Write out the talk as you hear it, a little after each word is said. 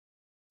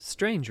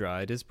Strange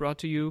Ride is brought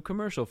to you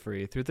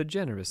commercial-free through the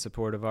generous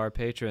support of our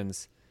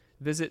patrons.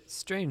 Visit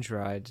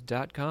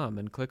strangeride.com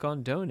and click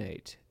on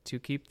Donate to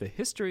keep the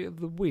history of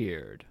the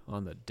weird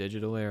on the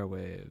digital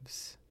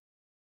airwaves.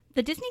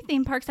 The Disney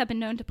theme parks have been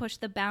known to push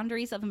the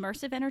boundaries of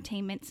immersive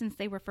entertainment since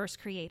they were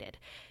first created.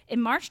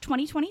 In March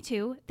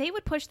 2022, they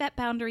would push that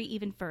boundary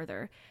even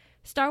further.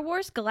 Star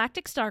Wars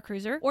Galactic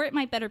Starcruiser, or it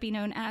might better be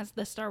known as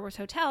the Star Wars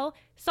Hotel,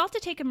 sought to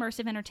take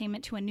immersive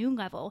entertainment to a new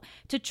level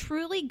to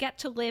truly get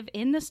to live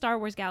in the Star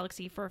Wars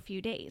galaxy for a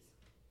few days.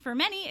 For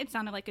many, it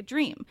sounded like a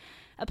dream,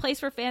 a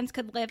place where fans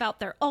could live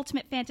out their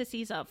ultimate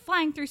fantasies of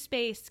flying through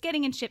space,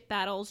 getting in ship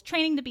battles,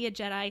 training to be a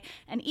Jedi,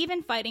 and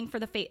even fighting for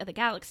the fate of the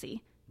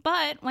galaxy.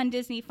 But when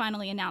Disney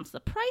finally announced the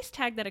price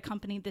tag that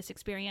accompanied this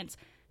experience,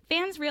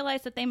 fans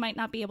realized that they might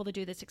not be able to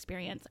do this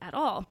experience at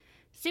all.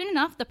 Soon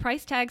enough, the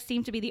price tag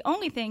seemed to be the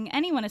only thing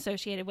anyone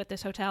associated with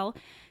this hotel,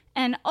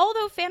 and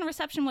although fan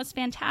reception was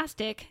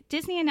fantastic,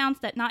 Disney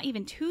announced that not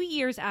even 2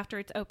 years after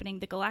its opening,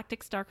 the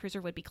Galactic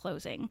Starcruiser would be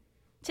closing.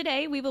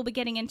 Today, we will be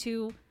getting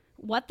into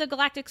what the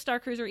Galactic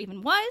Starcruiser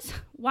even was,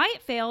 why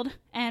it failed,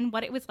 and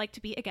what it was like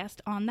to be a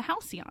guest on the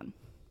Halcyon.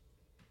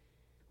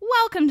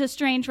 Welcome to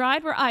Strange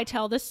Ride, where I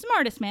tell the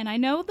smartest man I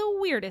know the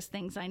weirdest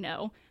things I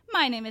know.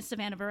 My name is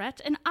Savannah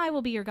Barrett, and I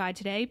will be your guide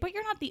today, but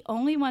you're not the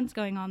only ones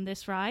going on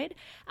this ride.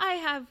 I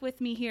have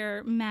with me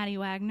here Maddie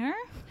Wagner.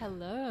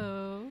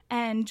 Hello.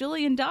 And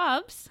Julian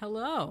Dobbs.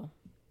 Hello.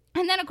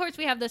 And then, of course,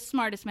 we have the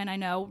smartest man I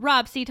know,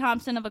 Rob C.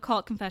 Thompson of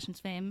Occult Confessions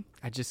fame.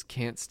 I just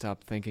can't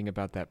stop thinking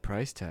about that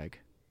price tag.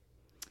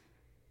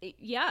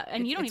 Yeah,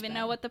 and you don't even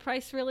know what the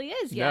price really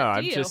is yet, No, do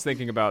I'm you? just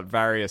thinking about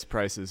various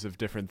prices of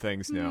different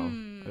things now.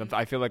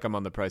 I feel like I'm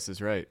on The Price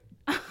is Right.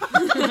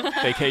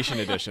 Vacation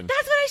edition.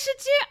 That's what I should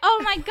do.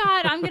 Oh my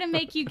God, I'm going to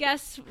make you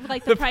guess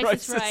like the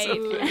price is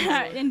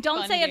right. And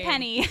don't say game. a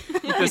penny.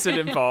 Does it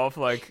involve,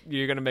 like,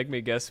 you're going to make me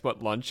guess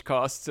what lunch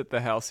costs at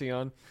the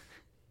Halcyon?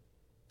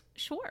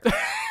 Sure.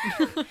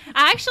 I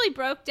actually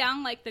broke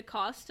down like the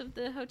cost of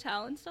the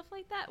hotel and stuff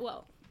like that.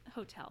 Well,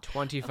 hotel.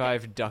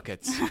 25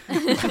 ducats.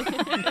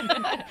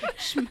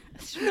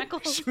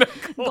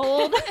 Schmeckles.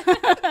 Gold.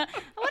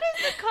 What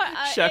is the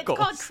Shekels.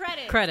 It's called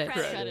credits.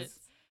 Credits.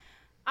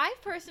 I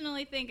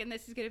personally think, and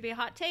this is going to be a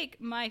hot take,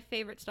 my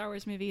favorite Star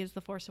Wars movie is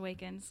The Force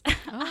Awakens. Oh,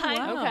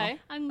 wow.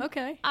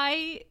 Okay.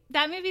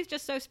 That movie is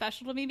just so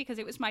special to me because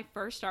it was my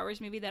first Star Wars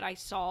movie that I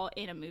saw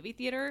in a movie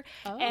theater,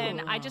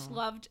 and I just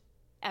loved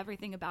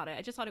everything about it.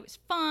 I just thought it was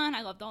fun.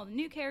 I loved all the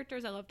new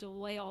characters. I loved the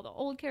way all the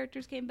old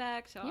characters came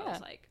back. So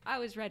I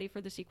was ready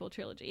for the sequel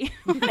trilogy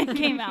when it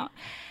came out.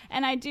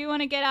 And I do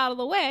want to get out of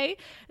the way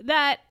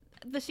that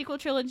the sequel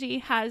trilogy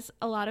has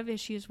a lot of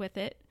issues with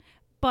it,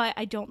 but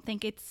I don't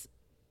think it's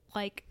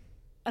like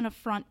an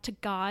affront to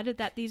God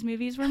that these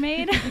movies were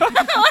made.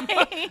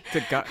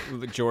 To God,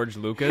 George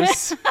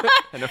Lucas?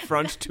 An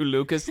affront to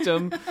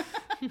Lucasdom?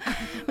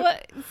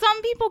 But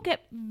some people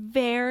get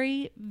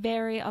very,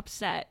 very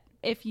upset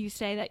if you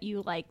say that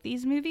you like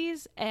these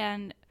movies,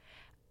 and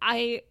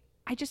I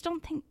just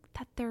don't think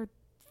that they're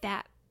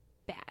that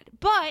bad.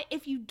 But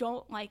if you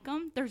don't like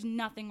them, there's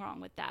nothing wrong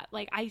with that.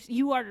 Like,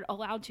 you are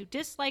allowed to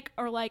dislike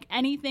or like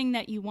anything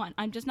that you want.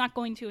 I'm just not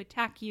going to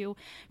attack you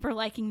for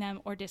liking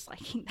them or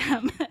disliking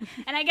them.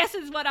 And I guess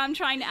is what I'm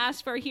trying to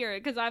ask for here,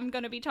 because I'm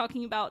going to be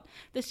talking about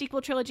the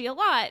sequel trilogy a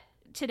lot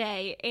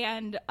today,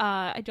 and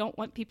I don't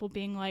want people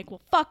being like, well,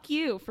 fuck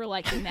you for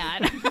liking that.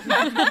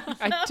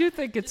 I do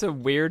think it's a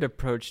weird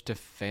approach to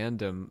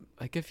fandom.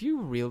 Like, if you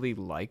really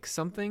like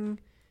something,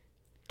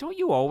 don't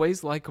you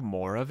always like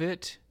more of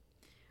it?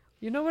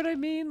 You know what I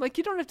mean? Like,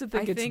 you don't have to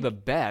think it's the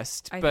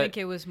best. I think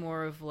it was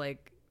more of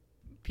like,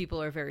 people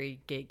are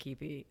very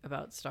gatekeepy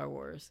about Star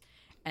Wars,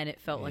 and it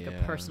felt like a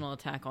personal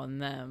attack on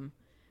them.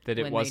 That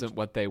it wasn't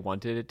what they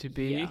wanted it to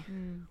be? Yeah.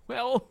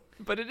 Well,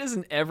 but it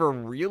isn't ever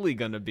really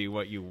going to be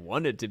what you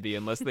want it to be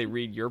unless they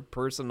read your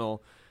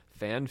personal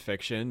fan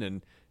fiction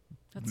and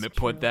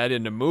put that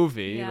in a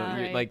movie. Yeah,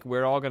 right. Like,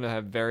 we're all going to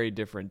have very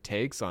different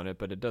takes on it,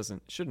 but it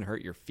shouldn't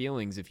hurt your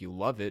feelings if you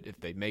love it, if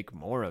they make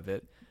more of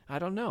it. I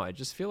don't know. I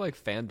just feel like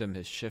fandom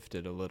has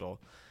shifted a little.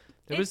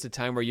 There was a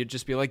time where you'd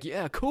just be like,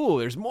 yeah, cool,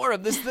 there's more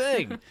of this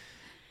thing.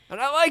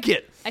 And I like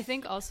it. I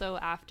think also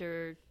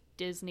after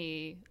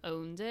Disney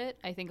owned it,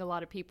 I think a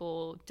lot of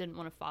people didn't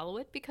want to follow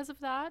it because of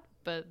that,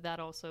 but that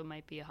also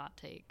might be a hot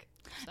take.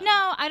 So.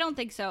 No, I don't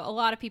think so. A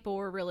lot of people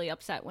were really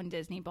upset when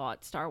Disney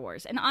bought Star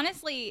Wars. And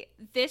honestly,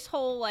 this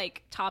whole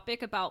like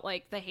topic about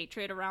like the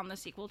hatred around the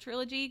sequel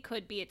trilogy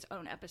could be its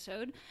own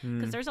episode,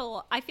 because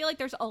I feel like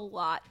there's a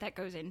lot that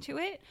goes into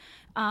it.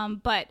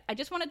 But I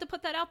just wanted to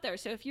put that out there.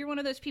 So if you're one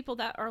of those people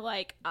that are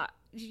like,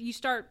 you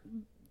start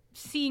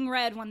seeing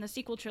red when the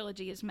sequel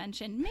trilogy is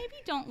mentioned, maybe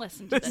don't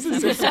listen to this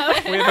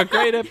episode. We have a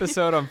great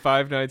episode on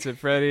Five Nights at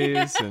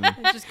Freddy's, and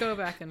Just go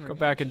back and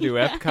do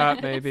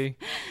Epcot maybe.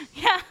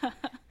 Yeah.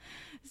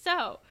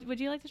 So,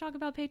 would you like to talk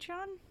about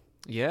Patreon?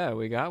 Yeah,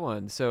 we got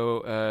one.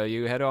 So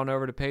you head on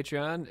over to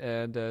Patreon,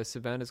 and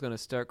Savannah's going to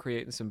start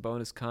creating some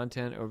bonus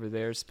content over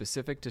there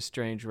specific to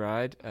Strange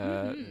Ride.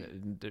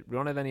 We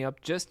don't have any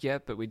up just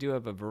yet, but we do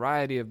have a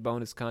variety of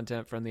bonus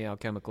content from the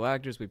Alchemical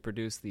Actors. We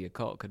produce the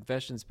Occult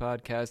Confessions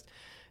podcast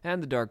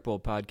and the Dark Bowl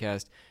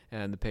podcast,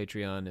 and the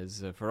Patreon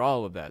is for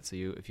all of that. So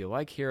if you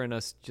like hearing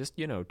us just,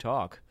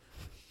 talk,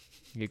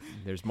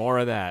 there's more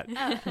of that.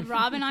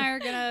 Rob and I are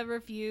going to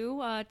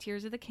review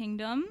Tears of the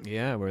Kingdom.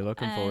 Yeah, we're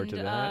looking forward to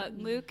that.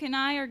 Luke and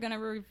I are going to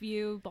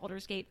review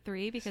Baldur's Gate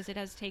 3 because it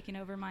has taken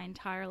over my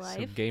entire life.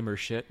 Some gamer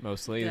shit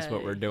mostly is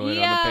what we're doing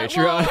yeah, on the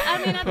Patreon. Well,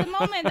 I mean, at the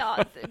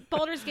moment,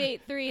 Baldur's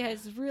Gate 3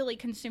 has really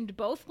consumed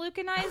both Luke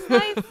and I's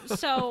life.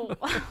 So,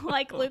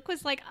 Luke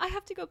was like, I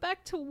have to go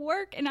back to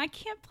work and I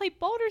can't play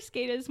Baldur's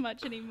Gate as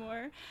much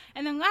anymore.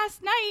 And then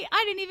last night,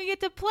 I didn't even get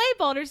to play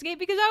Baldur's Gate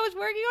because I was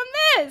working on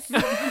this.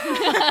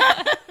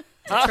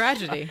 It's a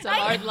tragedy. It's a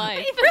hard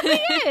life. It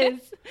really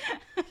is.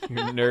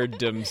 Your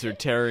nerddoms are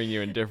tearing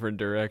you in different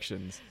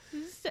directions.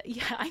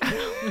 Yeah, I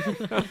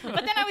know.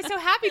 But then I was so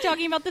happy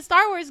talking about the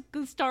Star Wars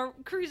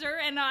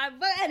Starcruiser, and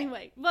but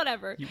anyway,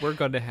 whatever. We're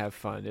going to have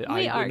fun.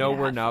 I know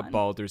we're not fun.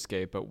 Baldur's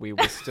Gate, but we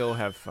will still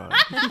have fun.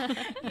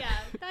 Yeah,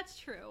 that's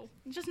true.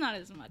 Just not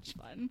as much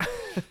fun.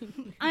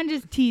 I'm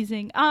just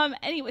teasing.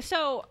 Anyway,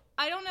 so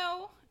I don't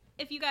know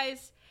if you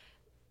guys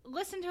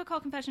listen to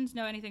Occult Confessions,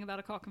 know anything about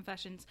Occult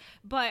Confessions,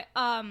 but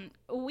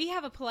we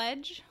have a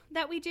pledge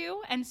that we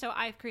do, and so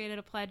I've created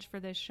a pledge for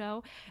this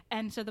show,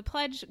 and so the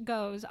pledge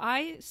goes,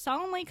 I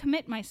solemnly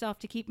commit myself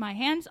to keep my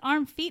hands,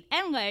 arms, feet,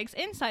 and legs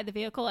inside the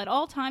vehicle at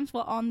all times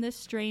while on this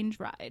strange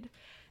ride.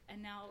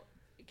 And now,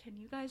 can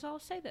you guys all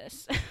say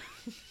this?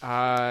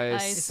 I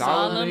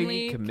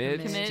solemnly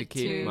commit to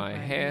keep my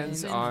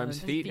hands, arms,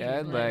 feet,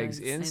 and legs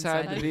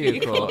inside the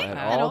vehicle at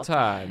all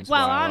times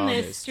while on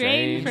this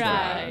strange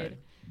ride.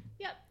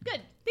 Yep,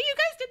 good. You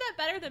guys did that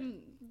better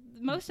than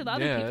most of the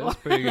other people. Yeah, that's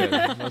pretty good.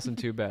 It wasn't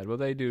too bad. Well,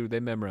 they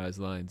memorize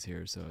lines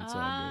here, so it's all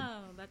good.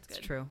 Oh, that's good.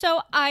 It's true.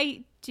 So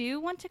I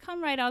do want to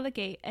come right out of the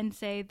gate and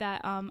say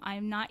that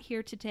I'm not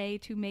here today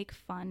to make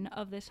fun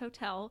of this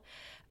hotel.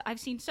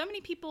 I've seen so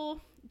many people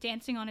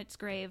dancing on its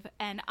grave,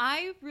 and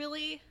I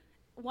really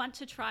want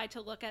to try to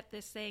look at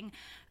this thing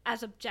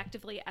as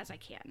objectively as I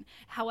can.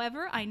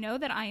 However, I know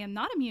that I am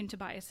not immune to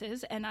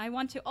biases, and I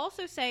want to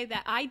also say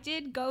that I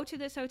did go to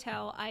this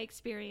hotel, I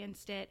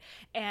experienced it,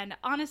 and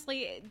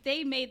honestly,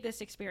 they made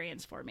this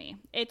experience for me.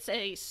 It's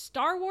a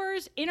Star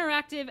Wars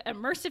interactive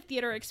immersive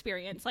theater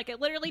experience. It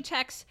literally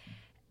checks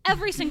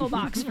every single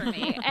box for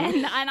me,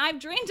 and I've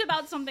dreamed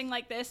about something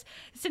like this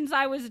since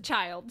I was a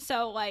child.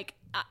 So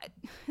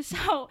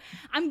so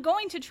I'm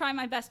going to try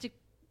my best to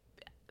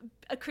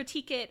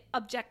critique it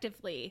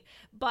objectively,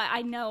 but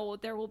I know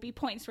there will be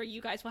points where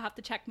you guys will have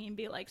to check me and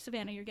be like,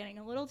 Savannah, you're getting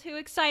a little too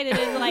excited,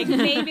 and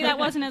maybe that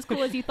wasn't as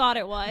cool as you thought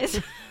it was.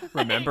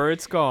 Remember,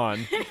 it's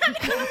gone.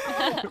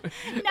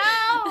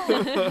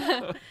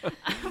 No.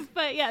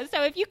 But yeah,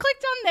 so if you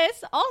clicked on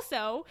this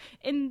also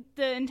in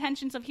the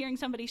intentions of hearing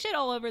somebody shit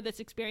all over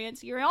this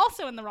experience, you're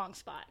also in the wrong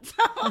spot.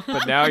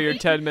 But now you're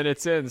 10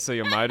 minutes in, so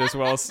you might as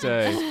well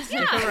stay.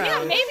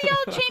 Yeah, maybe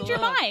I'll change your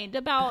mind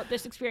about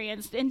this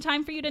experience in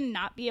time for you to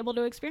not be able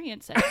to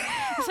experience it.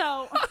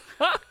 So,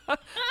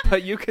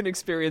 but you can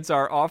experience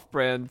our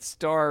off-brand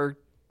Star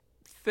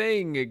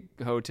Thing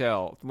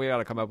hotel. We got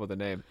to come up with a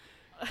name.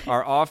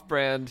 Our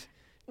off-brand.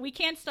 We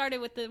can't start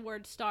it with the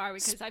word star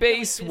because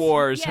Space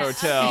Wars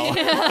Hotel.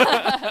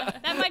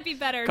 That might be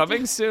better.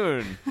 Coming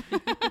soon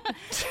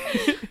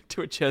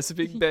to a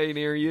Chesapeake Bay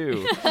near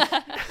you.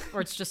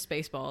 Or it's just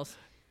Spaceballs.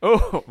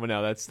 Oh, well,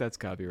 no, that's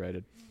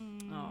copyrighted.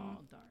 Oh,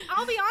 darn.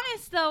 I'll be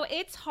honest, though,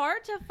 it's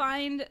hard to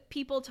find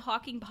people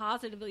talking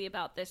positively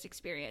about this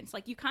experience.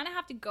 You kind of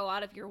have to go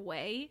out of your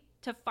way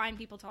to find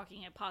people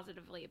talking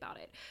positively about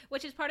it,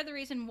 which is part of the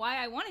reason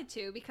why I wanted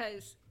to,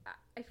 because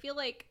I feel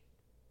like,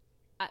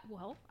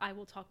 I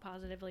will talk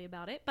positively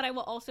about it, but I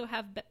will also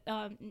have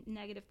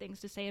negative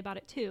things to say about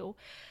it, too,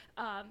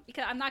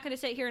 because I'm not going to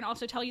sit here and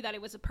also tell you that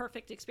it was a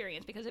perfect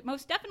experience, because it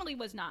most definitely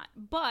was not,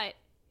 but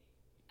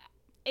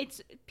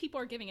people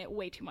are giving it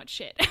way too much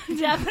shit.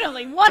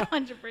 Definitely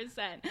 100%.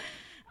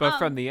 But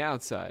from the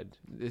outside,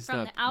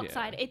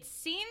 it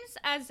seems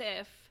as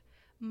if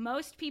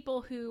most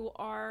people who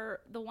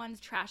are the ones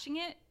trashing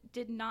it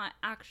did not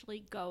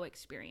actually go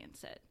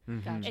experience it.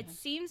 Gotcha. It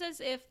seems as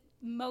if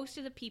most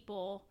of the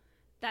people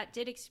that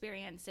did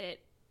experience it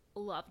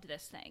loved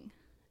this thing.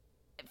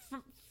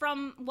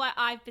 From what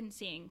I've been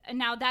seeing. And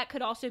now that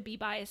could also be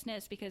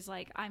biasness because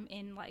I'm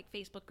in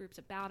Facebook groups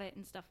about it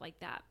and stuff like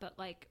that. But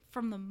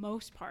from the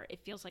most part,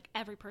 it feels like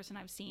every person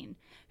I've seen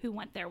who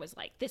went there was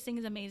like, this thing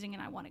is amazing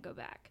and I want to go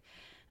back.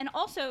 And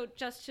also,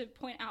 just to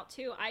point out,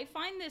 too, I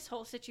find this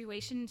whole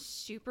situation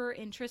super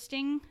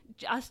interesting,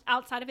 just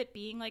outside of it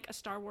being a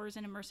Star Wars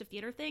and immersive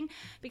theater thing,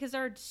 because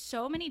there are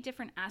so many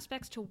different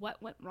aspects to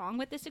what went wrong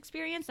with this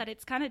experience that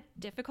it's kind of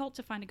difficult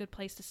to find a good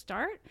place to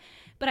start.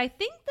 But I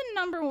think the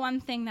number one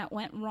thing that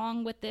went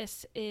wrong with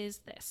this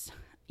is this.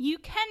 You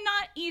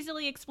cannot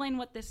easily explain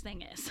what this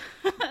thing is.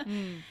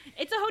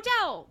 It's a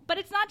hotel, but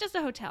it's not just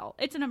a hotel.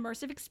 It's an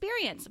immersive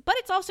experience, but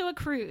it's also a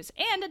cruise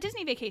and a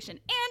Disney vacation,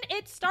 and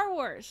it's Star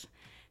Wars.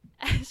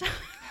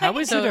 How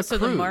is it a cruise? So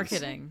the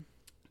marketing.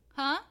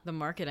 Huh? The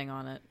marketing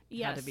on it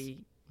had to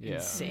be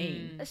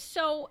insane.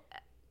 So...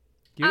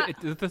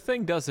 the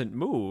thing doesn't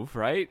move,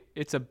 right?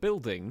 It's a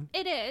building.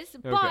 It is,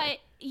 Okay.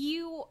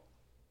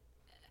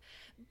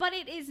 but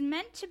it is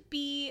meant to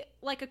be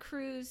like a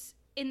cruise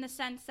in the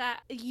sense that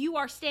you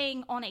are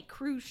staying on a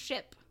cruise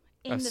ship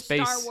in the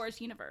Star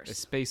Wars universe. A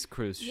space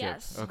cruise ship.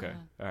 Yes. Okay.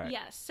 All right.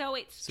 Yes. So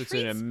it's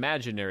an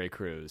imaginary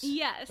cruise.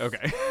 Yes.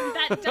 Okay.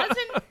 That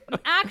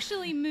doesn't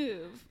actually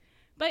move.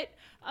 But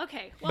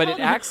okay. Well, but it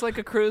acts like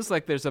a cruise,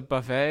 like there's a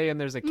buffet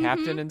and there's a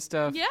captain and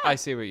stuff. Yeah. I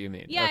see what you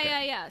mean. Yeah,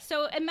 okay. yeah.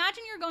 So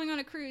imagine you're going on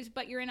a cruise,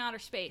 but you're in outer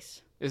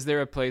space. Is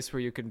there a place where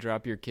you can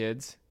drop your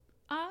kids?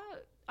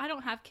 I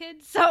don't have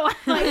kids, so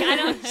I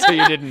don't. So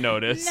you didn't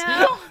notice?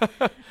 No.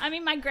 I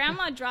mean, my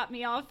grandma dropped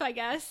me off, I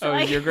guess. So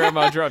Your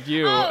grandma dropped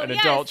you, an yes.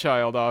 adult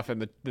child, off in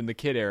the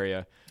kid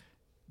area.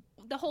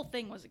 The whole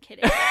thing was a kid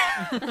area.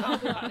 I'll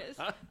be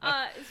honest.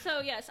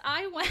 So yes,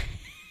 I went.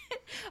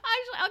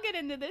 Actually, I'll get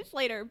into this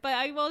later, but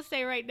I will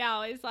say right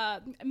now is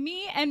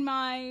me and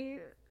my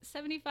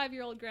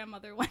 75-year-old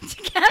grandmother went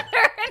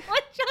together and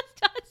was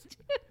just us two.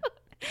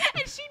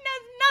 And she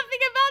knows nothing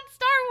about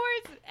Star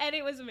Wars, and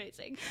it was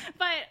amazing.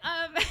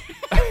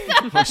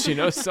 But Well, she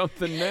knows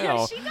something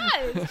now. She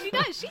does. She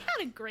does. She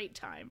had a great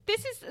time.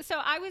 So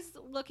I was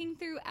looking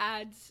through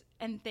ads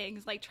and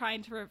things, like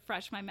trying to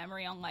refresh my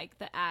memory on like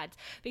the ads,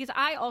 because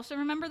I also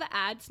remember the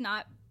ads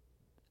not.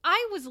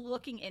 I was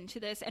looking into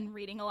this and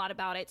reading a lot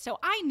about it, so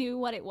I knew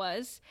what it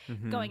was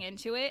going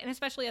into it, and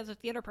especially as a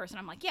theater person,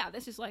 I'm like, yeah,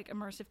 this is like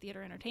immersive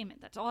theater entertainment.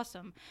 That's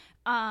awesome.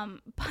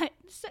 But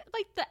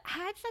like the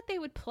ads that they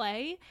would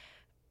play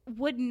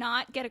would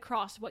not get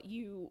across what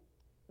you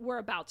were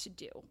about to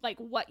do, like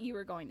what you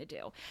were going to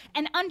do.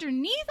 And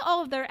underneath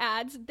all of their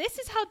ads, this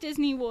is how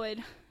Disney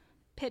would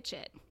pitch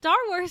it. Star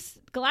Wars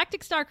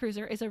Galactic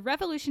Starcruiser is a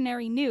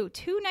revolutionary new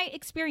 2-night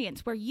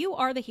experience where you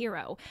are the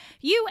hero.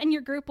 You and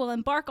your group will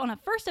embark on a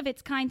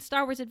first-of-its-kind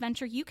Star Wars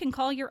adventure you can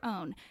call your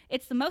own.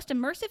 It's the most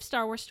immersive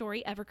Star Wars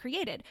story ever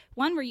created,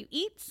 one where you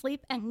eat,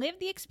 sleep, and live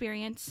the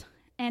experience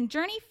and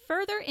journey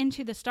further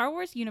into the Star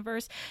Wars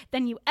universe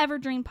than you ever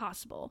dreamed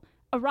possible.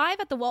 Arrive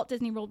at the Walt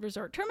Disney World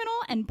Resort Terminal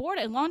and board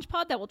a launch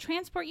pod that will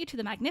transport you to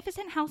the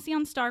magnificent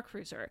Halcyon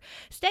Starcruiser.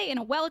 Stay in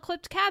a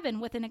well-equipped cabin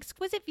with an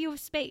exquisite view of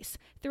space.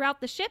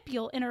 Throughout the ship,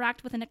 you'll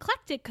interact with an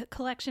eclectic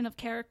collection of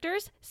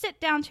characters, sit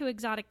down to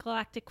exotic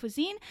galactic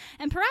cuisine,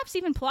 and perhaps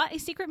even plot a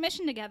secret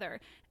mission together.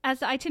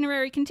 As the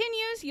itinerary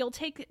continues, you'll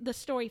take the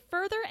story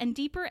further and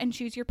deeper and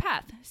choose your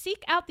path.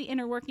 Seek out the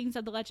inner workings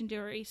of the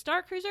legendary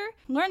Starcruiser,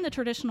 learn the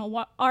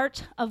traditional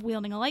art of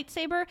wielding a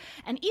lightsaber,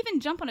 and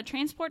even jump on a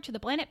transport to the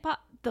planet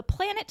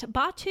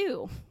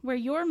Batuu, where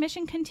your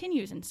mission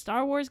continues in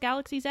Star Wars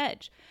Galaxy's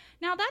Edge.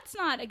 Now, that's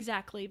not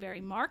exactly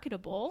very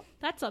marketable.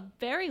 That's a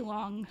very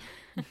long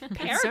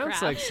paragraph. It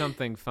sounds like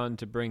something fun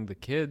to bring the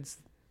kids.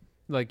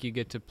 Like you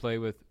get to play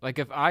with, like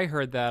if I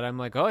heard that, I'm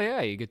like, oh yeah,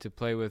 you get to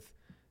play with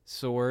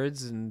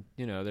swords and,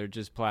 they're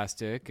just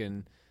plastic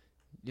and,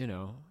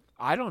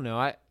 I don't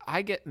know.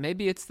 I get,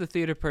 maybe it's the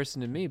theater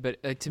person in me,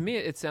 but to me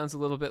it sounds a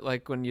little bit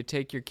like when you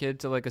take your kid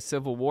to like a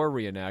Civil War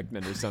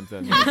reenactment or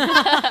something.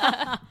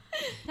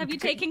 Have you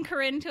taken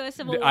Corinne to a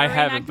Civil War I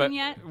haven't, reenactment but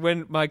yet?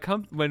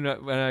 when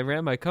I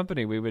ran my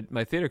company,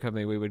 my theater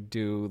company, we would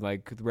do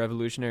like the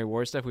Revolutionary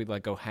War stuff. We'd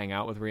like go hang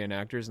out with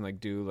reenactors and like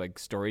do like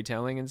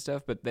storytelling and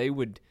stuff, but they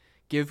would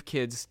give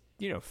kids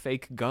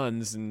fake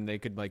guns and they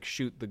could like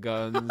shoot the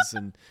guns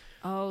and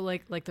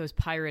like those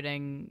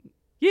pirating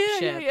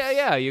ships.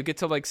 Yeah. You get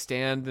to like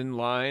stand in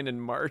line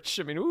and march.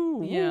 I mean,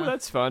 ooh,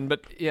 that's fun.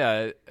 But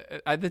yeah,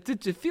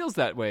 it feels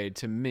that way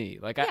to me.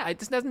 Like it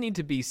just doesn't need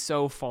to be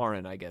so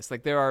foreign, I guess.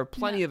 Like there are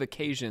plenty of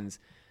occasions.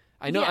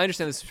 I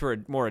understand this is for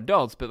more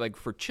adults, but like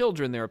for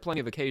children, there are plenty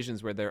of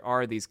occasions where there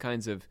are these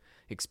kinds of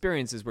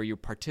experiences where you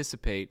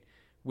participate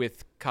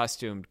with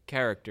costumed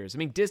characters. I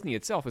mean, Disney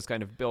itself was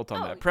kind of built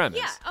on that premise.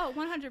 Yeah,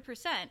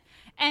 100%.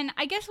 And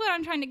I guess what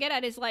I'm trying to get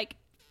at is like,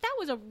 that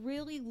was a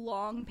really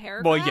long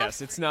paragraph. Well, yes,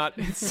 it's not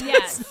a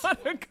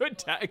good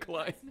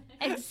tagline.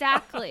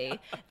 Exactly.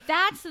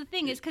 That's the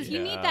thing, is because you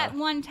need that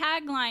one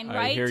tagline,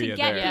 right, to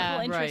get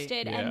people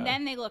interested, and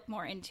then they look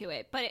more into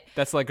it. But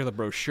that's like the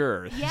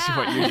brochure. Yeah. That's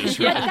what you just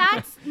read. But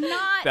that's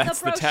not that's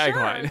the brochure. The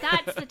tagline.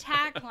 That's the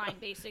tagline,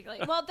 basically.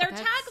 Well, their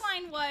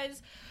tagline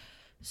was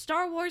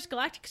Star Wars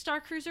Galactic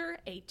Starcruiser,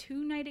 a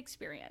 2-night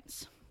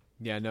experience.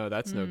 Yeah, no,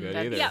 that's no good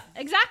either. Yeah,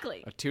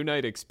 exactly. A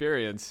 2-night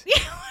experience.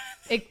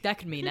 That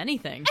could mean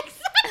anything.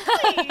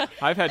 Exactly.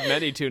 I've had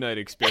many 2-night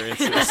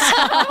experiences.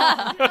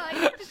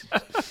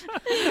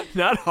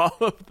 Not all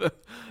of them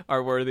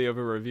are worthy of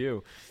a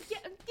review. Yeah,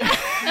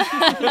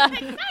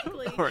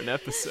 exactly. Or an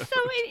episode. So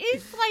it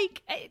is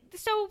like,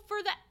 so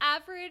for the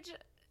average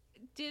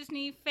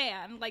Disney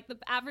fan, like the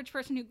average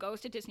person who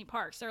goes to Disney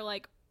parks, they're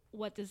like,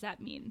 what does that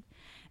mean?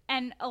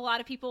 And a lot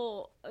of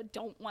people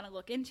don't want to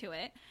look into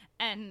it.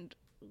 And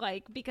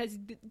like, because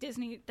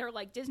Disney, they're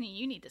like, Disney,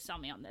 you need to sell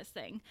me on this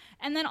thing.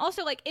 And then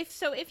also, like,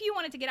 if you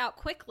wanted to get out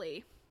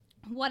quickly,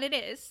 what it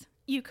is,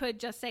 you could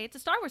just say it's a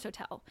Star Wars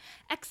hotel,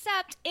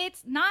 except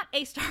it's not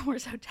a Star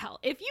Wars hotel.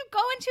 If you go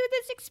into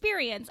this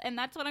experience, and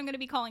that's what I'm going to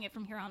be calling it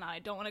from here on out, I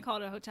don't want to call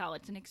it a hotel,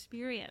 it's an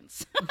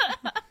experience.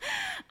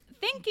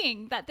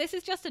 Thinking that this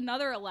is just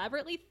another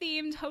elaborately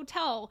themed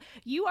hotel,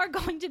 you are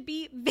going to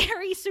be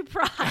very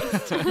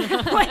surprised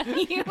when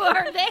you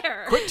are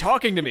there. Quit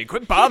talking to me.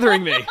 Quit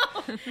bothering me.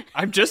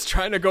 I'm just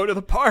trying to go to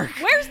the park.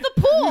 Where's the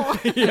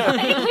pool? Yeah,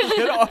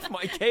 get off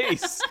my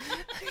case.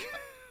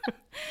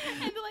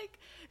 And like,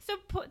 so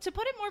to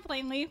put it more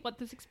plainly, what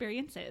this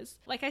experience is,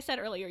 like I said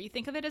earlier, you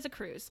think of it as a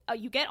cruise.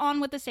 You get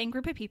on with the same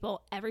group of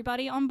people.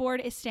 Everybody on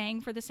board is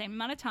staying for the same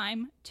amount of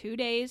time, 2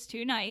 days,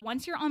 2 nights.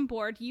 Once you're on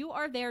board, you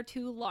are there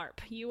to LARP.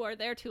 You are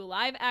there to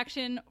live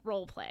action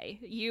role play.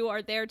 You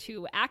are there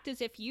to act as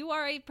if you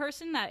are a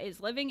person that is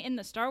living in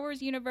the Star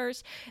Wars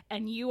universe,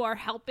 and you are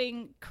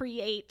helping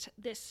create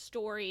this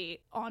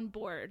story on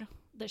board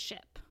the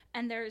ship.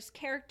 And there's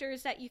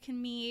characters that you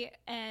can meet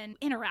and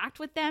interact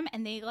with them,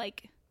 and they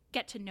like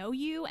get to know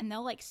you, and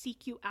they'll like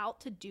seek you out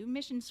to do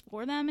missions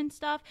for them and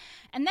stuff.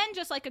 And then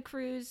just like a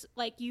cruise,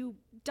 like you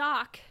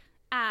dock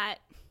at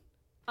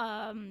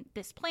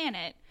this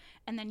planet,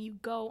 and then you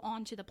go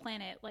onto the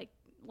planet like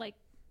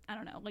I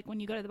don't know, like when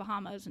you go to the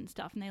Bahamas and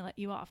stuff, and they let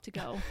you off to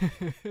go.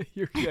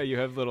 You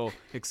have little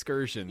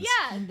excursions.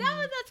 Yeah,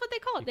 that's what they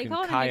call it. They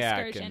call it an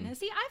excursion. And...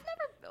 See,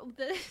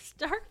 the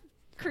Star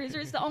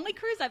Cruiser is the only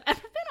cruise I've ever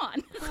been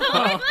on.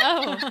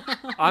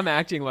 So I'm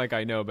acting like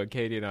I know, but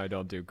Katie and I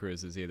don't do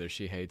cruises either.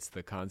 She hates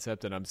the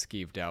concept, and I'm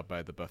skeeved out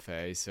by the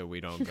buffet, so we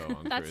don't go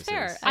on That's cruises.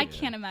 fair. I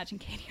can't imagine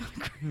Katie on a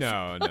cruise.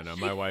 No.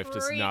 My wife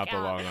does not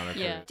belong on a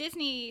cruise. Yeah.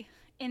 Disney,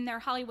 in their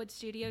Hollywood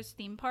Studios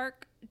theme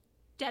park,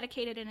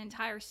 dedicated an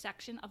entire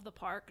section of the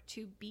park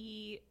to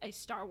be a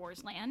Star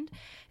Wars land,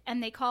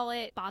 and they call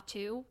it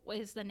Batuu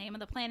is the name of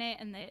the planet,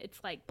 and it's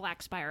like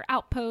Black Spire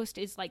Outpost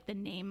is like the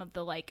name of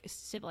the like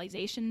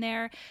civilization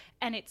there,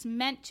 and it's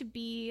meant to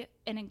be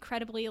an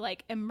incredibly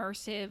like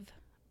immersive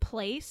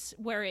place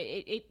where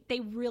they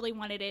really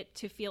wanted it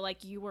to feel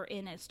like you were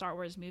in a Star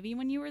Wars movie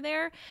when you were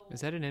there.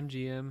 Is that an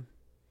MGM?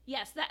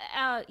 Yes,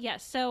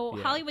 yes. So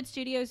Yeah. Hollywood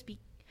Studios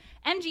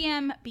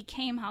MGM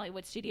became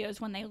Hollywood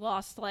Studios when they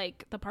lost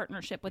like the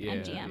partnership with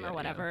MGM or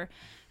whatever.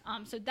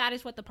 So that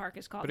is what the park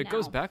is called. But it now.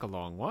 goes back a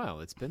long while.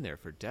 It's been there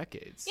for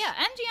decades. Yeah,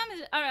 MGM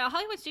is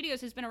Hollywood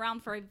Studios has been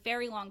around for a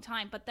very long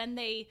time, but then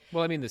they.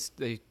 Well, I mean,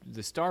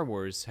 the Star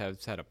Wars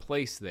has had a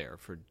place there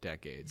for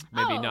decades.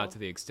 Maybe not to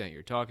the extent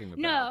you're talking about.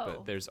 No.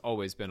 But there's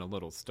always been a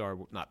little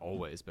not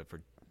always, but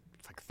for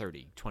like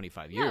 30,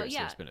 25 years,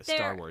 there's been a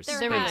Star Wars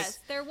space.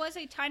 There was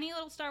a tiny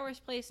little Star Wars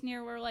place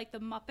near where like the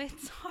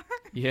Muppets are.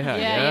 Yeah.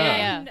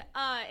 And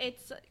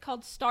it's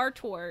called Star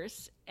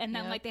Tours, and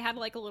then like they had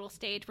like a little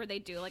stage where they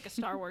do like a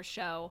Star Wars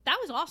show. That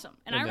was awesome,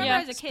 and I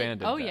remember as a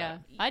kid. Oh yeah,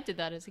 I did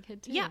that as a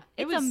kid too. Yeah,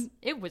 it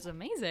was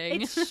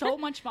amazing. It's so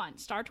much fun.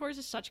 Star Tours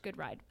is such a good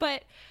ride,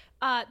 but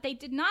they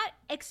did not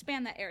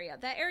expand that area.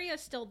 That area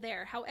is still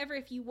there. However,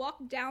 if you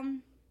walk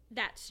down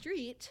that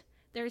street,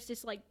 there's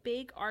this like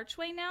big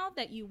archway now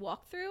that you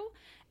walk through,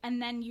 and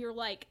then you're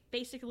like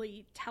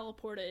basically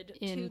teleported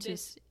into to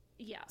this.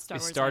 Yeah,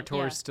 Is Star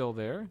Tours still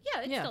there?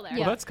 Yeah, it's still there.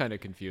 Well, that's kind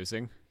of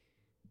confusing.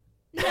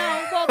 No,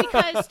 well,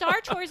 because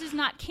Star Tours is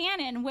not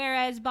canon,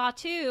 whereas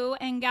Batuu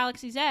and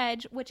Galaxy's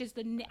Edge, which is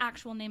the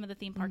actual name of the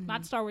theme park,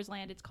 not Star Wars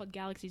Land, it's called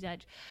Galaxy's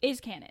Edge,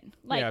 is canon.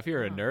 Like, yeah, if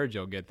you're a nerd,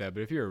 you'll get that.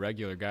 But if you're a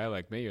regular guy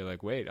like me, you're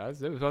like, wait,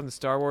 it was on the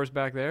Star Wars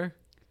back there?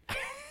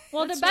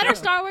 well, the better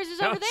Star Wars is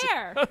over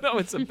there. No,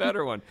 it's a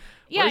better one.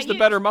 Yeah, Where's the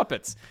better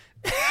Muppets?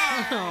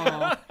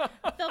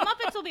 The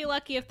Muppets will be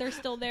lucky if they're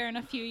still there in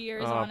a few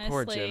years, Poor Jim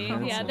honestly.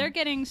 Henson. Yeah, they're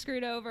getting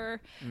screwed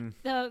over.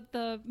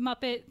 The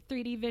Muppet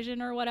 3D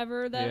Vision or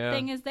whatever the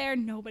thing is there,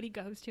 nobody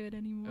goes to it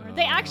anymore.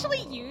 They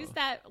actually use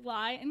that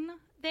line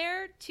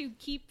there to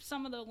keep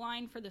some of the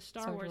line for the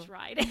Star Wars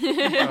ride. Because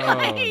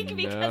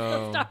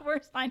the Star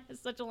Wars line is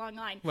such a long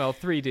line. Well,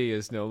 3D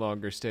is no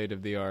longer state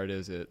of the art,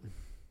 is it?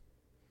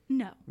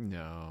 No.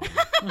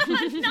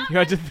 You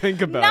had to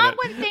think about Not it.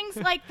 when things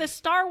like the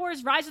Star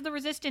Wars Rise of the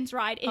Resistance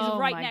ride is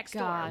right next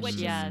door.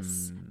 Which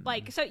is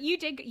like, so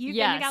you've been to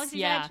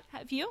Galaxy's Edge?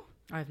 Have you?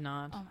 I've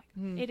not. Oh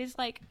my God. It is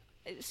like,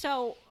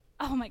 so,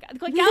 oh my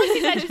God. Like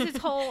Galaxy's Edge is this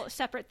whole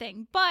separate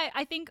thing. But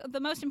I think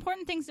the most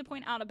important things to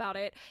point out about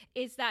it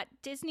is that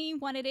Disney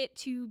wanted it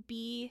to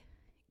be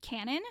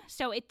canon.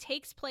 So it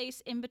takes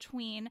place in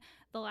between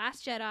The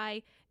Last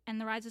Jedi and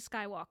The Rise of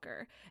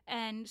Skywalker.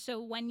 And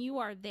so when you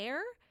are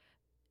there,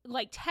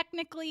 like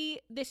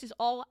technically this is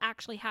all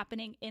actually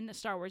happening in the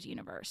Star Wars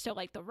universe. So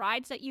like the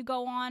rides that you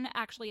go on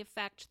actually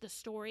affect the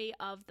story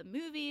of the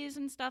movies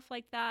and stuff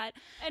like that.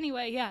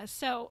 Anyway, yeah,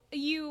 so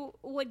you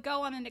would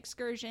go on an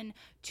excursion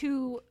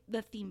to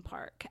the theme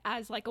park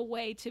as like a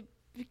way to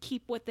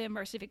keep with the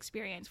immersive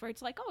experience, where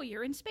it's like, oh,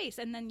 you're in space,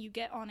 and then you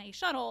get on a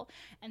shuttle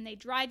and they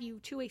drive you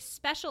to a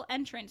special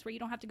entrance where you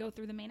don't have to go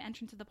through the main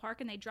entrance of the park,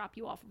 and they drop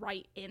you off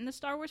right in the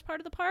Star Wars part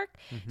of the park.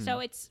 So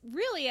it's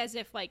really as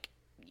if like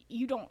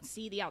you don't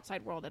see the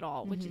outside world at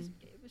all, which it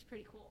was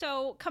pretty cool.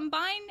 So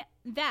combine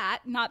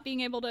that, not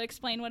being able to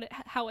explain what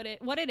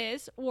it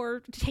is,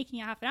 or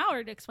taking a half an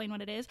hour to explain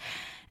what it is,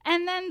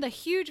 and then the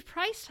huge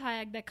price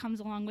tag that comes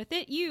along with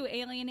it, you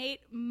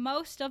alienate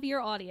most of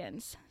your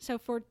audience. So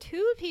for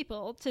 2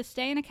 people to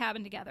stay in a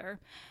cabin together,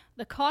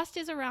 the cost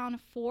is around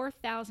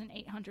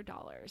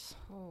 $4,800.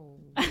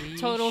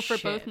 Total for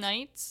both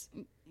nights?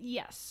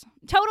 Yes.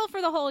 Total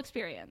for the whole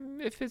experience.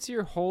 If it's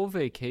your whole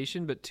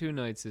vacation, but 2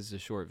 nights is a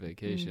short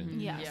vacation.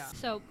 Yes. Yeah.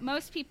 So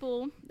most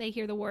people, they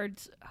hear the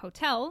words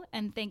hotel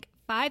and think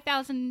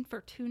 $5,000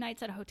 for 2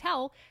 nights at a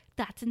hotel.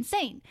 That's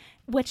insane,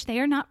 which they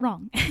are not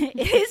wrong.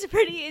 It is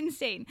pretty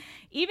insane.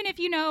 Even if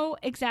you know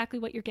exactly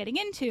what you're getting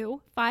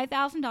into,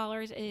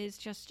 $5,000 is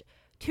just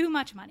too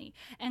much money.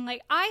 And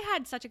like, I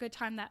had such a good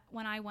time that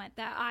when I went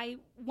that I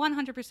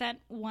 100%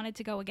 wanted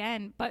to go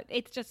again, but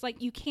it's just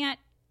like, you can't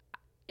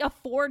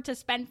afford to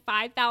spend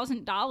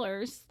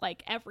 $5,000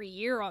 like every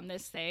year on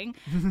this thing.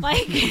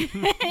 Like,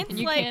 And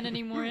you can't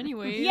anymore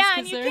anyways. Yeah,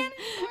 and you can't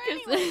anymore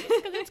anyways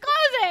because it's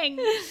closing.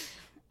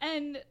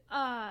 And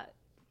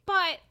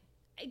but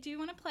I do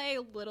want to play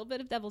a little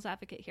bit of devil's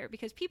advocate here,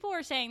 because people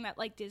are saying that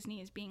like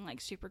Disney is being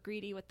like super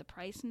greedy with the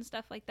price and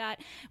stuff like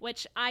that,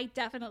 which I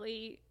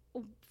definitely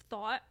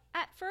thought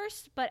at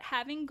first, but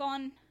having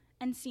gone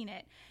and seen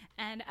it,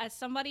 and as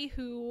somebody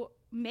who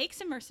makes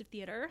immersive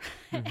theater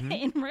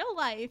in real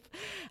life,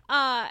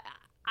 I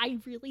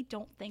really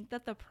don't think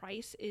that the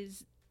price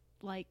is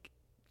like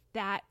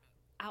that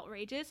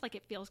outrageous. Like,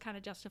 it feels kind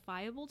of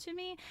justifiable to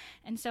me.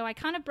 And so I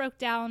kind of broke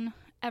down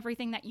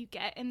everything that you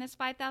get in this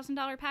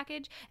 $5,000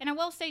 package. And I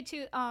will say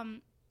too,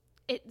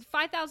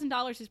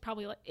 $5,000 is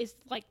probably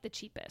like the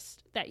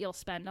cheapest that you'll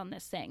spend on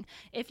this thing.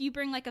 If you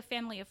bring like a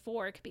family of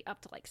 4, it could be up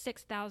to like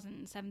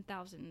 $6,000,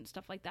 $7,000,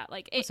 stuff like that.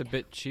 Like, It's a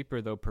bit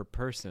cheaper though per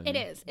person. It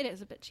is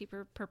a bit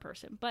cheaper per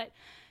person, but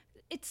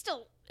it's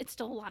still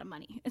a lot of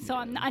money. And so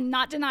I'm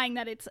not denying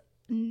that it's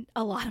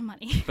a lot of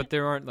money. But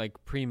there aren't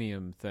like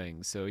premium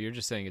things, so you're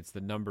just saying it's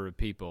the number of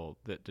people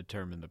that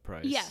determine the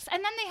price. Yes,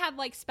 and then they have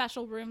like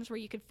special rooms where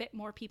you could fit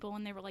more people,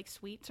 and they were like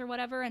suites or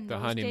whatever, and The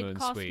those honeymoon did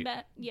cost suite.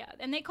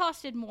 and they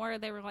costed more.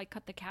 They were like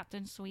cut the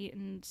captain's suite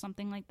and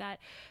something like that.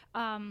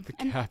 The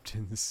and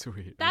captain's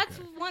suite. that's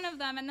okay. one of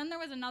them, and then there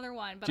was another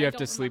one. But Do you I have to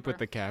don't sleep with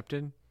remember. the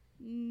captain?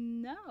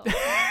 No.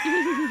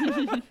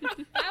 That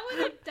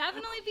would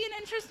definitely be an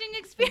interesting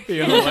experience. Be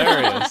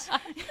hilarious.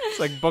 It's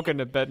like booking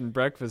a bed and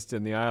breakfast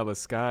in the Isle of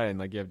Skye, and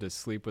like you have to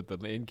sleep with the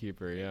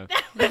innkeeper. Yeah,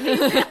 That would be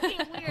really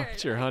weird.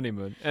 it's your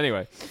honeymoon.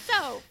 Anyway,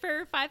 So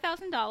for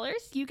 $5,000,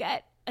 you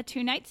get a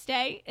 2-night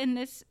stay in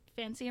this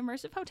fancy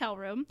immersive hotel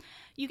room.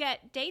 You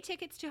get day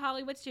tickets to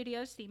Hollywood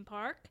Studios theme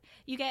park.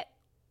 You get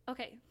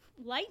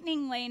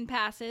Lightning Lane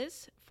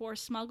passes for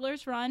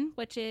Smuggler's Run,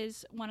 which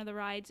is one of the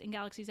rides in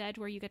Galaxy's Edge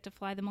where you get to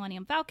fly the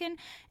Millennium Falcon,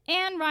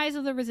 and Rise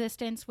of the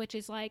Resistance, which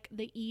is like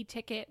the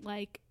e-ticket,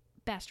 like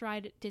best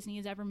ride Disney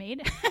has ever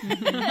made.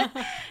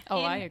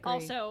 I agree.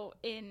 Also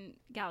in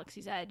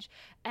Galaxy's Edge.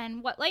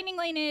 And what Lightning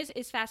Lane is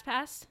Fast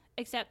Pass,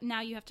 except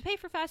now you have to pay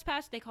for Fast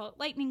Pass. They call it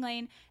Lightning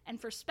Lane. And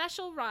for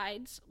special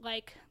rides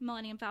like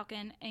Millennium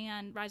Falcon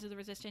and Rise of the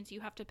Resistance,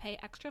 you have to pay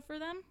extra for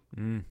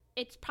them.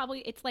 It's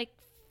like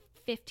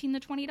 $15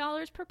 to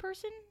 $20 per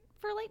person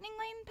for Lightning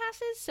Lane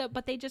passes.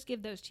 But they just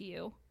give those to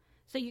you.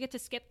 So you get to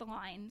skip the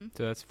line.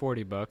 so that's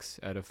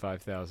 $40 out of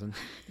 5,000.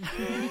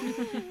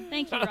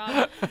 Thank you,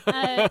 Rob.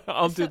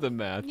 I'll do the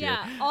math.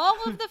 Yeah, Here. all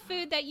of the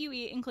food that you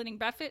eat, including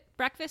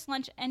breakfast,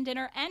 lunch, and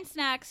dinner, and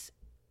snacks,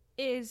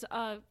 is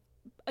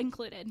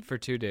included. For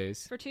 2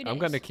 days. For 2 I'm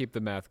going to days. keep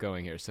the math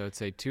going here. So it's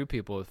say 2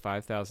 people with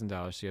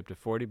 $5,000. So you up to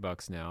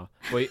 $40 now.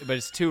 Wait, but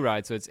it's 2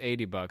 rides, so it's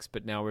 $80.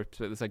 But now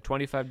it's like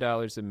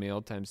 $25 a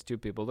meal times 2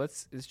 people.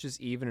 Let's just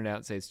even it out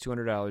and say it's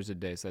 $200 a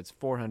day. So that's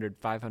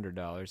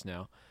 $500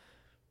 now.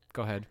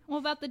 Go ahead. What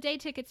about the day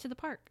tickets to the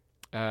park?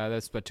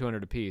 That's about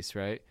 $200 a piece,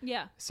 right?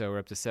 Yeah. So we're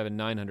up to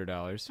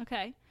 $900.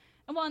 Okay.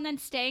 And then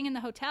staying in the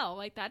hotel,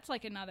 like that's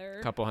like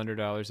another Couple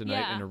 $100 a night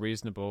Yeah. at a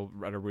reasonable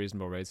rate.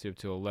 So you up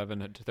to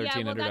 $1,100 to $1,300.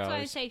 Yeah, well, that's why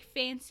I say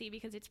fancy,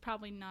 because it's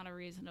probably not a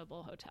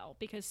reasonable hotel.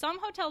 Because some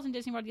hotels in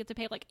Disney World you have to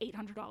pay like $800 a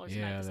night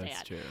to stay that's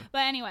at. true.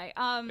 But anyway,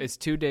 It's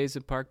 2 days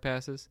of park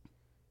passes.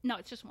 no,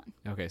 it's just one.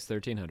 Okay, it's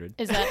 $1,300.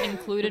 Is that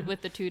included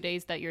with the 2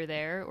 days that you're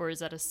there, or is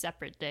that a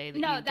separate day?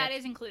 No, that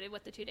is included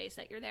with the 2 days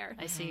that you're there.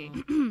 I see.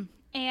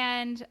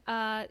 And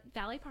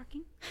valet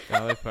parking.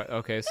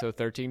 Okay, so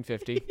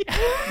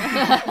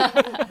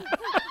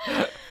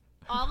 $1,350.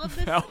 All of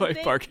this Valet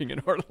parking in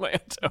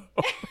Orlando.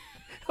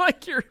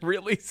 Like you're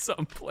really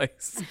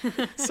someplace.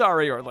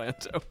 Sorry,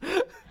 Orlando.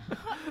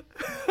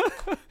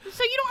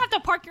 So you don't have to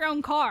park your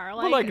own car.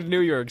 Well, like New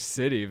York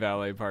City,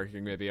 valet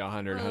parking maybe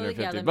 $100, Well,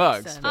 yeah, that $150 makes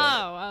bucks. sense.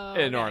 But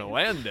okay. in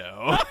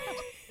Orlando,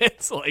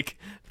 it's like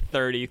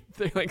 $3.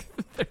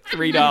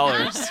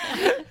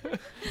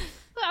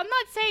 I'm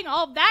not saying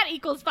all that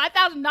equals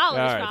 $5,000, All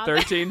right, Rob.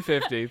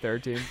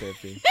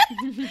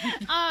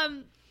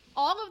 $1,350.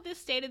 All of this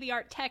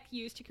state-of-the-art tech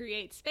used to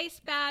create space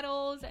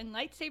battles and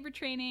lightsaber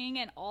training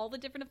and all the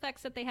different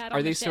effects that they had on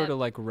Are the they ship. sort of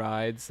like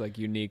rides, like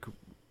unique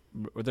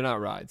or they're not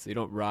rides. You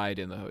don't ride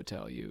in the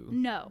hotel.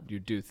 No. You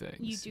do things.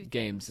 You do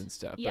games things. and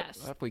stuff. Yes.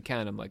 But if we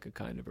count them like a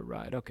kind of a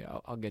ride, okay,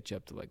 I'll get you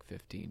up to like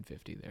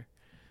 $15.50 there.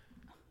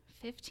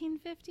 $15.50.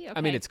 Okay.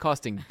 I mean, it's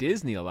costing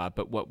Disney a lot,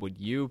 but what would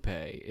you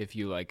pay if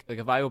you like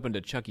if I opened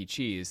a Chuck E.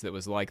 Cheese that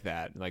was like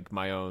that, like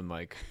my own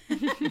like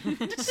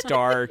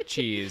Star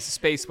Cheese,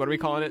 space? What are we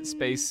calling it?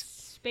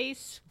 Space.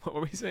 What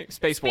were we saying?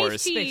 Space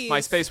Wars. Cheese. My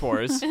Space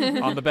Wars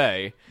on the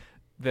bay.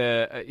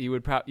 You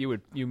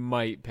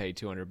might pay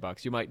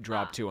 $200. You might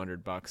drop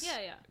 $200.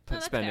 Yeah. No,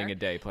 spending fair. a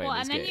day playing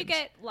these and then games. you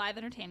get live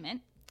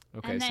entertainment.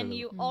 Okay, and so then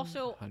you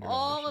also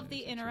all of the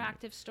is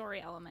interactive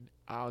story element.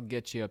 I'll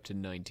get you up to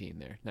 19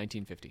 there.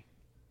 $19.50.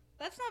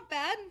 That's not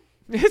bad.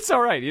 It's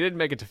all right. You didn't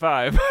make it to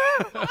 5.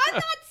 I'm not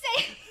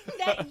saying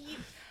that.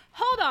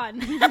 Hold on.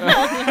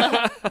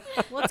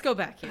 Let's go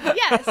back here.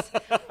 Yes.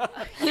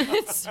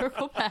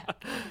 Circle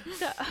back.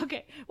 So,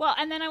 okay. Well,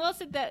 and then I will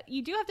say that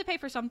you do have to pay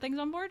for some things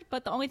on board,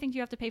 but the only things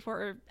you have to pay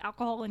for are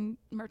alcohol and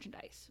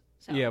merchandise.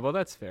 So Yeah, well,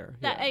 that's fair.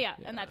 yeah,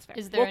 and that's fair.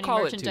 Is there We'll any call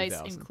it merchandise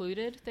 2,000.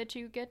 included that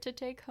you get to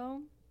take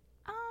home?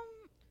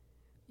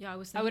 Yeah, I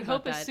was. I would thinking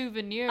hope about a that.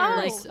 souvenir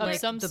like of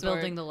some the sort.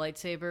 building the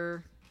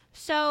lightsaber.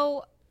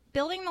 So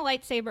building the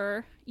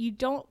lightsaber, you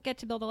don't get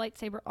to build a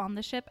lightsaber on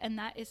the ship, and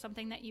that is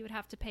something that you would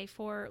have to pay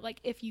for,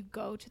 like, if you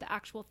go to the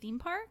actual theme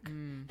park.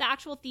 The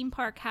actual theme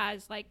park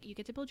has, like, you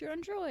get to build your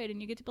own droid, and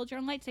you get to build your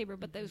own lightsaber,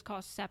 but those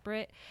cost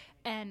separate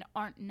and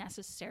aren't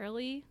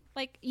necessarily,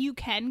 like, you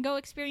can go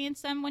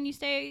experience them when you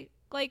stay,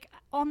 like,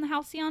 on the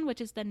Halcyon,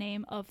 which is the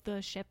name of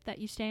the ship that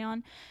you stay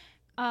on.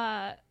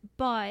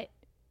 But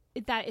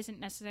that isn't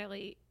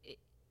necessarily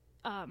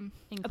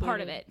a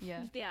part of it.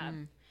 Yeah.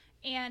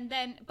 And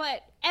then,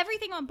 but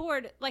everything on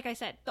board, like I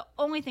said, the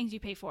only things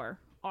you pay for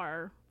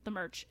are the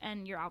merch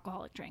and your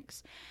alcoholic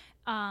drinks.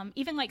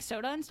 Even like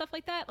soda and stuff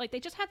like that. Like they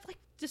just had like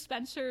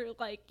dispenser,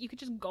 like you could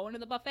just go into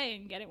the buffet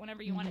and get it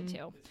whenever you wanted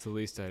to. It's the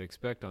least I'd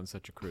expect on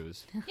such a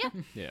cruise. Yeah.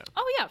 Yeah.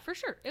 Oh yeah, for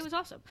sure. It was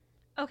awesome.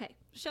 Okay,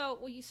 so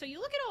you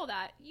look at all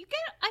that.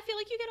 I feel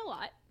like you get a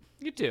lot.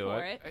 You do.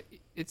 For it.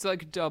 It's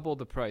like double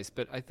the price,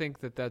 but I think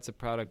that that's a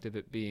product of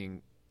it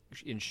being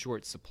in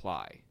short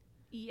supply.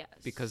 Yes.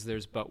 Because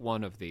there's but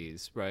one of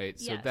these, right?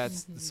 So Yes.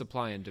 that's the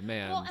supply and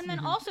demand. Well, and then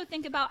also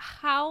think about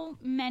how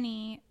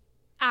many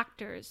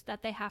actors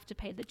that they have to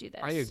pay to do this.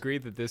 I agree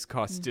that this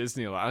costs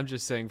Disney a lot. I'm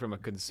just saying from a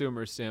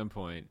consumer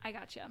standpoint. I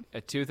gotcha.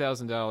 At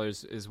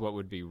 $2,000 is what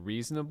would be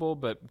reasonable,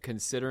 but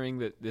considering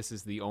that this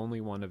is the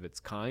only one of its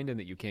kind and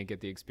that you can't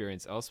get the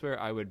experience elsewhere,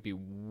 I would be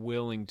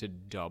willing to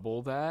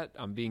double that.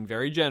 I'm being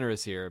very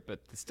generous here, but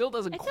it still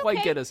doesn't It's quite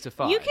okay. get us to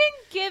 5.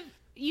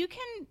 You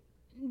can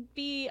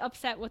be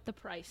upset with the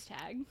price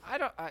tag.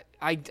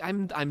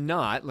 I'm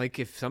not. Like,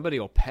 if somebody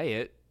will pay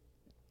it,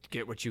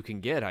 get what you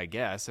can get, I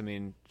guess. I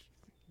mean,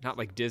 not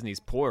like Disney's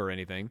poor or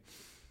anything.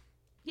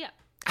 Yeah.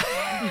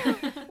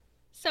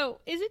 So,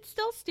 is it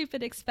still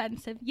stupid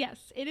expensive?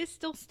 Yes, it is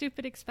still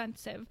stupid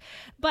expensive.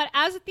 But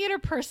as a theater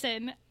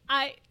person,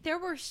 there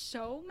were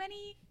so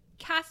many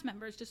cast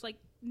members, just like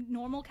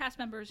normal cast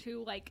members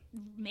who like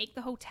make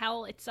the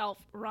hotel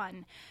itself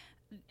run.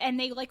 And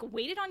they like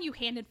waited on you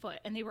hand and foot,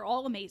 and they were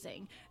all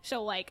amazing.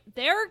 So like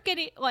they're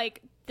getting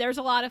like there's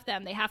a lot of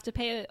them. They have to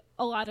pay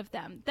a lot of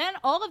them. Then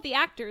all of the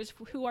actors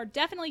who are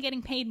definitely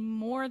getting paid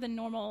more than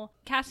normal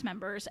cast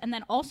members, and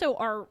then also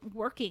are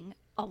working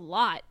a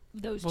lot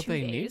those 2 days. Well,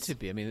 they need to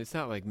be. I mean, it's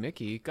not like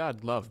Mickey.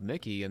 God love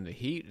Mickey and the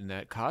heat and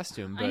that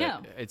costume, I but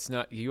know. it's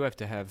not. You have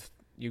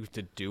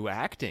to do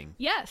acting.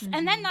 Yes,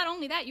 and then not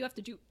only that, you have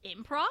to do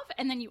improv,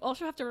 and then you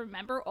also have to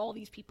remember all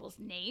these people's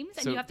names,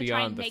 and So you have to try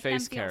beyond and the make them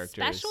face feel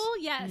characters. special.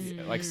 Yes,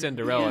 Like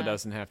Cinderella Yeah.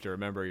 doesn't have to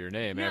remember your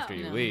name after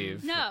you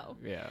leave. No.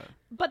 Yeah.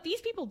 but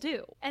these people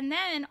do. And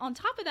then on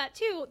top of that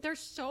too, there's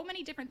so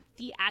many different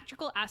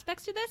theatrical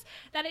aspects to this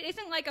that it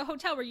isn't like a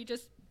hotel where you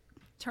just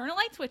turn a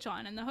light switch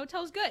on and the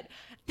hotel's good.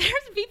 There's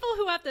people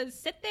who have to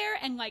sit there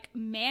and like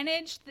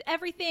manage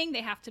everything.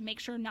 They have to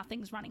make sure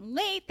nothing's running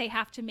late. They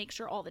have to make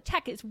sure all the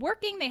tech is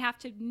working. They have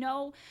to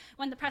know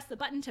when to press the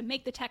button to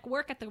make the tech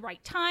work at the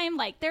right time.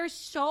 Like there's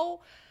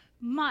so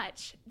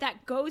much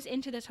that goes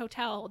into this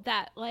hotel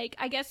that like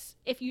I guess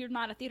if you're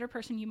not a theater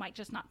person you might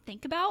just not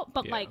think about,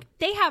 but Yeah. like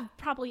they have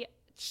probably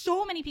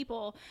so many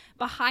people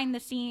behind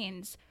the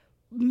scenes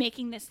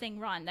making this thing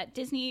run that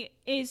Disney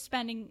is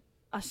spending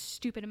a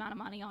stupid amount of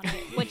money on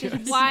it, which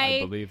is why I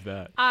believe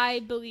that. I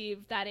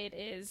believe that it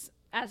is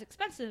as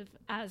expensive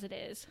as it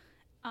is,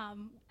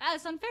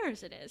 as unfair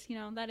as it is,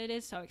 that it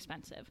is so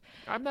expensive.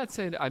 I'm not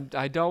saying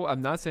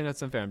I'm not saying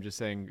that's unfair. I'm just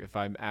saying if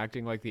I'm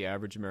acting like the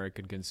average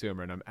American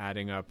consumer and I'm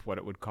adding up what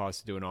it would cost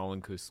to do an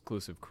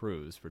all-inclusive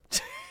cruise for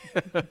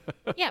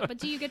Yeah, but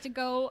do you get to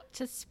go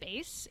to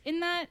space in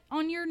that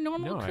on your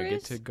normal No, cruise? I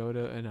get to go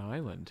to an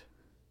island.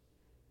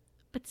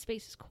 But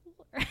space is cooler.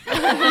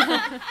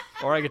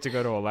 Or I get to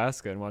go to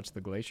Alaska and watch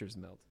the glaciers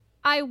melt.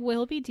 I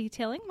will be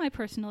detailing my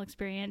personal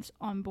experience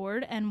on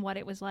board and what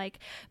it was like.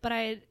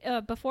 But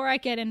before I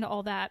get into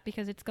all that,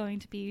 because it's going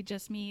to be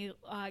just me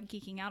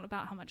geeking out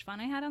about how much fun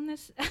I had on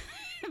this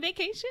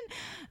vacation,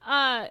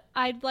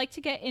 I'd like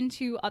to get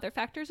into other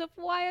factors of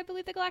why I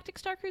believe the Galactic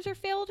Starcruiser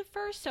failed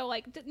first. So,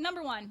 like,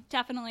 number one,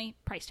 definitely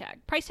price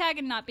tag. Price tag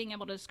and not being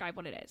able to describe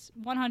what it is.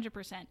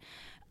 100%.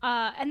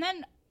 And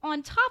then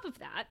on top of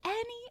that,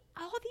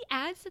 all the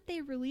ads that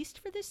they released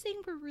for this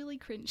thing were really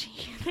cringy.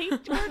 They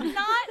were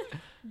not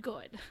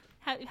good.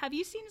 Have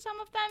you seen some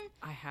of them?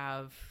 I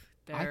have.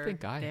 I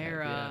think I have,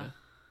 yeah.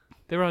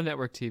 They were on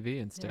network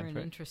TV and stuff, They're an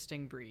right?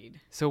 interesting breed.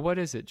 So what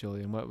is it,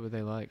 Julian? What were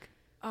they like?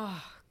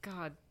 Oh,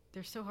 God.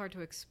 They're so hard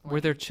to explain.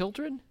 Were there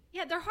children?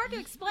 Yeah, they're hard to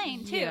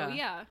explain, too.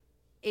 Yeah.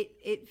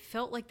 It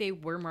felt like they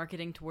were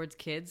marketing towards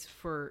kids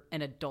for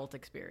an adult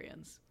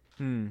experience.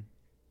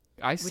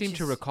 I seem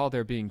to recall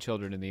there being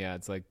children in the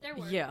ads, like There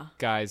were. Yeah.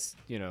 guys,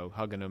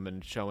 hugging them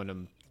and showing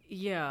them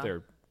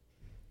their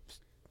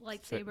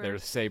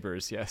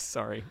sabers. Yes,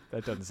 sorry.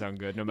 That doesn't sound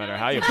good, no matter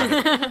how you put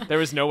it. There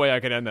was no way I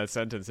could end that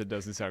sentence. It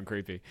doesn't sound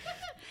creepy.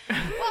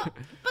 Well,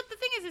 but the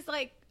thing is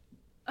like,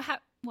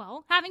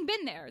 having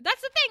been there,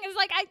 that's the thing, is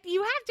like,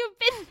 you have to have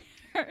been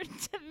there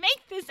to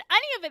make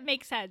any of it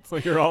make sense.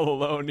 Well, you're all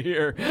alone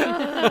here.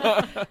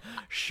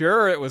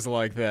 Sure, it was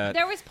like that.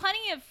 There was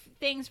plenty of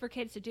things for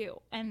kids to do,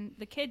 and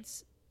the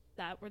kids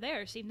that were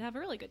there seemed to have a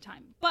really good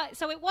time. But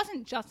so it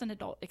wasn't just an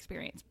adult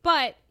experience.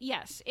 But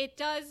yes, it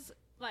does,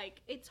 like,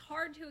 it's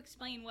hard to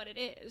explain what it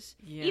is,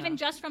 even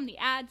just from the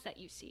ads that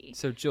you see.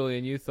 So,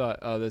 Julian, you thought,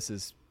 oh, this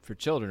is for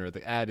children, or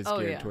the ad is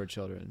geared toward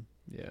children.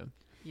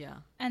 Yeah.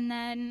 And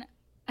then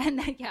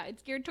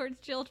it's geared towards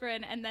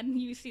children, and then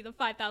you see the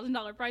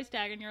 $5,000 price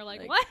tag, and you're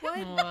like, what?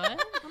 I'm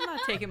not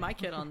taking my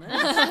kid on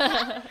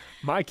this.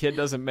 My kid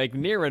doesn't make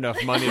near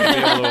enough money to be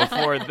able to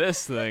afford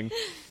this thing.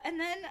 And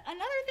then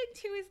another thing,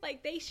 too, is,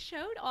 like, they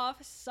showed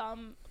off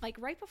some, like,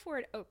 right before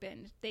it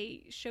opened,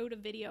 they showed a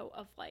video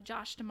of, like,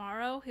 Josh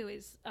D'Amaro, who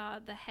is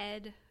the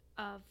head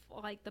of,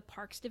 like, the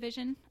parks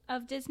division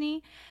of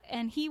Disney,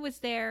 and he was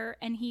there,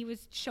 and he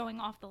was showing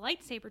off the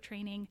lightsaber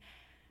training.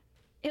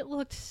 It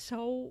looked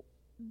so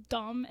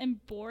dumb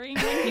and boring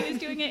when he was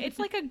doing it. It's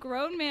like a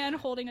grown man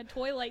holding a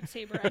toy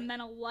lightsaber, and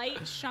then a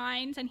light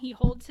shines, and he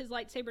holds his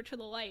lightsaber to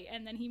the light,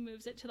 and then he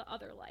moves it to the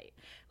other light,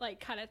 like,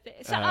 kind of thing.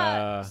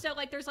 So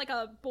like, there's like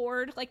a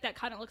board, like, that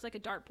kind of looks like a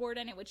dartboard,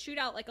 and it would shoot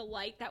out like a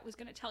light that was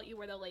going to tell you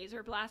where the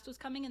laser blast was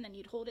coming, and then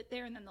you'd hold it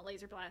there, and then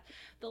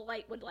the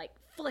light would, like,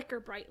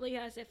 flicker brightly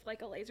as if,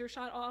 like, a laser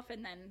shot off,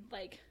 and then,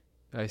 like,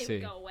 it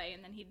would go away,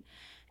 and then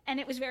and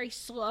it was very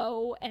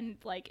slow, and,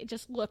 like, it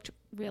just looked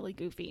really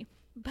goofy.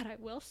 But I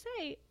will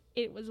say,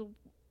 it was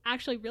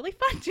actually really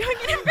fun doing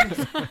it in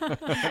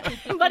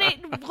person. But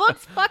it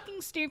looks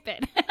fucking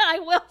stupid. I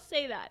will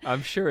say that.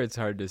 I'm sure it's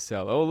hard to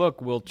sell. Oh,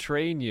 look, we'll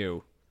train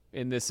you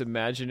in this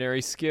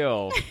imaginary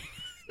skill.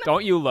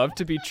 Don't you love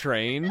to be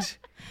trained?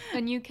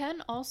 And you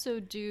can also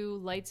do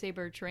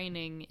lightsaber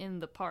training in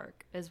the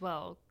park as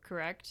well,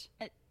 correct?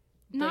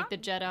 Like the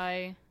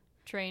Jedi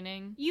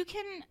training? You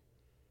can...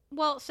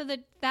 Well, so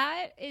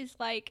that is,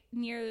 like,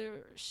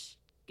 near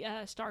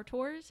Star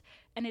Tours,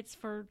 and it's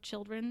for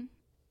children,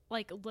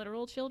 like,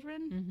 literal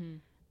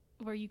children,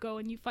 where you go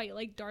and you fight,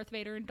 like, Darth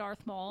Vader and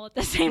Darth Maul at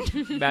the same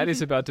time.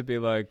 Maddie's about to be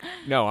like,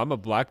 no, I'm a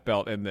black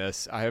belt in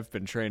this. I have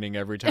been training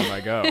every time I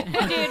go.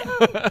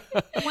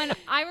 Dude, when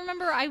I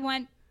remember I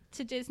went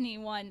to Disney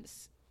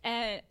once,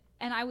 and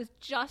I was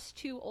just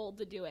too old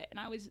to do it, and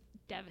I was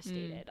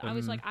devastated. I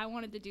was like, I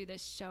wanted to do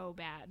this so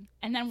bad.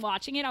 And then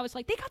watching it, I was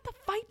like, they got to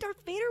fight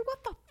Darth Vader?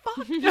 What the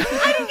fuck?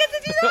 I didn't get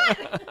to do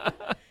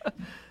that!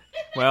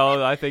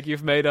 Well, I think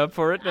you've made up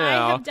for it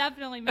now. I have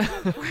definitely made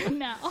up for it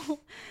now. So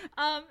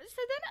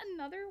then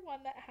another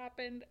one that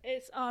happened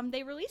is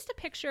they released a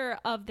picture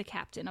of the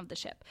captain of the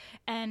ship.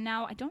 And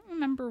now I don't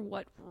remember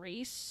what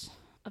race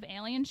of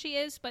alien she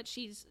is, but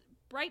she's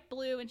bright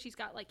blue and she's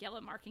got, like, yellow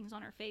markings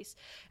on her face.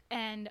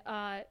 And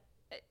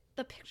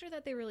the picture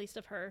that they released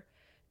of her,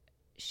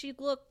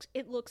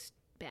 it looks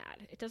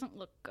bad. It doesn't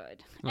look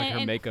good. Like,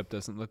 her makeup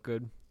doesn't look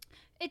good?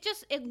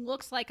 It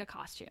looks like a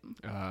costume.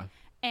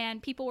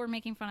 And people were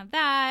making fun of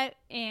that,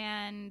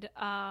 and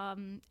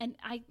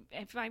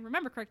if I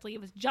remember correctly, it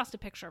was just a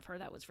picture of her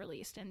that was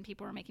released, and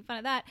people were making fun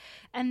of that.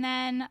 And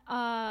then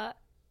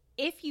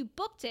if you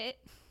booked it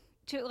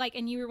to, like,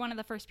 and you were one of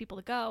the first people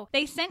to go,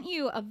 they sent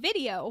you a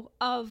video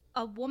of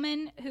a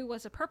woman who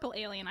was a purple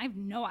alien.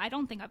 I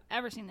don't think I've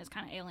ever seen this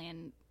kind of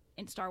alien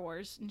in Star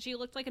Wars, and she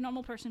looked like a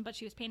normal person, but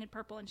she was painted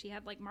purple, and she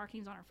had, like,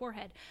 markings on her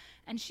forehead,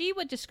 and she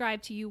would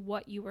describe to you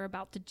what you were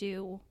about to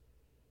do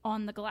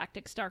on the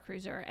Galactic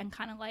Starcruiser and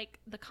kind of, like,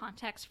 the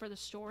context for the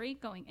story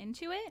going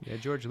into it. Yeah,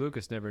 George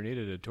Lucas never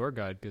needed a tour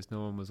guide because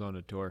no one was on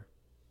a tour.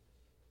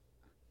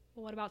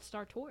 Well, what about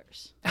Star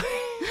Tours?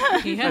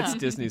 That's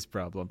Disney's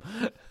problem.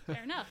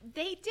 Fair enough.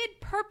 They did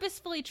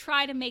purposefully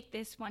try to make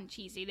this one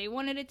cheesy. They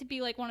wanted it to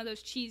be, like, one of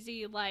those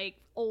cheesy, like,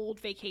 old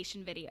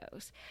vacation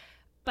videos.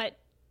 But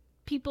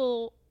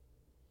people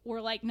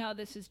were like, no,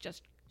 this is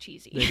just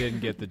cheesy. They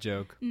didn't get the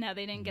joke. No,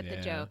 they didn't get the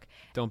joke.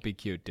 Don't be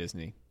cute,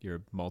 Disney. You're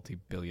a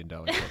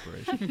multi-billion-dollar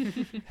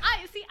corporation. I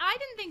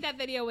didn't think that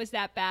video was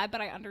that bad,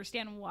 but I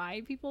understand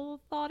why people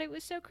thought it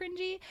was so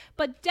cringy.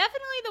 But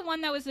definitely the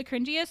one that was the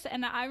cringiest,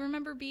 and I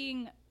remember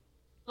being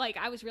like,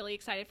 I was really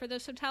excited for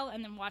this hotel,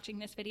 and then watching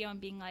this video and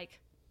being like,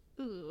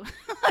 ooh.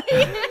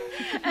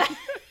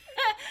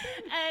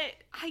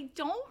 I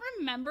don't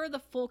remember the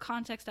full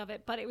context of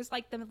it, but it was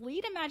like the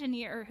lead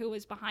Imagineer who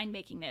was behind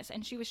making this,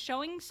 and she was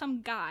showing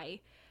some guy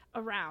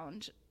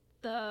around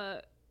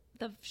the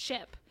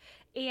ship,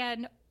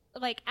 and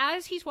like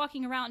as he's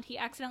walking around, he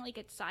accidentally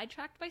gets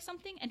sidetracked by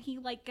something, and he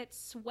like gets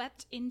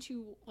swept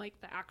into like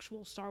the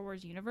actual Star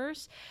Wars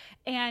universe.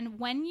 And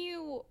when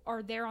you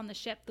are there on the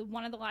ship,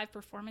 one of the live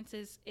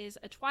performances is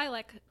a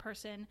Twi'lek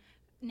person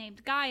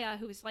named Gaia,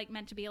 who is like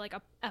meant to be like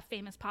a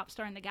famous pop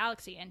star in the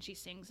galaxy, and she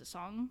sings a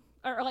song,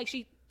 or like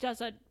she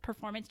does a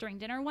performance during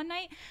dinner one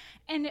night.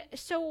 And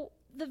so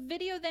the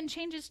video then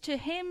changes to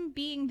him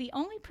being the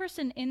only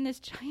person in this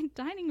giant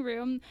dining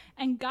room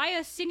and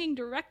Gaia singing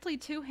directly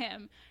to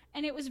him.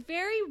 And it was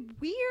very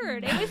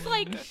weird. It was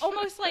like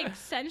almost like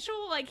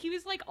sensual, like he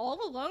was like all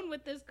alone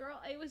with this girl.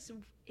 It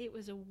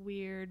was a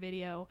weird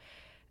video.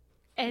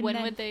 And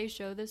when would they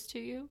show this to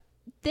you?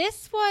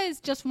 This was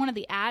just one of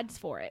the ads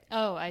for it.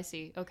 Oh, I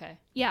see. Okay.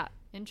 Yeah.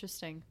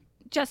 Interesting.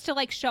 Just to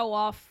like show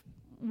off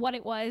what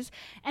it was.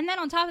 And then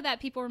on top of that,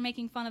 people were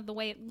making fun of the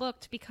way it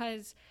looked,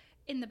 because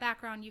in the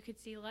background you could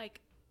see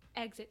like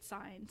exit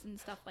signs and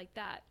stuff like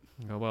that.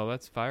 Oh, well,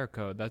 that's fire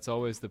code. That's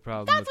always the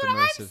problem with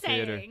immersive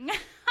theater. I'm like,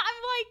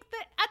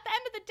 at the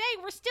end of the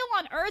day, we're still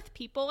on Earth,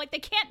 people. Like, they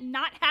can't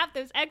not have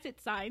those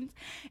exit signs.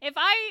 If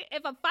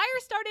a fire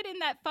started in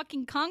that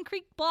fucking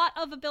concrete block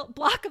of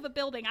a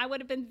building, I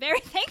would have been very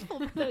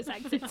thankful for those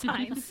exit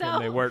signs. So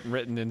And they weren't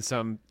written in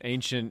some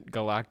ancient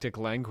galactic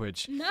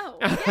language. No,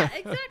 yeah,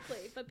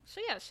 exactly. But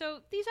so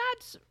these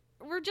ads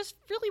were just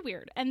really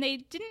weird, and they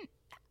didn't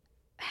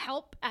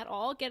help at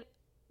all get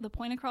the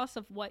point across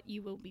of what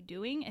you will be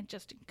doing. It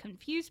just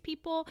confused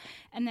people,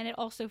 and then it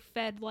also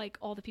fed like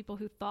all the people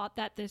who thought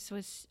that this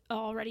was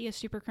already a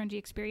super cringy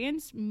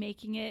experience,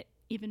 making it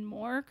even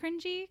more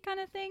cringy kind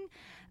of thing.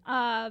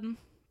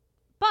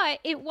 But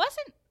it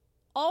wasn't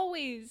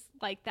always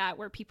like that,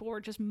 where people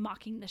were just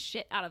mocking the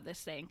shit out of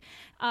this thing.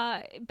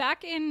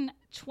 Back in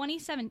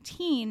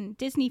 2017,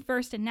 Disney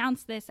first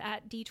announced this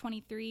at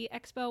D23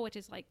 Expo, which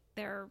is like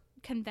their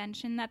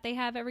convention that they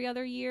have every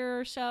other year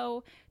or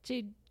so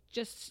to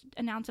just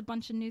announce a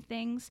bunch of new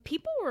things.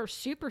 People were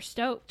super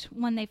stoked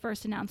when they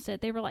first announced it.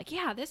 They were like,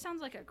 yeah, this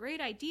sounds like a great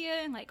idea,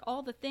 and like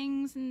all the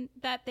things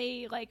that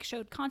they like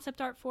showed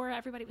concept art for.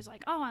 Everybody was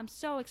like, oh, I'm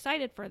so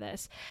excited for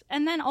this.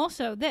 And then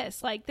also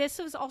this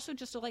was also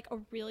just a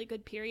really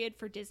good period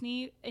for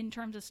Disney in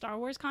terms of Star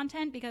Wars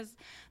content, because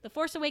The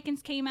Force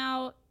Awakens came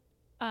out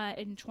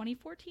in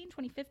 2014,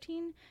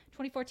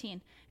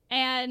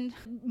 and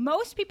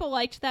most people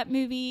liked that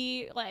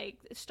movie. Like,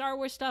 Star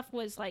Wars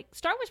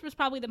was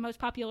probably the most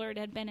popular it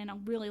had been in a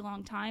really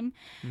long time.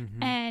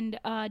 Mm-hmm. And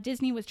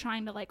Disney was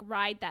trying to like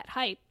ride that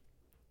hype.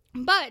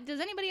 But does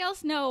anybody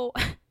else know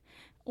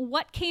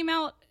what came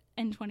out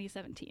in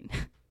 2017?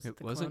 It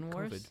wasn't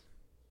COVID.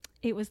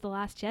 It was The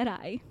Last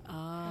Jedi.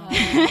 Oh.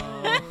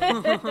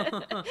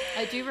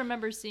 I do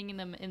remember seeing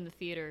them in the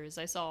theaters.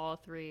 I saw all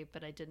three,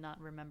 but I did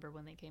not remember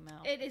when they came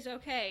out. It is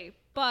okay,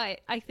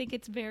 but I think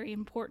it's very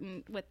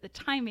important with the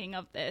timing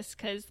of this,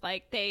 because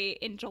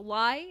in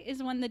July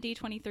is when the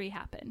D23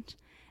 happened,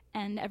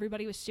 and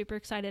everybody was super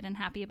excited and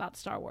happy about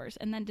Star Wars.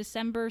 And then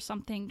December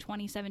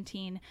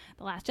 2017,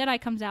 The Last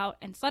Jedi comes out,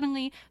 and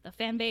suddenly the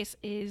fan base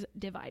is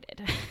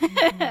divided.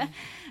 Mm-hmm.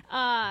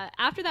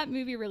 After that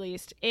movie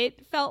released,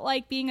 it felt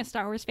like being a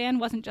Star Wars fan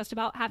wasn't just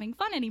about having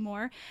fun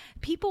anymore.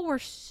 People were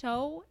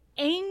so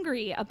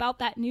angry about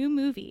that new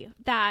movie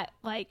that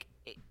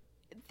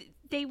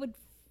they would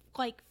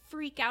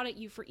freak out at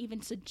you for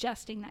even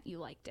suggesting that you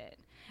liked it.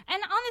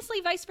 And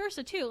honestly, vice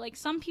versa, too. Like,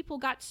 some people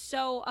got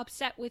so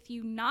upset with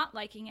you not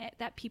liking it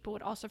that people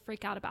would also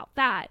freak out about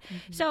that.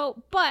 Mm-hmm.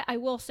 So, but I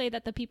will say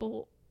that the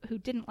people who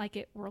didn't like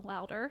it were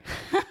louder.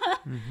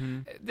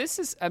 Mm-hmm. This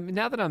is,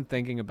 now that I'm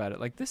thinking about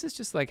it, this is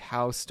just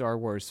how Star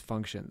Wars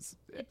functions.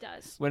 It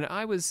does. When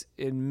I was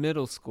in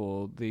middle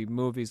school, the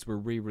movies were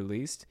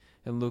re-released,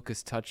 and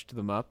Lucas touched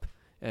them up.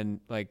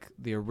 And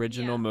the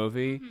original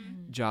movie,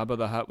 mm-hmm. Jabba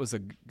the Hutt was a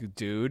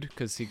dude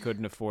because he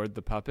couldn't afford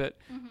the puppet.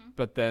 Mm-hmm.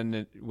 But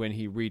then when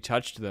he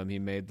retouched them, he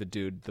made the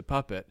dude the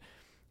puppet.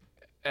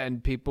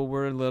 And people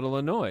were a little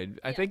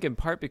annoyed. I think in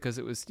part because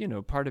it was,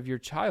 part of your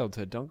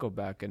childhood. Don't go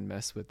back and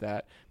mess with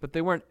that. But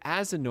they weren't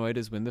as annoyed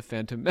as when The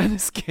Phantom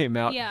Menace came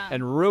out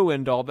and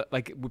ruined all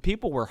that.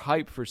 People were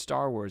hyped for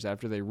Star Wars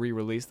after they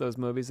re-released those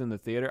movies in the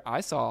theater.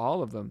 I saw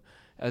all of them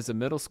as a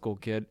middle school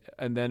kid.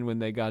 And then when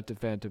they got to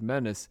Phantom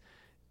Menace,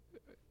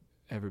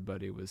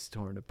 everybody was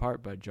torn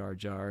apart by Jar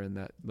Jar and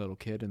that little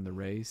kid in the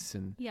race.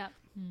 And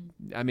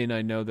I mean,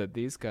 I know that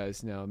these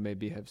guys now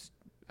maybe have,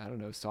 I don't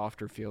know,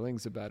 softer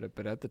feelings about it,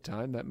 but at the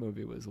time that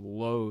movie was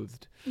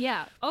loathed.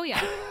 Yeah. Oh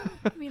yeah.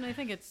 I mean, I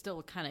think it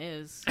still kind of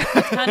is.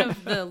 It's kind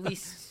of the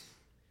least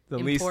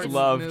The least important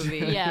loved. movie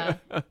Yeah.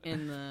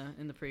 in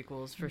the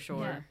prequels for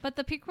sure. Yeah. But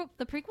the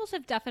prequels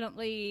have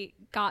definitely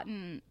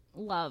gotten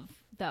love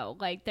though.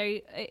 Like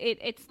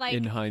it's like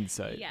In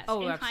hindsight. Yes,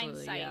 Oh, in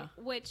absolutely, hindsight,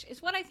 yeah. which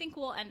is what I think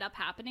will end up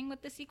happening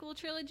with the sequel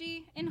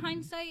trilogy in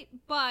hindsight.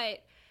 But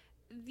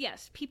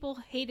yes, people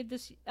hated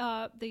this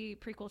the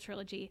prequel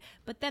trilogy,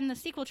 but then the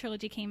sequel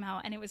trilogy came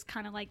out, and it was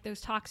kind of like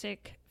those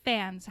toxic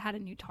fans had a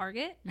new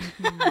target.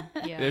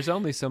 Yeah. There's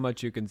only so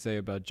much you can say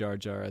about Jar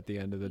Jar at the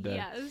end of the day.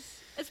 Yes,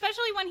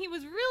 especially when he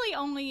was really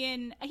only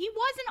in. He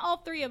was in all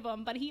three of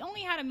them, but he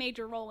only had a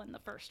major role in the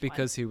first one.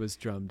 Because he was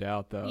drummed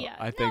out, though. Yeah.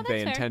 I No, think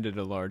they that's fair. intended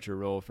a larger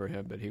role for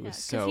him, but he was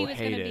so he was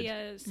going to hated. be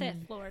a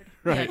Sith Lord.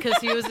 Yeah, because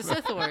he was a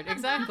Sith Lord.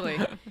 Exactly.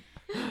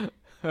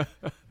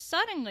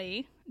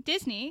 Suddenly,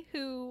 Disney,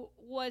 who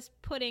was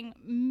putting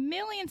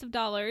millions of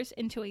dollars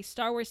into a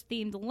Star Wars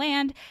themed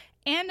land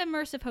and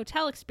immersive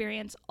hotel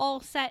experience all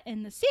set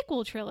in the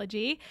sequel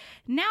trilogy,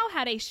 now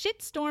had a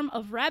shitstorm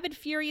of rabid,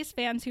 furious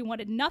fans who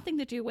wanted nothing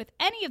to do with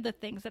any of the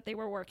things that they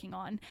were working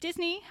on.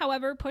 Disney,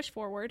 however, pushed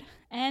forward,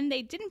 and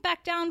they didn't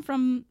back down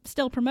from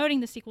still promoting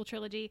the sequel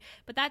trilogy,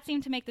 but that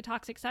seemed to make the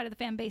toxic side of the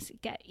fan base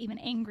get even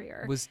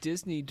angrier. Was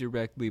Disney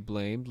directly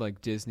blamed?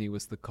 Like Disney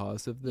was the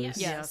cause of this?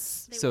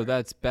 Yes. They So were.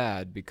 that's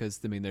bad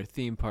because, I mean, their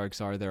theme parks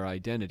are their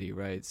identity,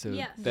 right? So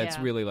Yes. that's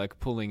Yeah. really like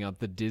pulling out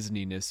the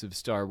Disney-ness of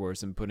Star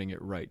Wars and putting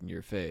it right in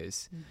your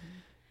face.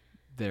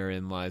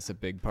 Therein lies a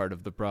big part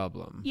of the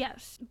problem.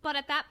 Yes, but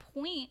at that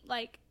point,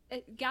 like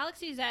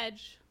Galaxy's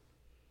Edge,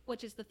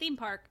 which is the theme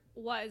park,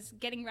 was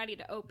getting ready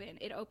to open.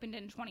 It opened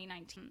in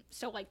 2019,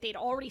 so like they'd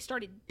already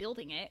started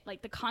building it.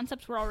 Like the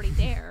concepts were already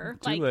there.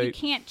 Too Like you late.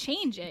 can't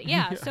change it.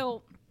 Yeah,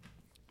 so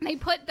they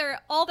put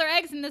all their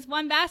eggs in this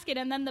one basket,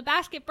 and then the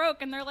basket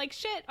broke, and they're like,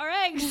 "Shit, our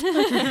eggs!"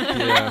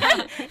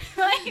 Yeah.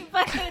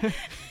 but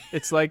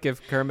It's like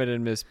if Kermit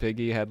and Miss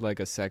Piggy had like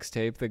a sex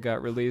tape that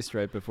got released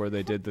right before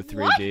they did the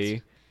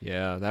 3D.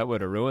 Yeah, that would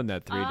have ruined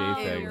that 3D Oh,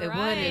 thing. you're It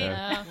right. would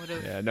Yeah. have.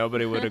 Would've- Yeah,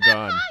 nobody would have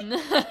gone.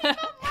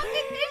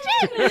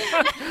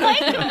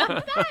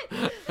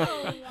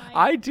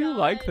 I do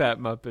like that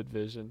Muppet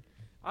Vision.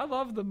 I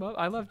love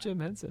I love Jim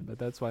Henson, but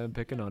that's why I'm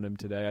picking on him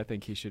today. I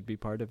think he should be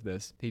part of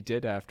this. He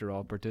did, after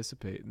all,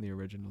 participate in the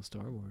original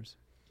Star Wars.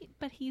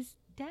 But he's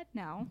dead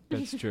now.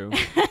 That's true.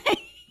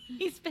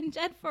 He's been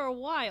dead for a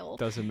while.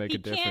 Doesn't make he a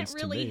difference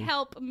can't really to me.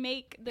 help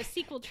make the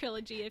sequel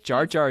trilogy if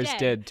Jar he's Jar is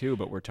dead too,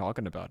 but we're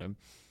talking about him.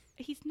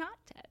 He's not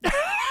dead.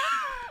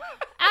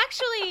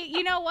 Actually,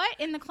 you know what?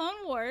 In the Clone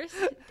Wars,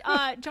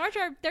 Jar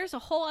Jar, there's a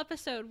whole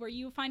episode where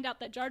you find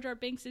out that Jar Jar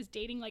Binks is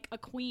dating like a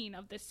queen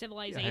of this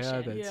civilization.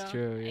 Yeah, that's Yeah.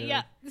 true. Yeah.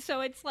 Yeah,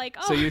 so it's like,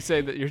 oh, So you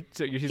say that he's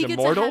He gets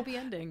immortal? a happy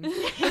ending.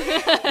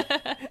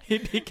 He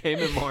became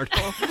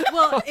immortal.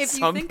 Well, if you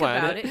Some think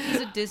planet. about it,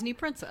 he's a Disney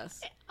princess.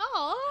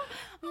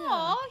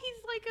 he's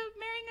like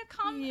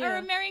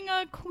Yeah. marrying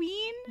a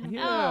queen.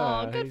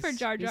 Yeah, Oh, good for he's-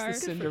 Jar Jar. He's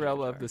the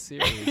Cinderella of the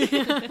series.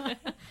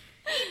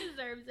 He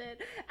deserves it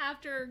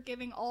after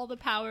giving all the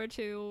power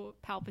to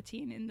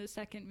Palpatine in the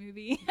second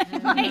movie,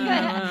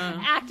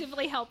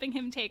 actively helping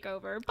him take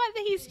over. But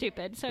he's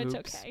stupid, so it's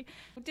Oops. okay.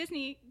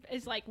 Disney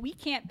is like, we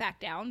can't back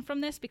down from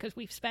this because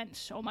we've spent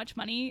so much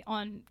money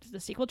on the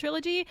sequel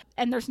trilogy,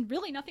 and there's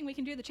really nothing we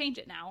can do to change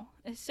it now.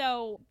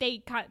 So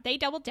they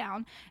doubled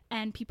down,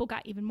 and people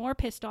got even more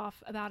pissed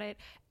off about it,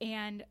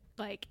 and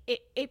like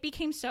it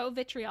became so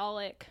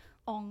vitriolic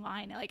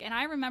online, like, and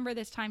I remember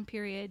this time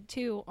period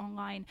too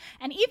online,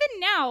 and even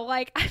now,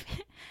 like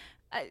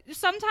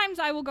sometimes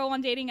I will go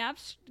on dating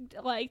apps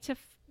like to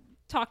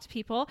talk to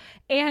people,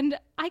 and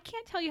I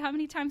can't tell you how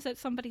many times that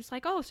somebody's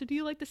like, oh, so do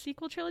you like the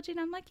sequel trilogy?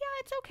 And I'm like, yeah,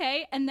 it's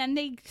okay, and then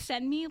they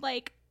send me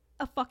like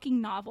a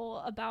fucking novel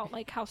about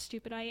like how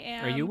stupid I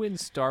am. Are you in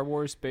Star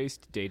Wars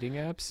based dating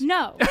apps?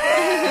 No. But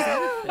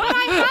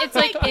I have It's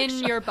like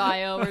in your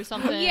bio or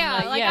something.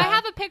 yeah, like yeah. I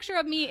have a picture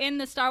of me in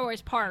the Star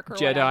Wars park or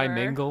Jedi whatever.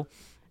 mingle.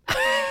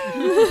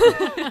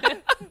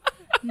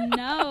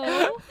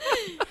 No.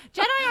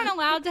 Jedi aren't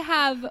allowed to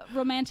have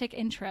romantic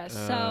interests,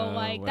 so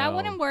like that well.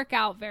 wouldn't work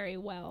out very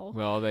well.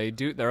 Well, they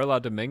do. They're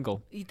allowed to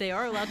mingle. They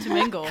are allowed to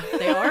mingle.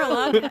 They are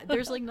allowed.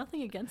 There's like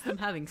nothing against them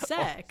having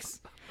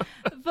sex.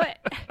 But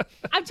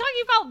I'm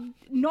talking about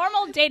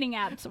normal dating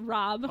apps,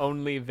 Rob.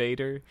 Only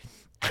Vader.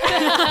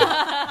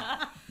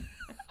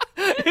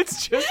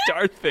 It's just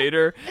Darth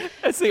Vader.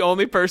 That's the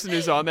only person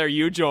who's on there.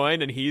 You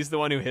join, and he's the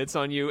one who hits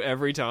on you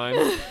every time.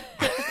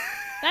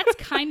 That's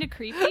kind of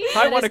creepy.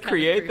 I want to kinda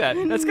create that.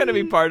 That's going to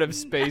be part of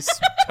Space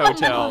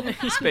Hotel,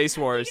 Space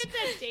Wars. You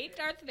get to date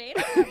Darth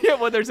Vader. Yeah,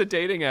 well, there's a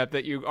dating app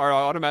that you are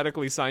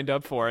automatically signed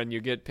up for, and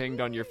you get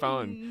pinged on your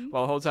phone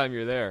while the whole time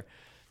you're there.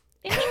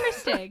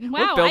 Interesting.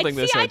 Wow. building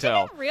this hotel.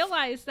 I didn't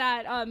realize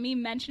that me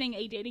mentioning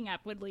a dating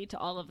app would lead to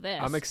all of this.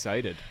 I'm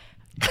excited.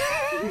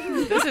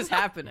 This is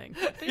happening.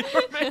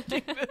 We're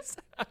making this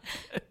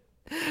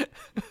happen.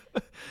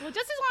 Well,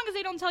 just as long as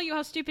they don't tell you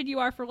how stupid you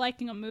are for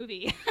liking a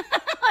movie.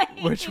 Like,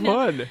 Which you know,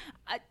 one?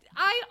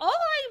 all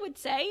I would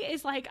say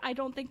is like I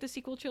don't think the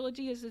sequel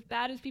trilogy is as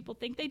bad as people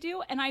think they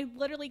do, and I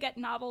literally get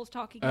novels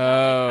talking about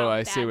like, how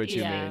I bad see what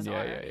you these mean.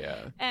 are. Yeah.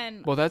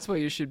 And Well, that's why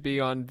you should be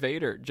on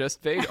Vader.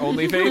 Just Vader.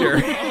 Only Vader.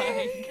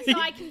 so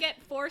I can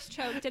get force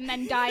choked and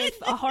then die of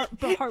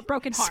a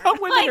broken heart. Some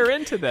women are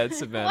into that,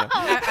 Savannah.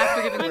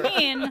 After giving birth. I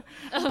mean,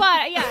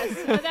 but yes,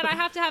 but then I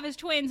have to have his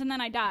twins and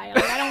then I die.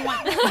 Like, I don't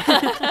want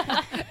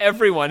that.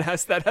 Everyone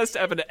has to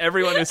happen to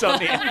everyone who's on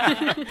the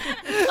internet.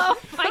 Oh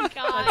my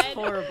god. That's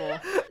horrible.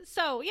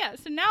 So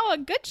now a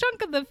good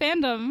chunk of the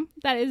fandom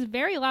that is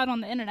very loud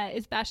on the internet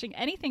is bashing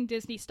anything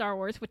Disney Star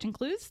Wars, which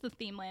includes the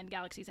theme land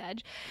Galaxy's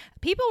Edge.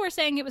 People were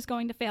saying it was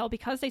going to fail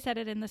because they said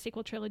it in the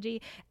sequel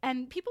trilogy,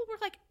 and people were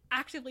like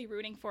actively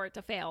rooting for it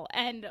to fail.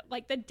 And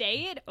like the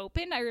day it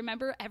opened, I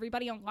remember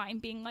everybody online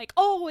being like,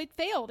 "Oh, it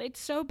failed. It's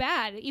so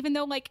bad," even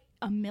though like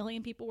a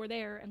million people were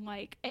there, and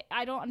like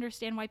I don't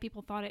understand why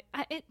people thought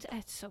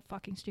it's so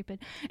fucking stupid.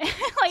 like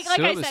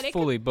So I it was said,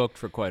 fully booked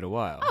for quite a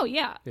while. Oh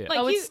yeah. Like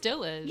it you,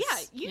 still is. yeah,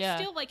 you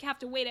still like have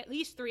to wait at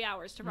least 3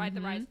 hours to ride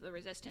the Rise of the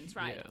Resistance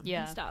ride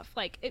Yeah. and stuff.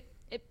 Like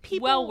it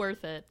people Well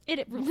worth it.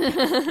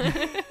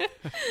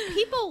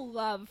 people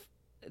love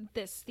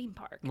this theme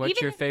park.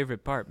 What's your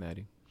favorite part,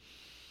 Maddie?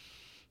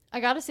 I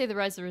gotta say, the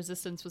Rise of the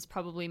Resistance was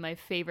probably my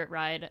favorite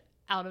ride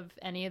out of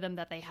any of them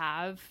that they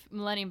have.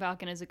 Millennium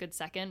Falcon is a good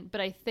second, but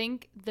I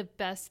think the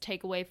best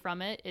takeaway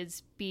from it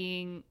is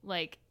being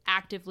like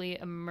actively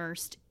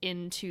immersed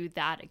into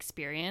that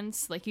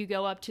experience. Like you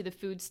go up to the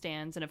food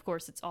stands, and of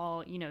course it's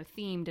all, you know,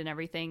 themed and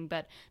everything,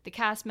 but the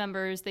cast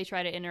members, they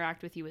try to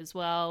interact with you as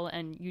well,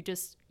 and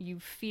you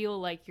feel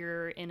like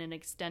you're in an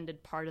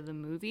extended part of the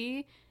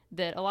movie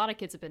that a lot of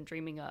kids have been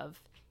dreaming of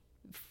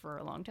for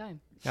a long time.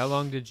 How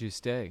long did you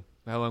stay?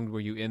 How long were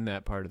you in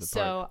that part of the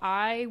park? So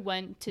I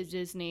went to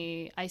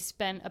Disney. I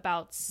spent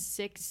about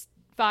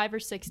 5 or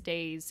 6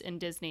 days in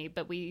Disney,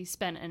 but we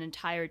spent an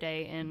entire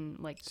day in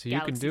like So you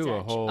can Galaxy's do a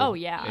Edge. whole Oh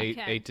yeah,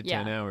 8 to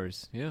 10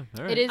 hours. Yeah,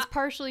 all right. It is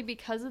partially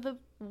because of the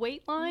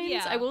wait lines,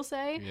 Yeah. I will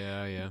say.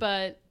 Yeah.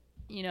 But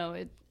you know,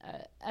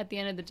 at the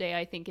end of the day,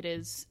 I think it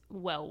is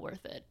well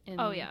worth it.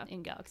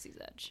 In Galaxy's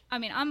Edge. I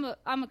mean,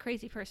 I'm a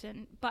crazy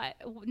person, but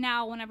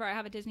now whenever I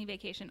have a Disney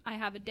vacation, I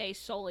have a day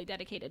solely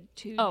dedicated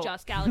to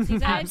just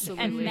Galaxy's Edge,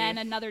 Absolutely. and then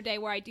another day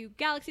where I do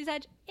Galaxy's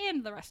Edge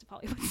and the rest of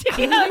Hollywood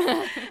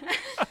Studios.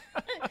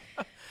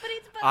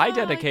 I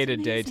dedicate a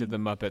day to the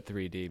Muppet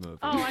 3D movie.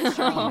 Oh, I'm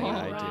sure you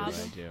Yeah, would, I Rob.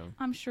 do.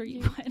 I'm sure you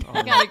would.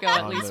 I gotta go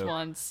at on least the-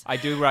 once. I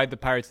do ride the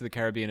Pirates of the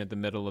Caribbean at the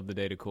middle of the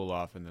day to cool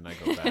off, and then I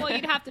go back. Well,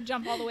 you'd have to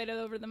jump all the way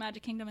over the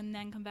Magic Kingdom and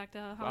then come back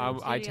to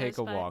Hollywood I take a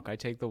Studios, but- walk. I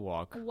take the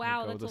walk.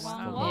 Wow, I go that's a the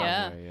long long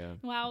walk. way,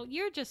 Wow,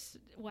 you're just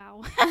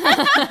wow.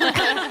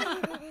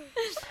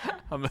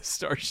 I'm a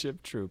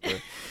Starship Trooper.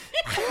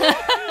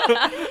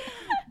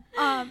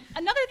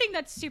 Another thing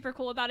that's super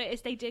cool about it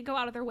is they did go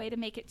out of their way to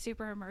make it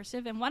super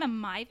immersive. And one of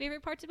my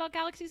favorite parts about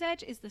Galaxy's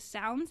Edge is the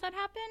sounds that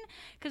happen.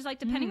 Because, like,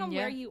 depending on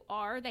where you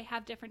are, they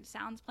have different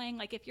sounds playing.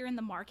 Like, if you're in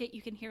the market,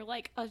 you can hear,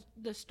 like,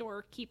 the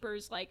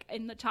storekeepers, like,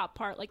 in the top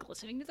part, like,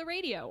 listening to the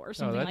radio or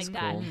something that's like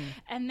that. cool.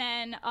 And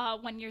then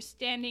when you're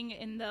standing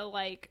in the,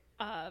 like,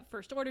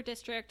 First Order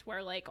district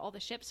where like all the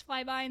ships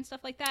fly by and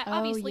stuff like that.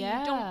 Obviously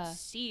you don't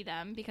see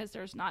them because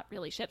there's not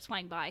really ships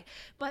flying by,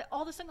 but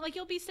all of a sudden like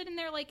you'll be sitting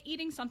there like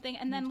eating something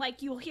and then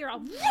like you'll hear a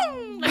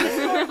vroom,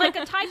 like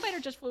a TIE fighter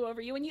just flew over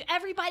you and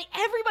everybody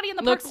in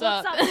the park looks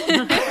up.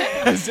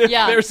 As if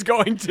Yeah. there's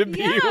going to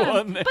be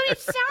one there. But it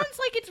sounds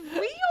like it's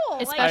real.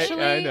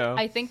 Especially, I know.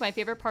 I think my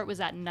favorite part was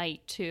at night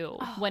too,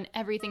 when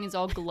everything is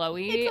all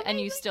glowy It's and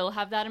you amazing. still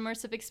have that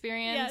immersive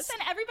experience. Yes,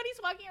 and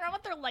everybody's walking around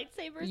with their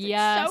lightsabers.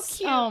 Yes. It's so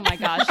cute. Oh my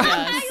gosh,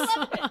 yes. I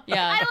love it.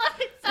 Yeah. I love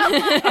it so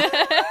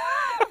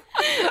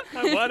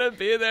much. I want to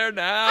be there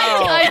now.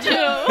 I do.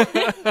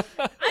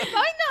 I'm going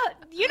to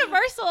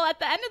Universal at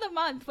the end of the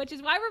month, which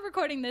is why we're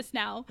recording this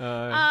now.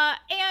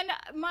 And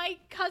my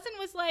cousin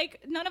was like,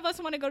 none of us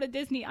want to go to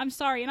Disney. I'm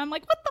sorry. And I'm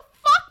like, what the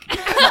fuck?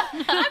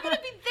 I'm going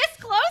to be this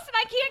close and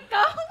I can't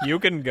go? You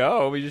can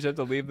go. We just have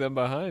to leave them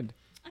behind.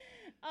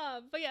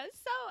 But yeah,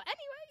 so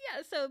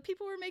anyway, so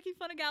people were making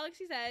fun of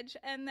Galaxy's Edge,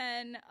 and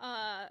then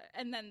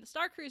the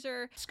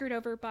Starcruiser screwed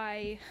over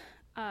by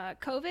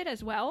COVID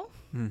as well,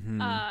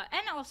 and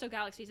also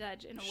Galaxy's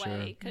Edge in a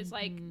way, because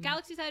like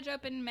Galaxy's Edge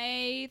opened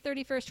May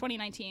 31st,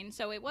 2019,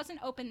 so it wasn't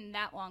open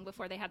that long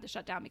before they had to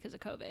shut down because of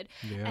COVID.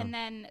 Yeah. And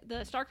then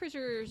the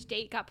Starcruiser's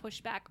date got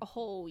pushed back a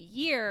whole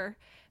year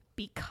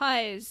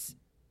because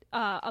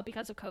of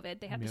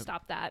COVID. They had to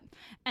stop that,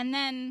 and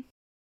then.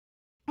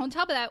 On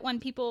top of that, when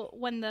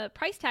the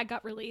price tag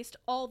got released,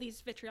 all these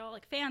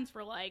vitriolic fans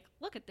were like,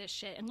 look at this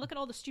shit, and look at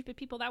all the stupid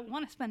people that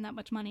want to spend that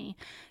much money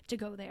to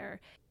go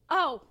there.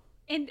 Oh,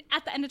 and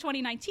at the end of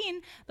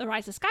 2019, The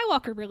Rise of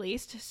Skywalker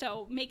released,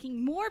 so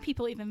making more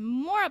people even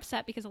more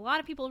upset because a lot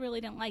of people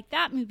really didn't like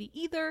that movie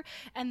either.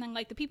 And then,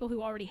 like, the people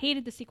who already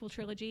hated the sequel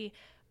trilogy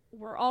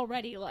were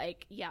already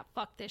like, yeah,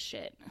 fuck this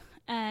shit.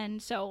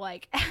 And so,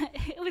 like,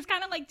 it was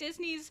kind of like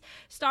Disney's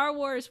Star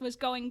Wars was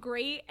going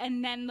great,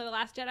 and then The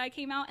Last Jedi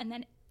came out, and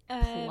then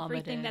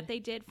everything that they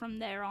did from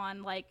there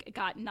on, like,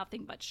 got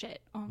nothing but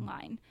shit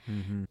online.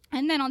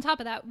 And then on top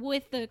of that,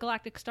 with the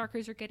Galactic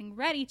Starcruiser getting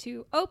ready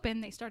to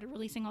open, they started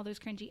releasing all those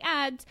cringy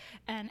ads,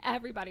 and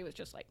everybody was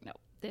just like, no,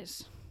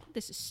 this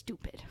is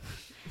stupid.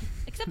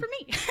 Except for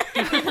me.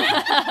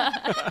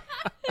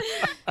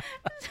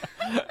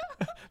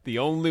 The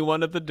only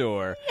one at the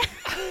door.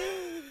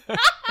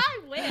 I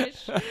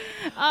wish.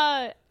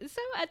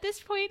 So at this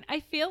point, I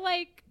feel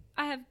like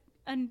I have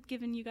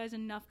given you guys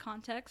enough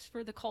context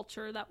for the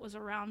culture that was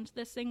around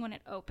this thing when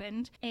it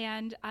opened,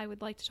 and I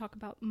would like to talk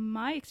about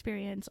my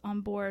experience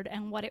on board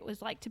and what it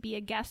was like to be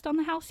a guest on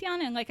the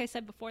Halcyon. And like I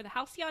said before, the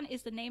Halcyon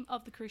is the name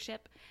of the cruise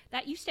ship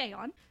that you stay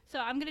on. So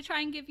I'm going to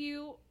try and give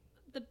you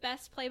the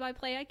best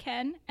play-by-play I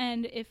can,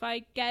 and if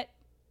I get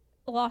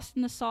lost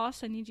in the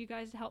sauce, I need you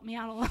guys to help me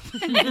out a little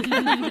bit.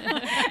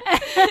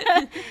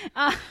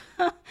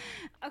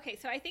 Okay,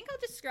 so I think I'll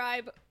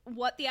describe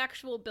what the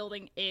actual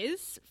building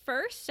is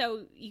first,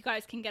 so you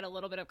guys can get a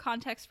little bit of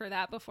context for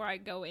that before I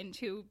go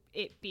into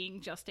it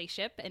being just a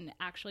ship and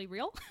actually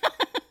real.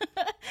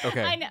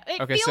 Okay. I know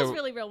it feels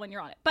really real when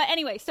you're on it, but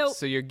anyway,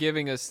 so you're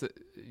giving us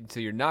so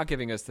you're not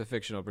giving us the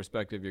fictional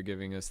perspective, you're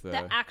giving us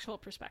the actual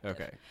perspective.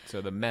 Okay, so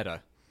the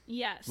meta.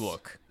 Yes.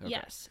 Look. Okay.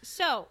 Yes.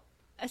 So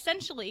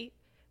essentially,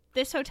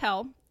 this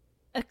hotel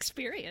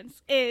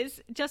experience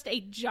is just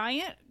a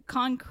giant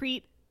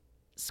concrete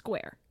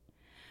square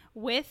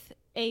with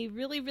a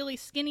really, really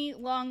skinny,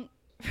 long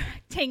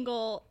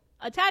rectangle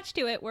attached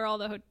to it where all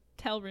the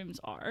hotel rooms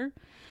are.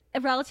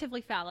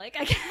 Relatively phallic,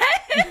 I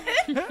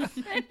guess.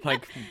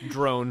 Like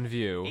drone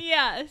view.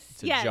 Yes.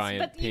 It's a giant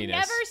but penis. You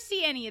never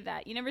see any of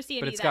that. But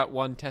it's got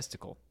one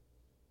testicle.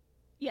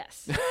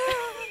 Yes.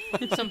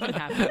 Something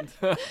happened.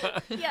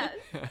 Yes.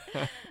 I just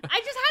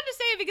had to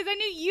say it because I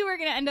knew you were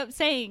going to end up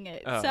saying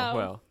it. Oh, so.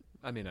 well,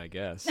 I mean, I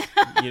guess.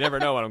 You never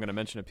know when I'm going to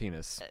mention a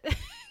penis.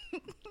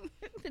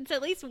 It's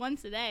at least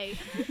once a day.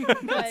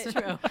 That's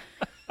true.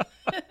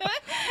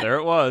 There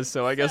it was,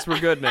 so I guess we're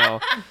good now.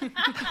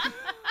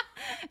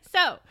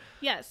 So,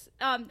 yes,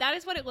 that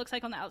is what it looks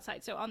like on the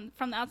outside. So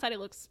from the outside, it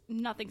looks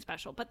nothing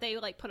special, but they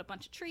like put a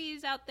bunch of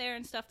trees out there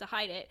and stuff to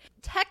hide it.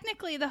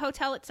 Technically, the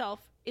hotel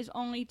itself is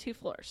only 2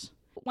 floors.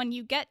 When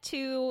you get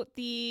to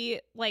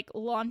the like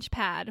launch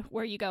pad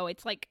where you go,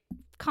 it's like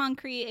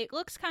concrete. It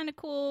looks kind of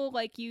cool.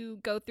 Like you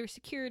go through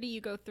security,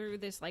 you go through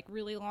this like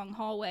really long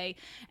hallway,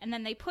 and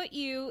then they put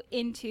you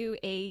into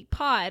a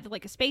pod,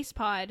 like a space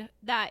pod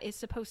that is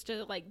supposed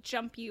to like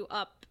jump you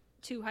up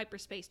to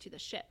hyperspace to the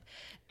ship.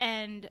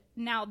 And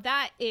now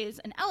that is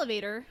an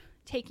elevator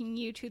taking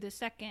you to the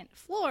 2nd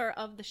floor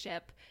of the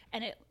ship,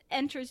 and it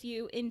enters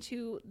you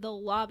into the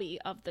lobby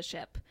of the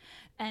ship.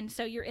 And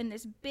so you're in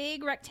this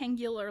big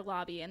rectangular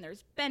lobby, and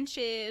there's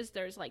benches,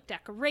 there's like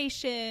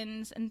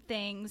decorations and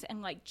things,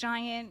 and like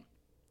giant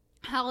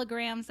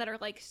holograms that are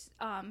like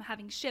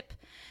having ship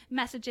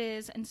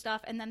messages and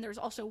stuff. And then there's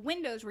also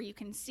windows where you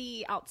can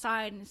see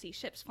outside and see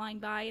ships flying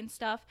by and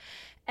stuff.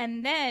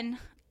 And then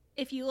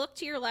if you look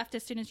to your left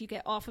as soon as you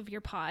get off of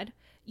your pod,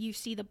 you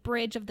see the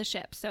bridge of the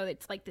ship. So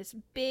it's like this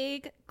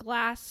big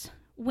glass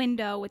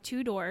window with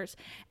 2 doors,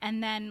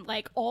 and then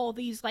like all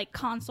these like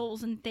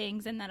consoles and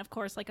things, and then of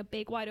course like a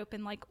big wide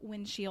open like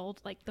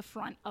windshield, like the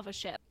front of a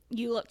ship.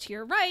 You look to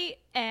your right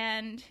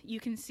and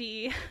you can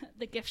see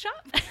the gift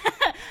shop,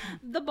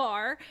 the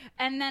bar,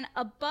 and then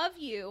above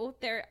you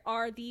there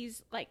are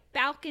these like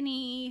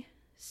balcony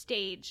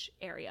stage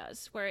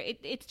areas where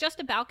it's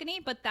just a balcony,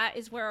 but that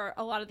is where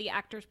a lot of the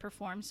actors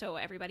perform, so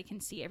everybody can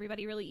see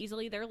everybody really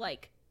easily. They're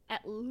like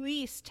at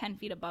least 10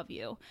 feet above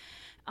you.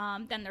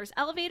 Then there's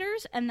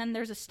elevators, and then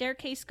there's a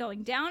staircase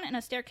going down and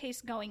a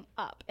staircase going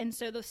up. And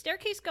so the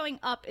staircase going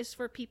up is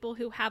for people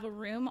who have a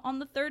room on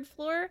the 3rd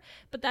floor,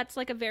 but that's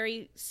like a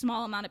very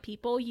small amount of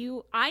people.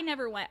 I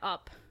never went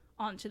up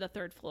onto the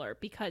 3rd floor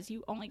because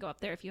you only go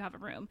up there if you have a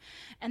room.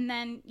 And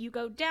then you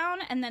go down,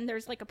 and then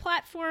there's like a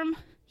platform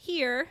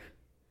here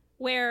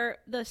where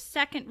the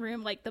 2nd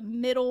room, like the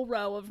middle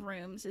row of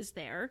rooms, is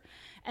there.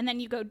 And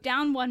then you go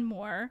down one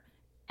more,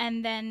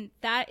 and then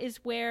that is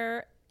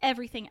where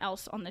everything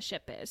else on the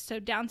ship is. So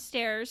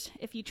downstairs,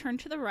 if you turn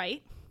to the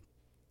right,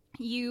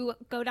 you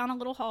go down a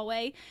little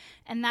hallway,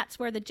 and that's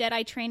where the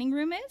Jedi training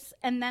room is.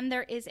 And then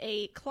there is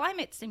a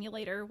climate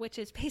simulator, which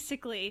is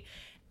basically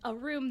a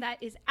room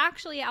that is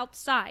actually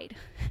outside.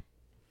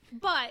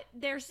 But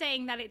they're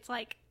saying that it's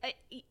like,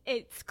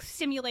 it's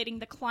simulating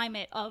the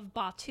climate of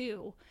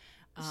Batuu.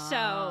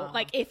 So,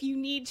 like, if you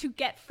need to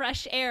get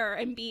fresh air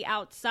and be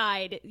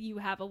outside, you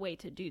have a way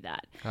to do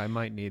that. I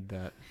might need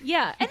that.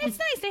 Yeah, and it's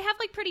nice. They have,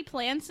 like, pretty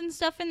plants and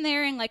stuff in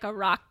there, and, like, a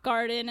rock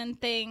garden and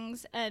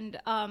things. And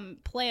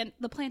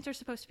the plants are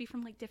supposed to be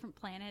from, like, different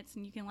planets,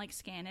 and you can, like,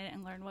 scan it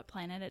and learn what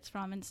planet it's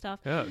from and stuff.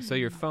 Oh, so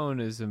your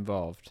phone is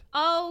involved.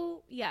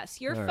 Oh,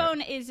 yes. Your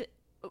phone is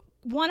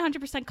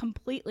 100%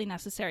 completely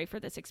necessary for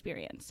this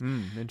experience.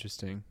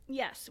 Interesting.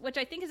 Yes, which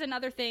I think is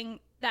another thing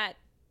that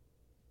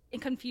it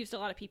confused a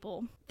lot of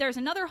people. There's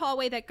another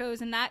hallway that goes,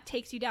 and that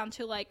takes you down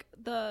to like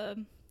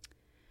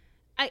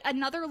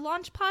another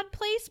launch pod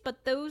place,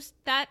 but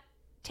that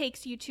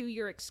takes you to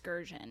your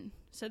excursion.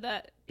 So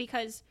that,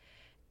 because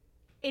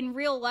in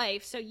real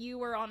life, so you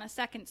were on a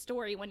second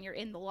story when you're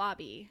in the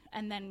lobby,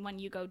 and then when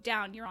you go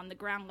down, you're on the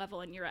ground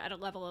level, and you're at a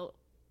level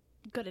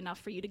good enough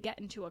for you to get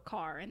into a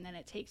car, and then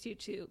it takes you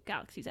to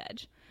Galaxy's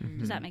Edge.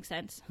 Does that make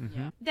sense?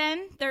 Yeah.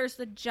 Then there's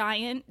the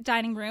giant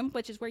dining room,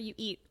 which is where you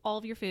eat all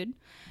of your food.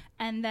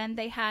 And then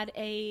they had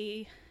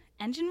a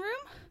engine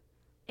room,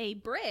 a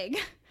brig,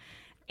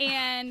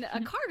 and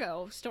a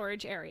cargo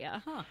storage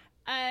area. Huh.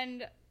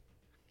 And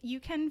you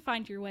can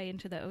find your way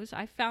into those.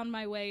 I didn't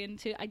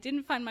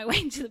find my way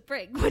into the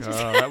brig, which is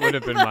that would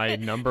have been my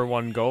number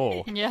one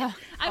goal. Yeah.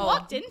 I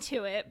walked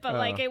into it, but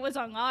like it was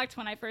unlocked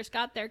when I first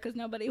got there because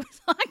nobody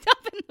was locked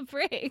up in the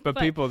brig. But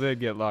people did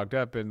get locked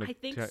up in the. I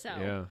think so.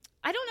 Yeah.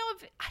 I don't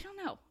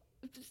know.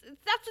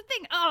 That's the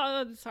thing.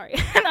 Oh, sorry.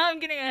 Now I'm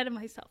getting ahead of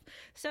myself.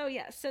 So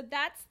yeah, so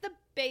that's the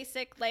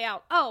basic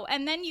layout. Oh,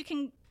 and then you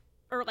can,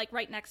 or like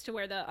right next to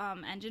where the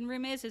engine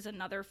room is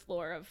another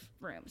floor of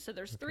rooms. So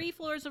there's 3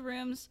 floors of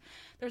rooms.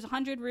 There's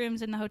 100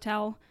 rooms in the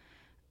hotel.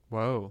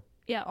 Whoa.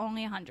 Yeah,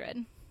 only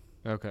 100.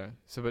 Okay.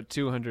 So, but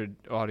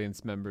 200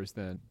 audience members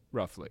then,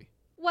 roughly.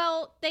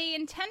 Well, they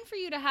intend for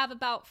you to have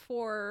about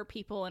 4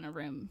 people in a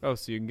room. Oh,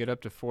 so you can get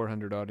up to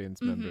 400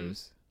 audience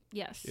members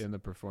Yes. in the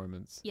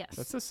performance. Yes.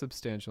 That's a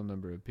substantial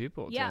number of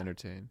people to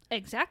entertain.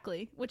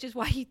 Exactly. Which is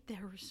why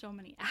there were so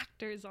many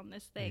actors on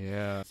this thing.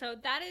 Yeah. So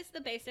that is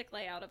the basic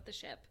layout of the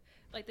ship.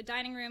 Like the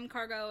dining room,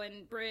 cargo,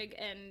 and brig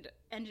and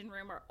engine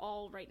room are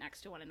all right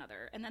next to one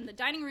another. And then the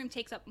dining room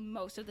takes up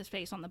most of the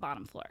space on the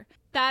bottom floor.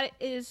 That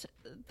is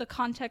the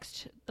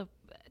context,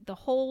 the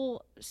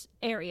whole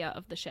area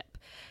of the ship.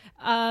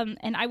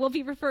 And I will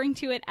be referring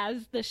to it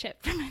as the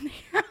ship from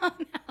here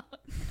on out.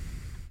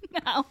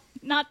 No,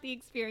 not the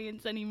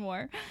experience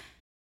anymore.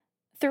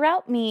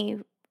 Throughout me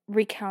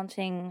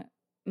recounting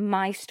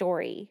my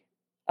story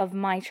of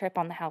my trip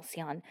on the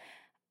Halcyon,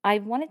 I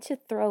wanted to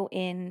throw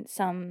in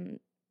some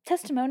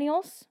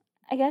testimonials,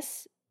 I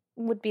guess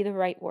would be the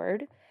right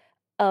word,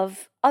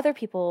 of other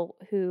people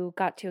who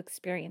got to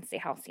experience the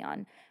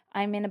Halcyon.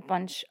 I'm in a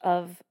bunch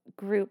of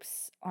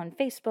groups on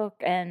Facebook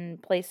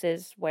and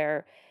places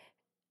where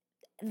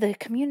the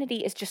community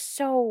is just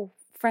so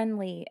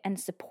friendly and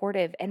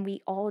supportive, and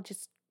we all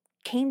just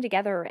came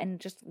together and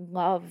just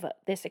love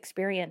this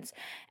experience.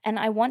 And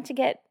I want to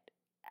get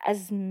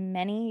as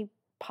many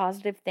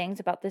positive things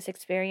about this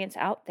experience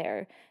out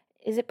there.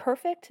 Is it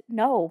perfect?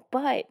 No,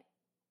 but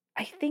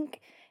I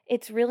think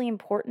it's really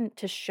important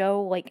to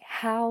show like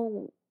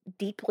how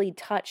deeply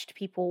touched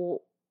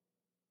people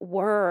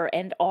were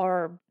and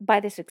are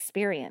by this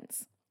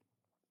experience.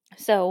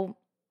 So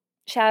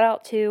shout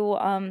out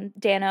to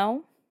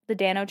Dano, the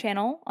Dano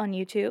channel on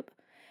YouTube,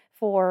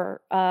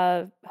 for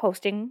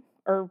hosting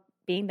or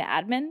being the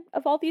admin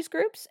of all these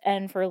groups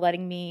and for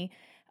letting me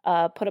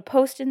put a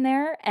post in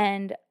there.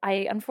 And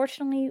I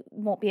unfortunately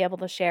won't be able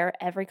to share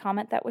every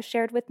comment that was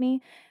shared with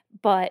me,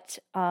 but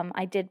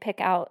I did pick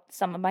out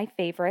some of my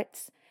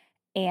favorites,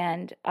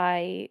 and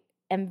I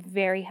am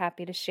very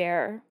happy to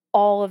share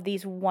all of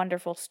these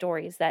wonderful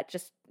stories that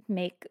just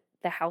make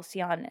the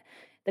Halcyon,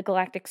 the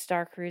Galactic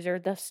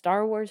Starcruiser, the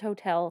Star Wars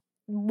Hotel,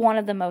 one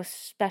of the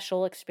most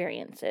special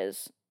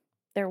experiences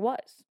there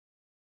was.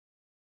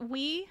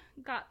 We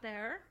got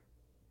there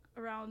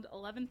around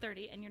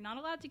 11:30, and you're not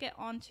allowed to get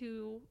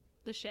onto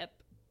the ship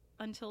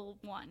until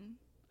 1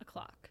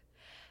 o'clock.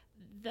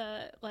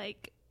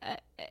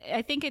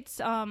 I think it's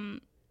so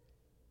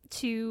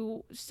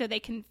they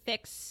can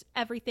fix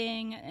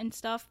everything and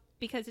stuff,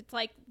 because it's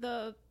like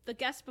the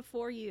guests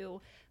before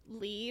you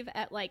leave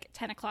at like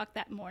 10 o'clock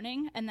that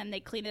morning, and then they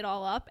clean it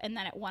all up, and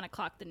then at 1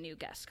 o'clock the new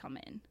guests come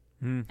in.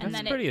 And that's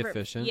then pretty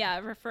efficient.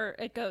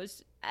 It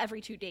goes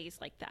every 2 days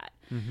like that.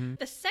 Mm-hmm.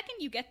 The second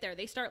you get there,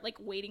 they start like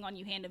waiting on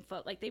you hand and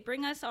foot. Like they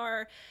bring us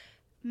our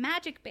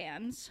magic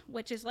bands,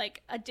 which is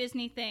like a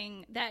Disney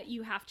thing that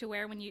you have to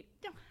wear when you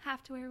don't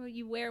have to wear what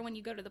you wear when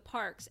you go to the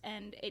parks,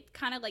 and it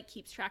kind of like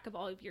keeps track of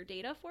all of your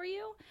data for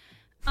you.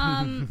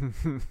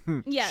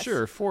 Yes.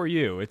 Sure, for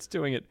you. It's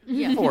doing it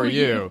for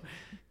you.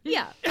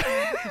 Yeah.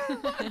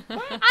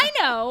 I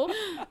know,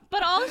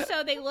 but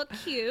also they look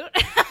cute.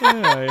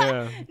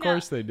 Yeah. Of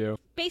course they do.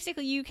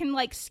 Basically, you can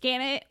like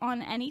scan it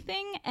on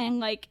anything,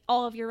 and like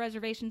all of your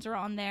reservations are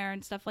on there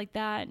and stuff like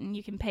that, and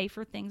you can pay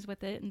for things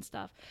with it and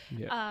stuff.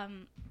 Yeah.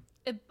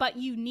 But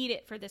you need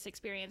it for this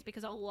experience,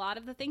 because a lot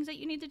of the things that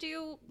you need to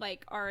do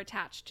like are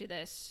attached to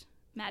this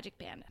magic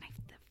band, and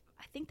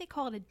I think they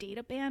call it a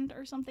data band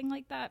or something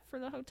like that for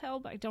the hotel,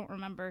 but I don't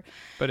remember.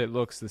 But it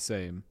looks the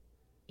same.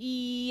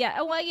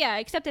 Yeah, well, yeah,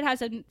 except it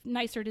has a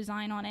nicer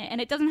design on it,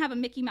 and it doesn't have a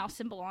Mickey Mouse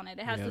symbol on it.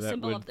 It has the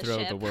symbol of the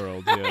ship. That would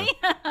throw the world,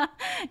 yeah.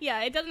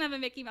 Yeah, it doesn't have a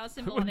Mickey Mouse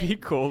symbol It would on be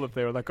it. cool if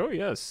they were like, oh,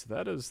 yes,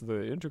 that is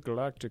the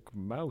intergalactic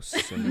mouse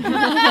symbol.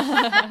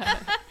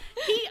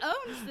 He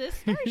owns this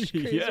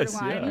Starcruiser Yes,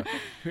 line. yeah.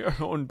 We are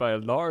owned by a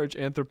large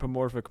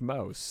anthropomorphic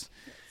mouse.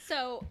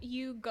 So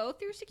you go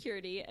through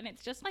security, and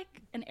it's just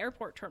like an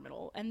airport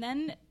terminal. And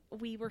then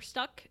we were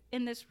stuck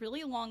in this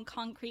really long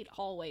concrete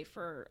hallway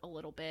for a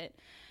little bit.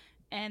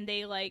 And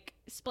they like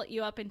split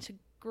you up into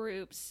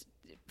groups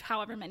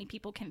however many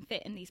people can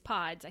fit in these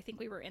pods. I think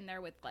we were in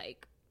there with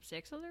like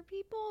 6 other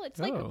people. It's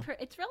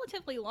it's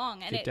relatively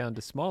long, and Get down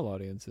to small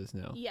audiences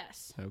now.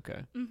 Yes.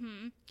 Okay.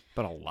 Mm-hmm.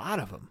 But a lot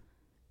of them.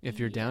 If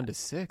you're down to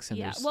 6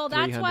 and there's well,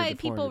 that's 300 why to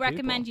people 400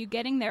 recommend you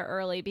getting there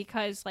early,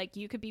 because like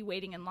you could be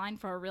waiting in line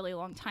for a really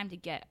long time to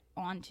get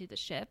onto the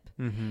ship.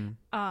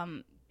 Mm-hmm.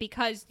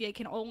 Because they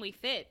can only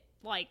fit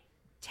like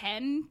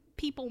 10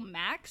 people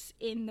max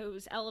in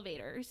those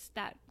elevators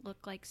that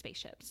look like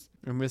spaceships.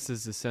 And this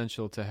is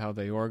essential to how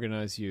they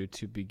organize you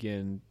to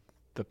begin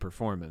the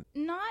performance.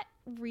 Not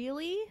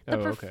really. The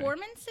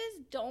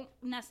performances don't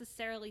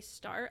necessarily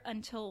start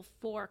until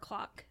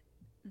 4:00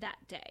 that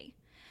day.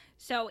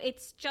 So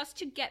it's just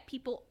to get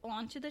people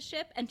onto the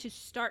ship and to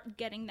start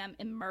getting them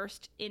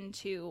immersed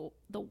into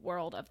the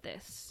world of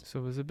this.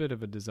 So it was a bit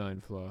of a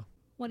design flaw.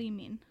 What do you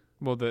mean?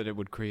 Well, that it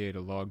would create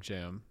a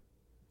logjam.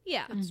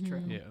 Yeah. That's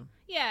true.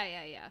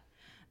 Yeah.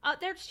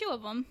 There's 2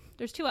 of them.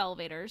 There's 2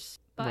 elevators.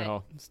 But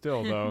Well,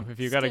 still, though, if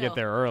you got to get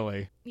there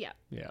early. Yeah.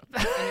 Yeah.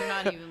 And you're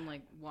not even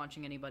like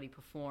watching anybody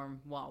perform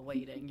while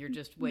waiting. You're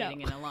just waiting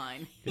in a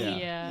line.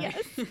 Yeah.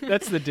 Yes.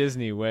 That's the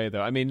Disney way,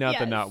 though. I mean, not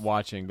the not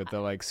watching, but the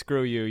like,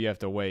 screw you have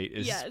to wait.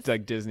 It's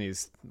like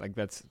Disney's, like,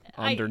 that's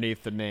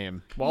underneath the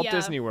name. Walt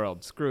Disney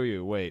World, screw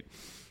you, wait.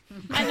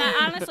 And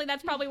honestly,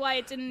 that's probably why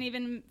it didn't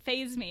even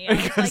faze me.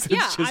 I was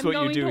like, I'm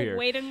going to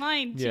wait in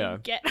line to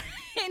get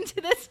into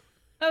this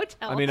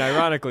hotel. I mean,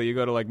 ironically, you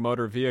go to like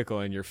motor vehicle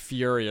and you're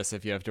furious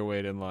if you have to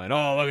wait in line.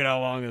 Oh, look at how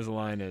long this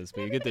line is.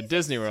 But you get to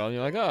Disney World and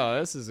you're like, oh,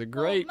 this is a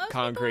great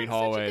concrete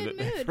hallway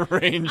that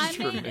arranged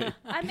for me.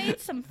 I made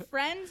some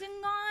friends in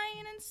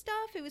line and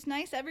stuff. It was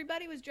nice.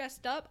 Everybody was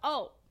dressed up.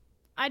 Oh,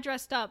 I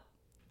dressed up.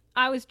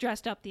 I was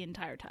dressed up the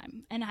entire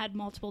time and had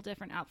multiple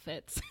different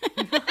outfits.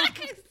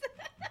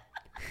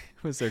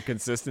 Was there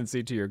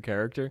consistency to your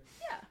character?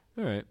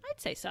 Yeah. All right. I'd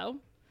say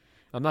so.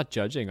 I'm not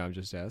judging. I'm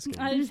just asking.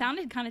 It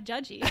sounded kind of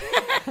judgy.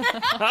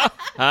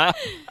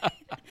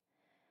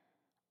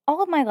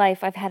 All of my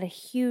life, I've had a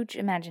huge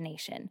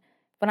imagination.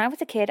 When I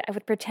was a kid, I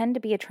would pretend to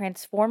be a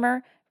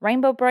Transformer,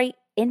 Rainbow Bright,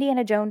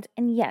 Indiana Jones,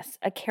 and yes,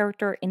 a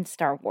character in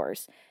Star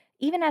Wars.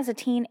 Even as a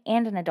teen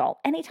and an adult,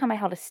 anytime I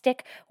held a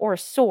stick or a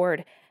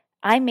sword,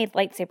 I made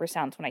lightsaber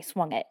sounds when I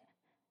swung it.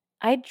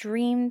 I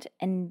dreamed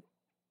and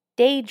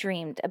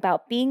daydreamed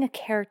about being a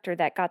character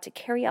that got to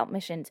carry out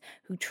missions,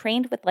 who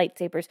trained with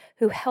lightsabers,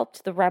 who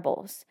helped the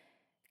rebels.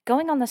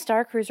 Going on the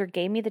Starcruiser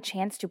gave me the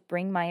chance to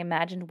bring my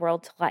imagined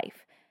world to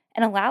life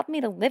and allowed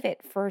me to live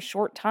it for a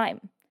short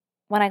time.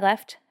 When I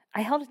left,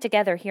 I held it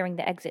together hearing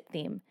the exit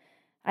theme.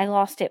 I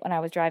lost it when I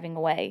was driving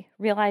away,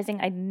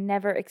 realizing I'd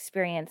never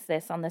experience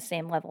this on the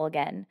same level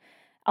again.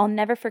 I'll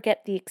never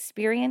forget the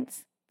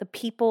experience, the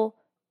people,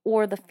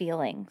 or the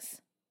feelings.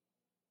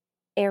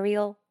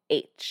 Ariel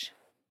H.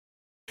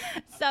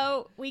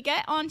 So we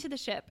get onto the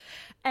ship,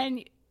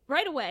 and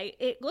right away,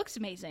 it looks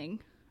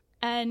amazing,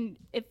 and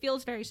it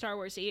feels very Star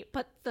Wars-y,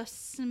 but the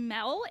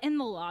smell in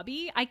the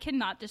lobby, I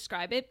cannot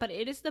describe it, but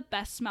it is the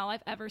best smell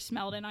I've ever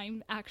smelled, and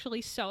I'm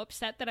actually so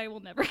upset that I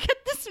will never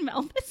get to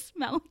smell this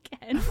smell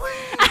again.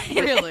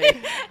 Really?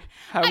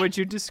 How would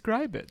you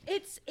describe it?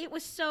 It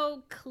was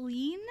so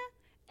clean,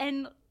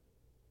 and...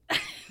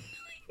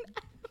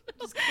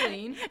 Just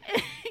clean.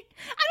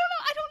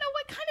 I don't know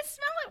what kind of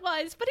smell it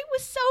was, but it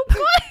was so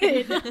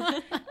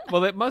good.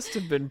 Well, it must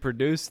have been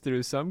produced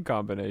through some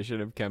combination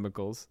of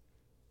chemicals.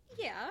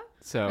 Yeah.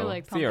 So or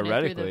like pumping it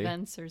theoretically, through the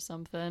vents or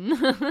something.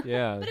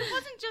 Yeah. But it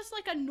wasn't just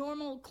like a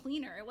normal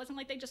cleaner. It wasn't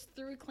like they just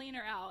threw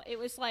cleaner out. It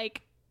was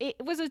like it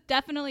was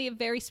definitely a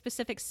very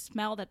specific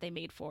smell that they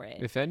made for it.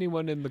 If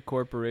anyone in the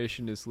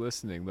corporation is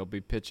listening, they'll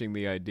be pitching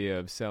the idea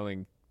of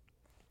selling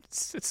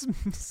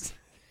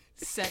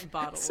Scent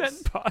bottles.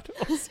 Scent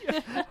bottles.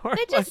 Yeah. Or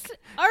They just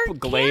are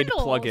Glade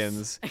candles.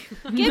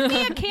 plugins. Give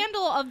me a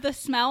candle of the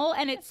smell,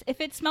 and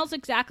if it smells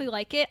exactly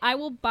like it, I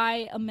will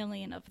buy 1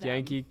 million of them.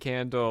 Yankee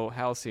Candle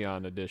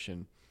Halcyon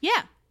edition.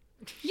 Yeah.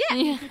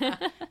 Yeah.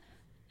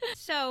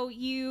 So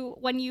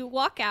when you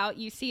walk out,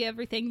 you see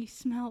everything, you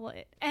smell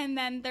it. And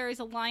then there is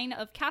a line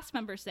of cast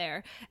members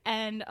there.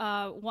 And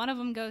one of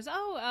them goes,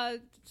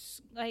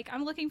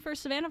 I'm looking for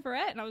Savannah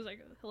Verrett. And I was like,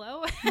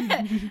 hello?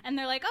 And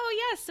they're like,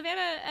 oh, yes,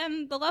 Savannah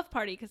and the Love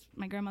Party, because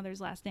my grandmother's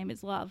last name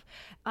is Love.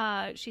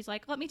 She's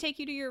like, let me take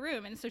you to your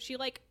room. And so she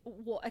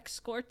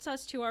escorts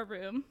us to our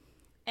room.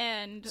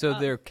 And so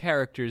their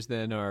characters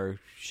then are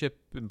ship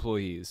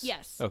employees.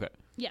 Yes. Okay.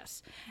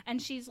 Yes.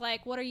 And she's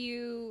like, what are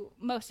you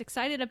most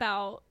excited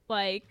about,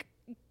 like,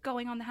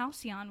 going on the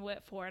Halcyon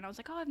for? And I was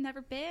like, oh, I've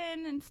never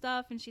been and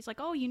stuff. And she's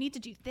like, oh, you need to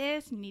do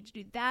this and you need to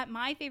do that.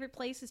 My favorite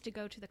place is to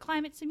go to the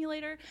climate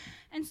simulator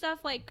and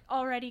stuff, like,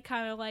 already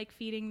kind of, like,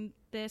 feeding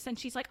this. And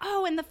she's like,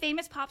 oh, and the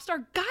famous pop star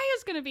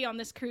Gaia's going to be on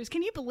this cruise.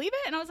 Can you believe it?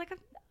 And I was like,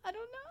 I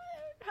don't know.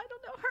 I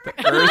don't know her.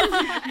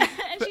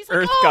 And she's like,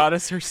 Earth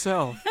goddess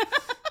herself.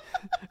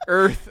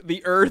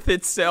 The earth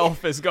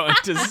itself is going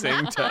to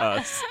sing to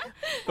us.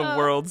 The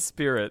world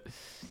spirit.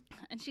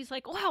 And she's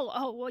like,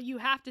 well, you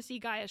have to see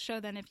Gaia's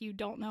show then if you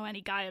don't know any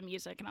Gaia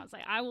music. And I was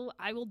like, I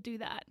will do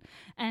that.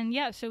 And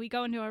yeah, so we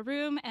go into our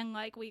room and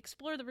like we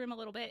explore the room a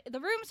little bit. The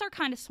rooms are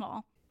kind of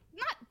small.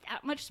 Not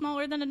that much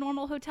smaller than a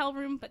normal hotel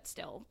room, but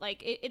still,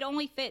 like it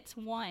only fits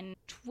one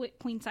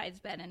queen size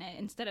bed in it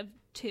instead of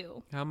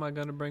two. How am I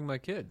going to bring my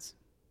kids?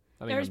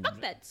 There's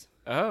bunk beds.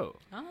 Oh.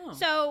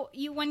 So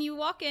when you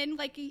walk in,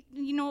 like, you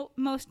know,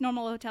 most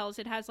normal hotels,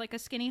 it has like a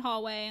skinny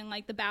hallway and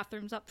like the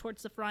bathrooms up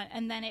towards the front,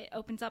 and then it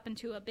opens up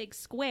into a big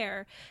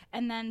square,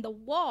 and then the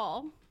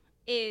wall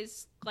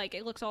is like,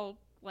 it looks all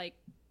like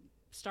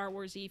Star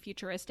Wars-y,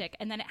 futuristic,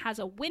 and then it has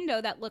a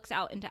window that looks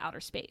out into outer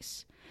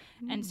space.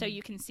 And so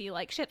you can see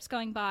like ships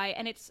going by,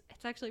 and it's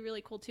actually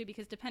really cool too,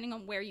 because depending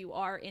on where you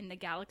are in the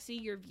galaxy,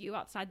 your view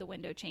outside the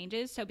window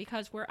changes. So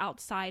because we're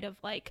outside of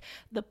like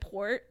the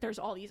port, there's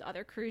all these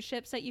other cruise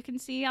ships that you can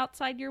see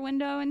outside your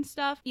window and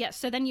stuff. Yes,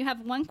 so then you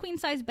have one queen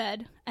size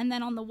bed, and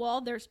then on the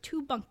wall there's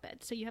 2 bunk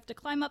beds. So you have to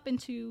climb up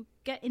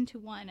get into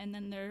one, and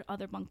then there are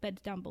other bunk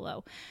beds down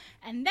below.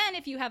 And then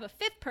if you have a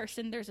 5th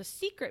person, there's a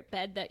secret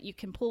bed that you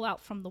can pull out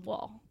from the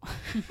wall.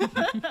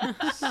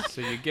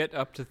 So you get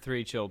up to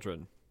 3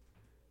 children.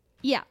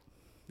 Yeah.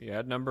 You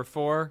had number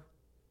 4,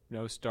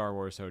 no Star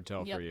Wars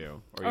hotel for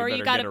you. Or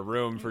you better get a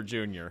room for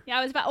Junior.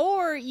 Yeah,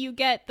 or you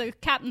get the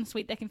captain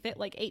suite that can fit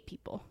like 8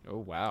 people. Oh,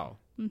 wow.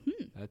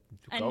 Mm-hmm.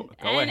 Go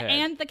ahead.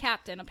 And the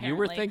captain, apparently. You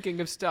were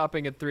thinking of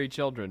stopping at 3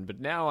 children, but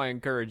now I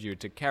encourage you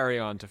to carry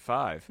on to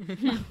 5.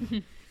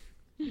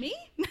 Me?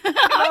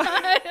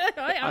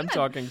 I'm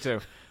talking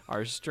to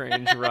our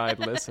strange ride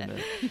listener.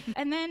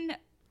 And then,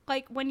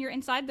 like, when you're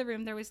inside the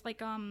room, there was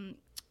like a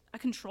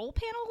control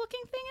panel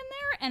looking thing in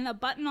there, and a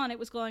button on it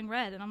was glowing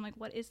red, and I'm like,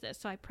 what is this?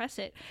 So I press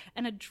it,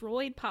 and a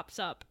droid pops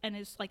up and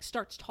is like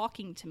starts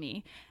talking to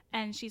me,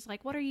 and she's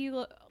like, what are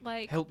you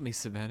like? Help me,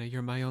 Savannah,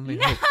 you're my only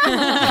hope.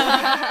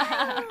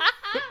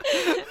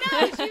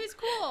 No, she was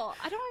cool.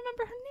 I don't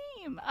remember her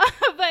name,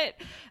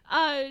 but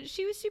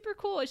she was super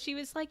cool. She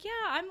was like, yeah,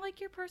 I'm like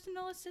your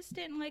personal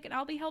assistant, and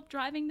I'll be help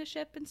driving the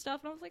ship and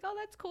stuff. And I was like, oh,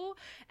 that's cool.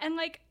 And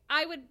like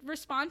I would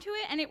respond to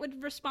it, and it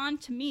would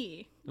respond to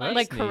me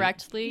like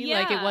correctly. Yeah.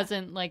 Like it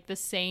wasn't like the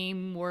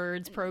same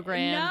words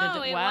programmed.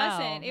 No, it wow.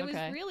 wasn't. It was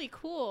really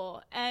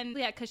cool. And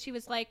yeah, because she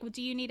was like, well,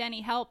 do you need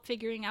any help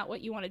figuring out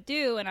what you want to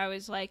do? And I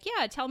was like,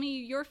 yeah, tell me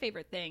your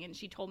favorite thing. And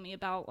she told me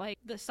about like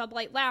the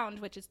Sublight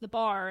Lounge, which is the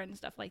bar and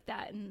stuff like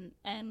that,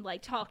 and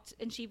like talked.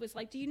 And she was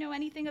like, do you know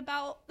anything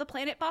about the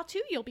planet Batu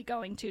you'll be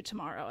going to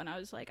tomorrow? And I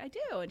was like, I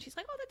do. And she's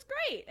like, oh, that's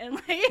great. And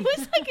like it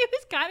was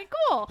kind of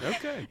cool.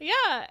 Okay.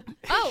 Yeah.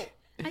 Oh,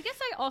 I guess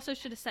I also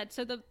should have said,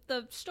 so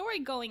the story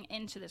going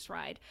into this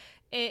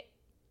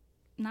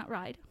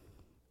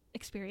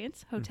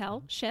experience,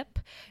 hotel, ship,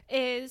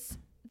 is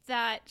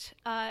that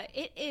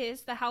it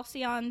is the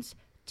Halcyon's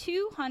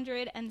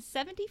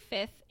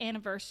 275th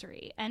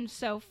anniversary. And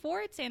so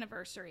for its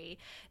anniversary,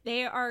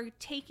 they are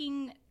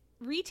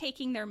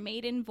retaking their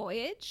maiden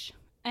voyage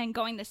and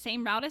going the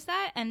same route as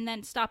that, and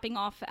then stopping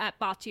off at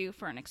Batu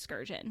for an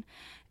excursion.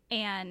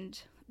 And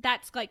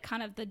that's like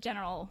kind of the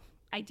general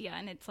idea,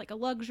 and it's like a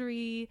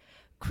luxury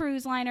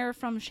cruise liner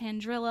from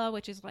Chandrila,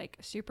 which is like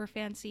a super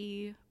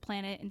fancy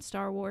planet in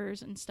Star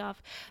Wars and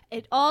stuff.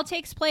 It all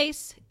takes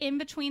place in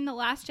between The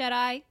Last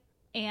Jedi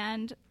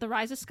and The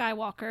Rise of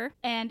Skywalker,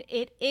 and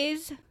it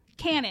is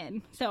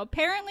canon. So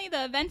apparently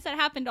the events that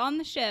happened on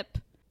the ship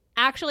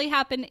actually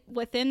happened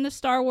within the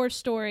Star Wars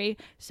story,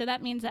 so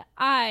that means that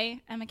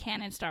I am a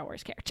canon Star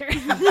Wars character.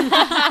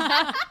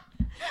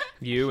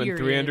 You and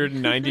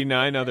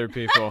 399 other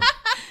people.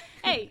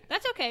 Hey,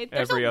 that's okay.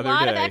 There's Every a other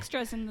lot of day.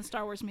 extras in the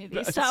Star Wars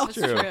movies, That's so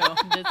true.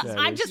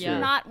 I'm just true.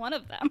 not one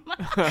of them.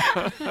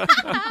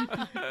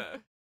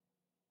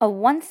 A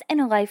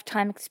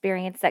once-in-a-lifetime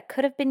experience that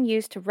could have been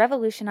used to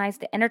revolutionize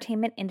the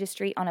entertainment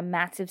industry on a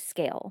massive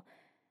scale.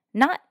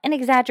 Not an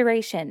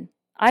exaggeration.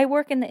 I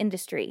work in the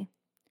industry.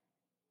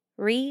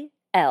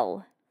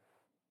 Re-L.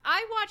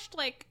 I watched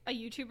like a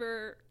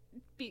YouTuber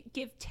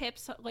give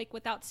tips like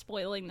without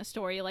spoiling the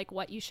story, like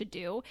what you should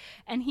do,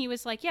 and he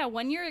was like, yeah,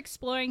 when you're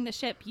exploring the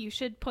ship, you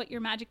should put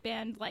your magic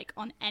band like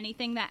on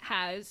anything that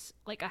has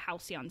like a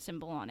Halcyon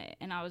symbol on it.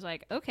 And I was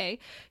like, okay.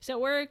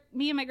 So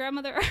me and my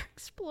grandmother are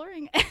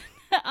exploring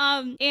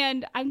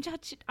and I'm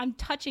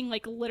touching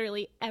like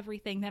literally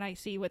everything that I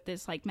see with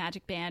this like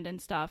magic band and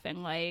stuff,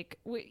 and like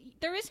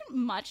there isn't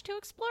much to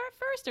explore at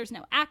first. There's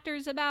no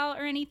actors about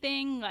or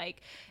anything,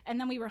 like, and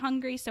then we were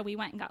hungry, so we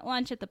went and got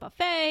lunch at the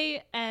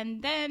buffet,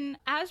 and then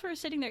as we're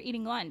sitting there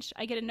eating lunch,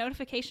 I get a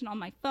notification on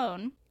my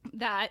phone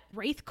that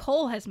Wraith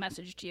Cole has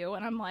messaged you,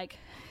 and I'm like,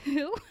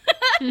 who?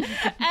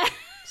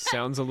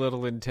 Sounds a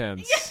little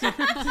intense.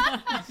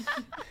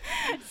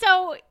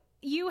 So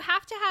you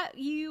have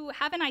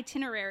an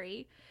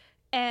itinerary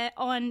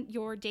on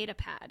your data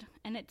pad,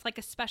 and it's like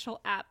a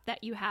special app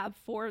that you have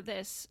for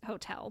this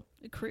hotel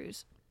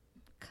cruise.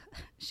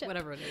 ship.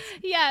 Whatever it is.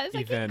 Yes, I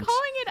keep Event.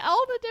 calling it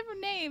all the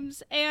different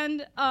names.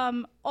 And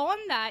on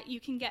that, you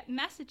can get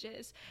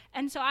messages.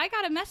 And so I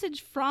got a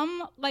message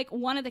from like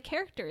one of the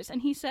characters,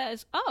 and he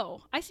says,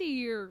 "Oh, I see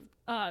you're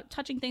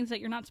touching things that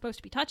you're not supposed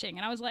to be touching."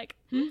 And I was like,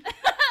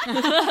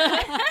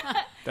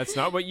 That's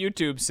not what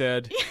YouTube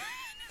said.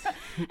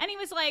 and he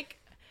was like,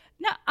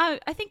 "No,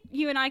 I think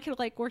you and I could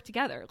like work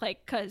together,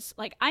 like, cause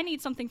like I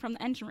need something from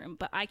the engine room,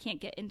 but I can't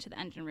get into the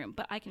engine room,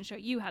 but I can show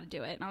you how to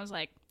do it." And I was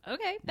like,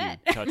 "Okay, bet."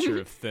 You toucher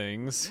of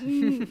things.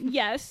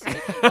 Yes.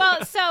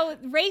 Well, so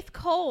Wraith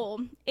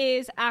Cole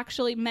is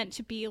actually meant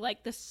to be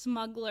like the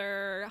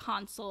smuggler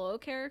Han Solo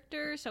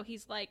character. So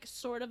he's like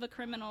sort of a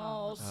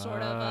criminal,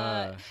 sort of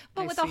a,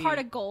 but I with a heart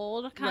see. of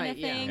gold kind Right, of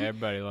yeah. thing.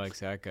 Everybody likes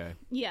that guy.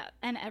 Yeah,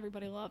 and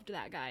everybody loved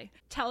that guy.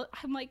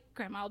 I'm like,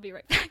 "Grandma, I'll be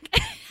right back."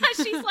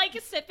 She's like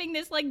sipping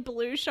this like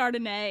blue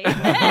Chardonnay.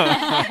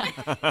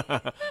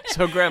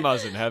 So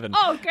grandma's in heaven.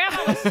 Oh,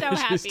 Grandma was so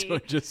happy. She's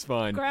doing just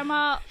fine.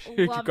 Grandma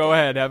loved Go it.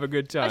 ahead, have a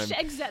good time.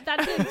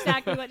 That's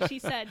exactly what she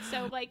said.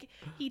 So like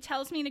he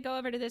tells me to go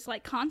over to this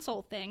like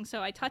console thing,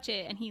 so I touch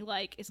it, and he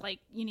like is like,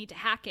 "You need to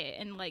hack it,"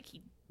 and like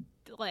he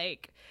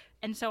like,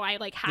 and so I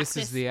like hack This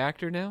is the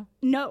actor now?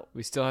 No,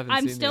 We still haven't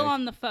I'm seen still the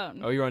on the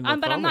phone. Oh, you're on the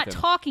but phone I'm with not him.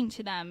 talking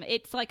to them.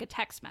 It's like a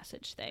text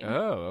message thing.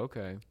 Oh,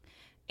 okay.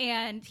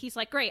 And he's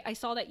like, "Great, I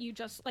saw that you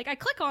just like," I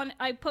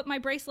put my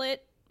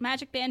bracelet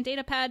magic band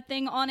data pad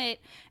thing on it,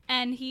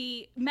 and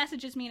he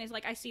messages me and is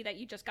like, "I see that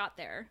you just got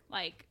there,"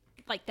 like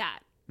that.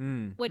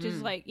 Which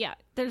is like, yeah,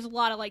 there's a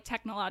lot of like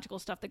technological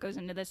stuff that goes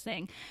into this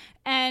thing.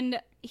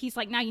 And he's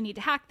like, "Now you need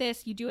to hack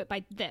this. You do it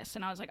by this."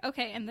 And I was like,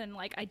 "Okay." And then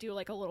like I do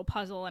like a little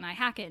puzzle and I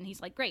hack it. And he's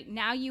like, "Great.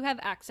 Now you have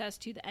access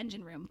to the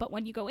engine room. But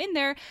when you go in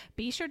there,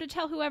 be sure to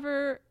tell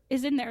whoever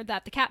is in there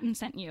that the captain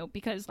sent you,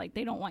 because like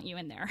they don't want you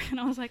in there." And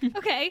I was like,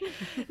 "Okay."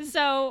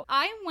 So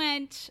I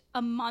went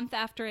a month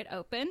after it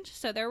opened.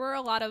 So there were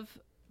a lot of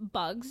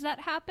bugs that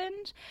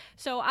happened.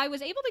 So I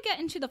was able to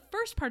get into the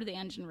first part of the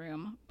engine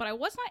room, but I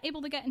was not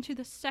able to get into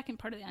the second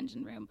part of the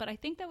engine room. But I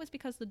think that was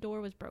because the door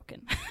was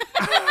broken.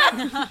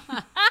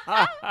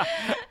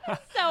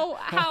 So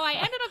how I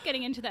ended up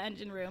getting into the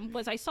engine room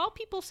was I saw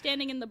people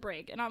standing in the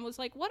brig, and I was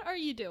like, "What are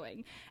you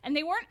doing?" And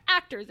they weren't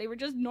actors, they were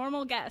just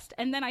normal guests.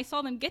 And then I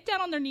saw them get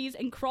down on their knees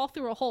and crawl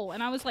through a hole,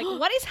 and I was like,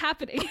 "What is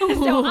happening?"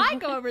 So I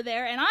go over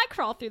there and I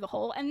crawl through the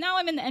hole, and now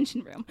I'm in the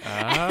engine room.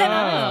 And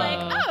I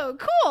was like, "Oh,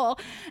 cool."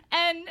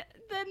 And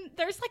then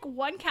there's like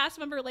one cast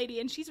member lady,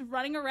 and she's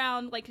running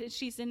around like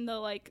she's in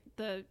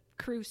the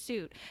crew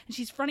suit, and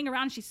she's running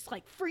around, and she's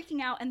like freaking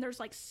out, and there's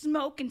like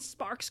smoke and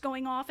sparks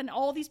going off, and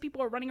all these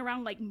people are running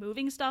around like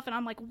moving stuff, and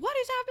I'm like, "What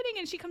is happening?"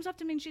 And she comes up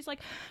to me and she's like,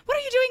 "What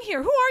are you doing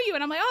here? Who are you?"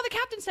 And I'm like, "Oh, the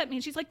captain sent me."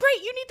 And she's like,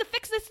 "Great, you need to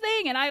fix this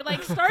thing." And I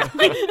like start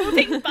like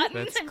moving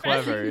buttons That's and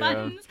clever, pressing yeah.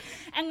 buttons,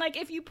 and like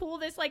if you pull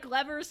this like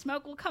lever,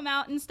 smoke will come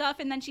out and stuff.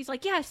 And then she's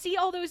like, "Yeah, see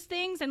all those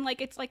things?" And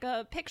like it's like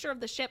a picture of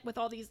the ship with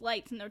all these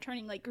lights, and they're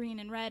turning like green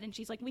and red, and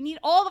she's like, "We need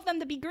all of them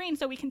to be green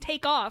so we can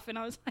take off." And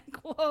I was like,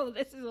 "Whoa,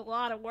 this is a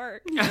lot of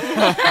work."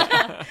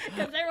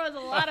 Because there was a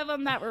lot of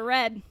them that were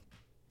red. And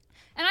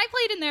I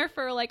played in there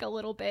for like a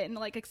little bit and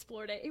like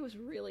explored it. It was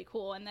really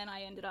cool. And then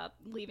I ended up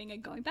leaving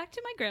and going back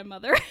to my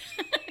grandmother.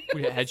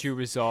 Had you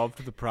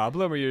resolved the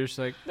problem, or you're just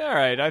like, all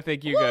right, I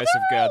think you Well, guys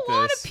there have were got a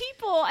lot this? of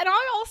people, and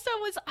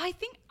I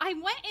think I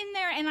went in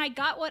there and I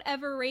got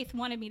whatever Wraith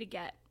wanted me to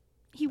get.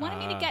 He wanted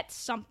me to get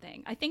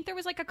something. I think there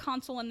was like a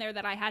console in there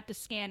that I had to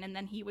scan, and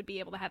then he would be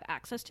able to have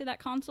access to that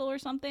console or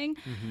something.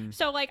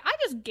 So like I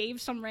just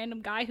gave some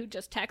random guy who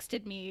just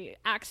texted me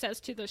access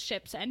to the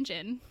ship's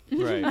engine.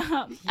 Right.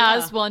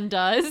 As one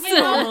does.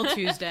 Normal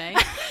Tuesday.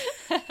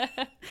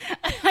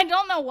 I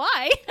don't know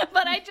why,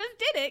 but I just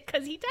did it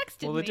because he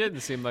texted Well, me. it didn't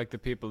seem like the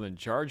people in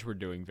charge were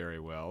doing very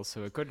well,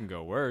 so it couldn't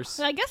go worse.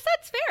 I guess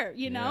that's fair,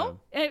 you know?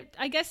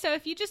 I guess so.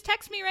 If you just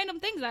text me random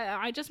things,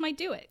 I just might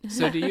do it.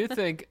 So do you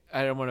think,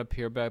 I don't want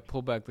to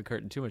pull back the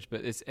curtain too much,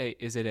 but is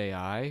it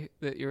AI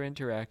that you're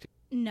interacting?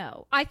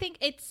 No. I think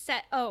it's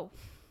set. Oh.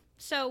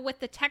 So with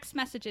the text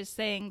messages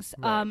things,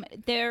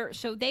 Right.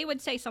 so they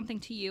would say something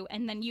to you,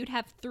 and then you'd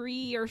have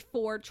 3 or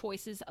 4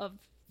 choices of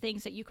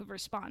things that you could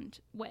respond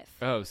with.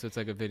 Oh, so it's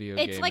like a video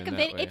It's game like in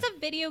that way. it's a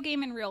video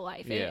game in real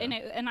life. Yeah.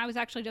 And I was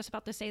actually just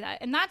about to say that.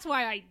 And that's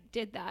why I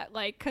did that.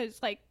 Like,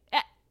 because, like,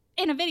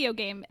 in a video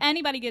game,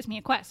 anybody gives me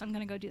a quest, I'm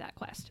going to go do that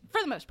quest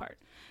for the most part.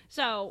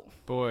 So,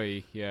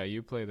 Boy, yeah,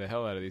 you play the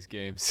hell out of these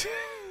games.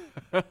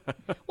 well,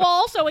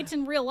 also, it's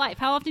in real life.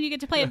 How often do you get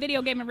to play a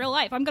video game in real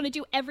life? I'm going to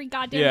do every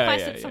goddamn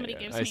quest that somebody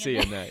gives me. I see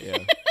in in that, yeah.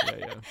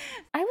 Yeah.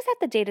 I was at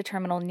the data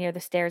terminal near the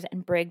stairs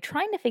and brig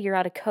trying to figure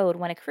out a code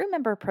when a crew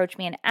member approached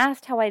me and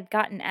asked how I'd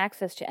gotten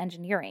access to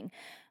engineering.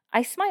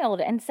 I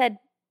smiled and said,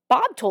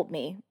 "Bob told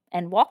me,"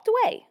 and walked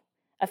away.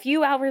 A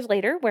few hours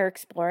later, we're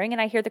exploring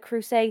and I hear the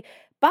crew say,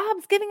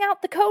 "Bob's giving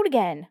out the code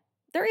again."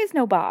 There is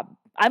no Bob.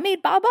 I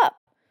made Bob up.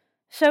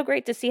 So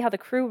great to see how the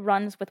crew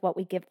runs with what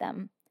we give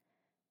them.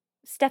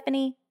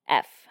 Stephanie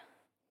F.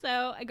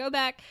 So I go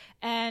back,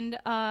 and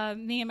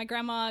me and my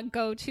grandma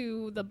go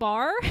to the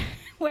bar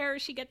where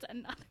she gets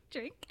another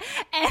drink.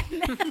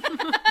 And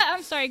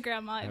I'm sorry,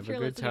 Grandma, Have if a you're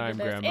good listening time,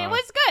 to this. Grandma. It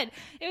was good.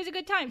 It was a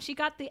good time. She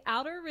got the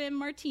Outer Rim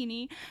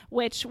Martini,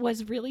 which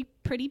was really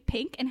pretty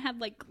pink and had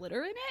like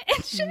glitter in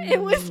it. And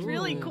it was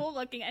really cool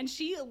looking. And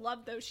she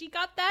loved those. She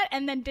got that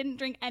and then didn't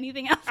drink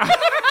anything else for the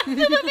rest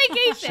of the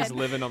vacation. She's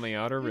living on the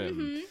outer rim.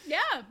 Mm-hmm.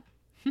 Yeah.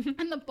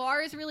 And the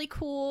bar is really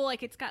cool.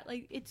 Like it's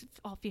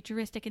all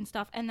futuristic and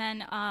stuff. And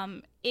then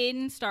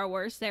in Star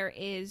Wars there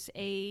is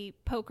a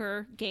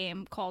poker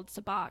game called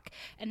Sabacc,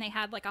 and they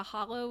had like a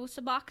hollow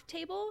Sabacc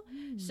table.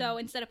 So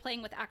instead of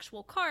playing with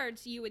actual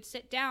cards, you would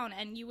sit down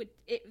and you would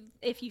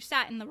if you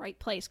sat in the right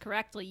place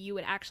correctly, you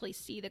would actually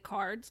see the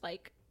cards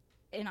like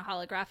in a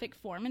holographic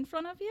form in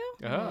front of you.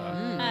 Oh.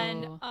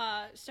 And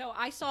so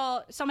I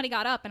saw somebody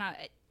got up, and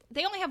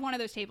they only have one of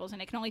those tables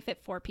and it can only fit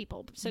 4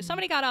 people. So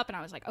somebody got up and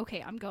I was like,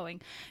 okay, I'm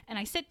going. And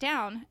I sit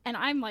down and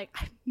I'm like,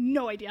 I have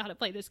no idea how to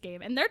play this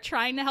game. And they're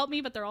trying to help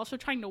me, but they're also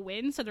trying to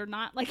win. So they're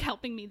not like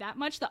helping me that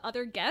much. The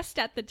other guest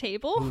at the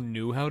table. Who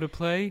knew how to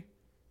play?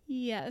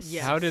 Yes.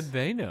 How did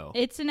they know?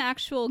 It's an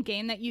actual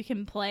game that you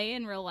can play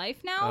in real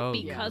life now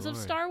because of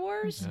Lord. Star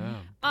Wars.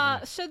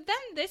 Oh, So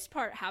then this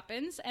part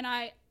happens, and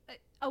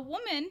a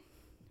woman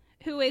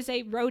who is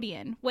a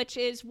Rhodian, which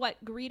is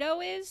what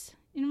Greedo is.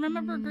 You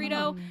remember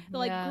Greedo? The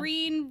like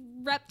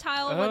green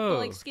reptile with the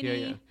like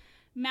skinny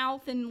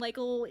mouth and like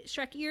little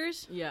Shrek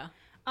ears? Yeah.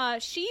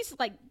 She's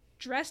like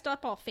dressed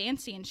up all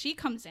fancy, and she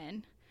comes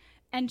in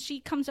and she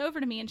comes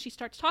over to me and she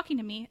starts talking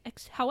to me.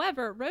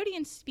 However,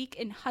 Rhodians speak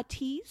in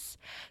Huttese,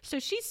 so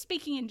she's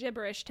speaking in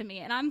gibberish to me,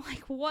 and I'm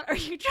like, what are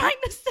you trying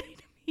to say to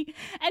me?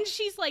 And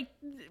she's like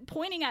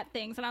pointing at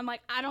things, and I'm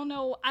like, I don't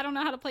know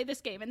how to play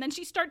this game. And then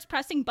she starts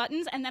pressing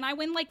buttons, and then I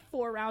win like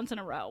 4 rounds in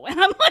a row, and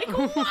I'm like,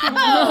 whoa. I'm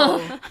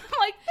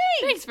like,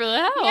 Thanks for the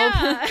help.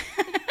 yeah.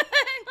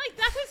 Like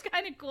that was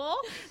kind of cool.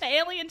 The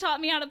alien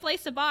taught me how to play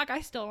Sabacc.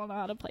 I still don't know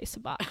how to play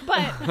Sabacc,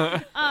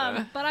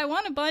 but I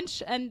won a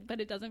bunch, but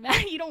it doesn't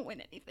matter. You don't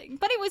win anything.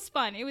 But it was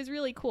fun. It was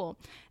really cool.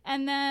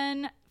 And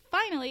then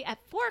finally at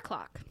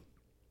 4:00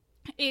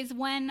 is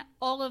when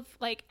all of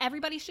like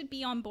everybody should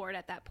be on board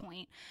at that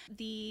point.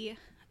 The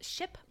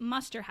ship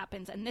muster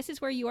happens, and this is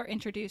where you are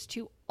introduced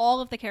to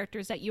all of the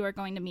characters that you are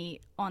going to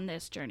meet on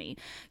this journey.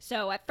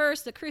 So at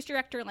first the cruise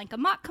director Lenka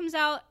Mock comes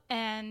out,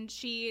 and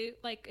she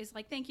like is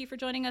like, thank you for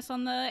joining us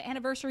on the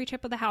anniversary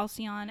trip of the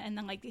Halcyon. And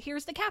then like,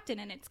 here's the captain,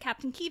 and it's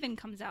Captain Keevan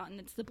comes out, and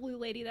it's the blue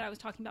lady that I was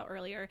talking about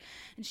earlier,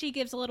 and she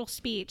gives a little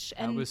speech.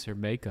 How And was her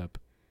makeup?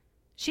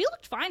 she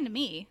looked fine to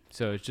me.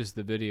 So it's just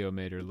the video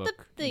made her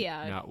look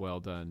not well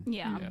done.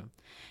 Yeah.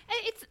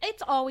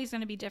 It's always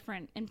going to be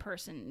different in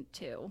person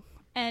too.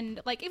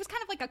 And like, it was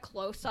kind of like a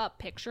close-up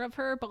picture of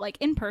her, but like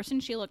in person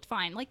she looked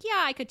fine. Like,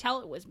 yeah, I could tell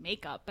it was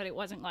makeup, but it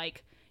wasn't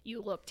like,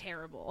 you look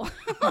terrible.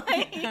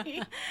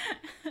 Like,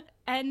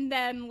 and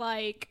then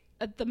like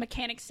the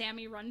mechanic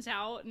Sammy runs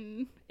out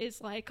and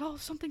is like, oh,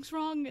 something's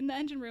wrong in the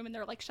engine room, and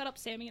they're like, shut up,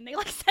 Sammy, and they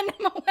like send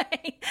him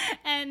away.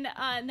 And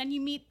then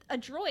you meet a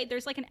droid.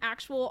 There's like an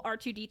actual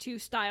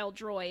R2D2 style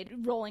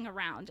droid rolling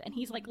around, and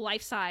he's like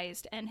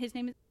life-sized, and his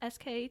name is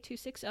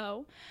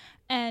SK260,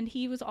 and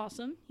he was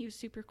awesome. He was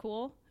super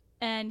cool,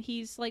 and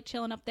he's like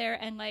chilling up there,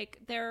 and like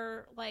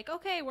they're like,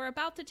 okay, we're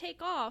about to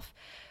take off,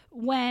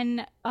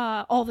 when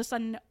all of a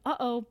sudden,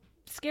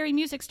 scary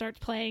music starts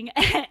playing,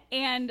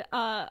 and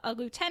a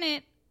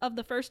lieutenant of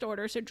the First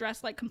Order, so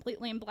dressed like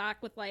completely in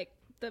black with like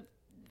the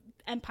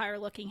Empire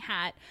looking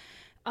hat,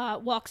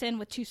 walks in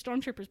with 2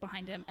 stormtroopers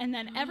behind him, and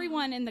then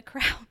everyone in the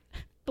crowd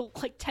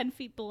like 10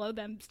 feet below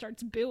them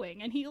starts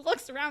booing, and he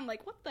looks around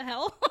like, what the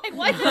hell? Like,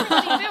 why is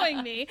everybody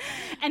booing me?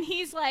 And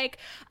he's like,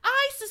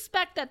 I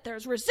suspect that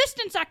there's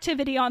resistance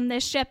activity on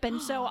this ship, and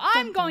so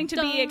I'm going to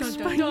be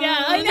yeah,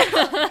 I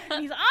know.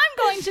 I'm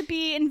going to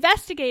be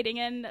investigating.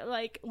 And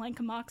like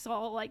Lenka Mock's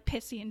all like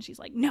pissy, and she's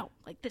like, no,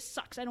 like this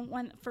sucks, I don't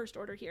want First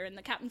Order here. And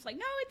the captain's like,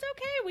 no, it's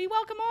okay, we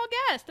welcome all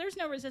guests, there's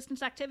no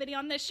resistance activity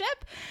on this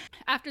ship.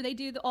 After they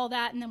do all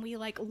that, and then we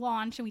like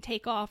launch and we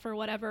take off or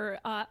whatever,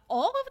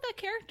 all of the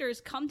characters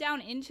come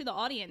down into the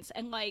audience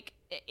and like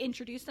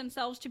introduce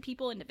themselves to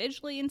people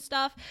individually and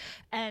stuff.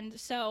 And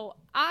so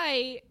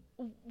I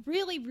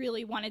really,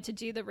 really wanted to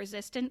do the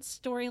Resistance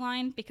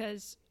storyline,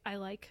 because I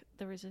like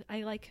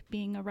I like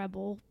being a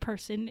rebel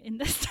person in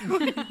this Star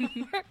Wars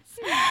universe.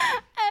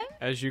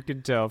 As you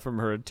can tell from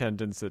her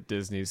attendance at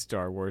Disney's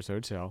Star Wars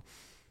Hotel.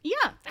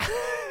 Yeah.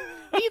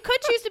 You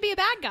could choose to be a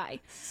bad guy.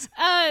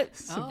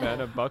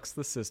 Savannah bucks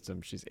the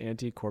system. She's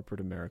anti-corporate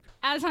America.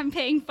 As I'm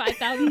paying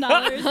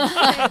 $5,000 to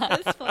stay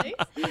at this place.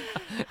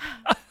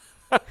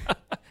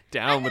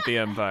 Down with the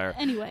Empire.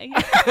 Anyway,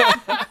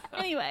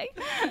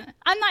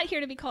 I'm not here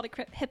to be called a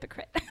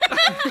hypocrite.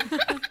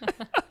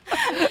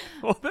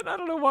 Well, then I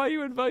don't know why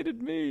you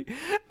invited me.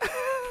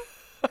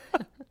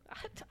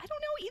 I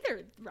don't know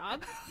either,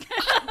 Rob.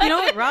 You know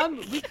what, Rob?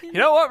 You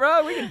know what,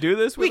 Rob? We can do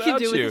this without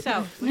you. We can do it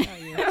without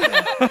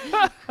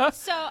you.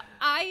 So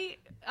I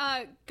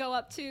go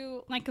up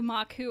to Lenka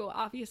Mock, who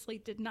obviously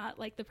did not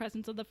like the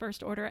presence of the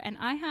First Order, and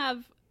I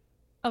have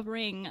a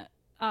ring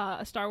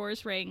a Star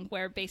Wars ring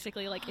where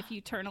basically like if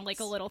you turn a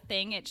little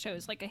thing, it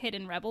shows like a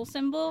hidden rebel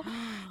symbol.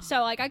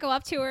 So like I go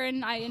up to her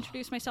and I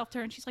introduce myself to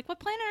her and she's like, "What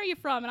planet are you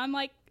from?" And I'm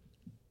like,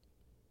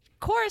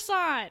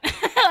 "Coruscant."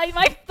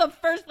 Like the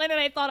first planet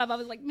I thought of, I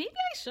was like, maybe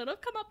I should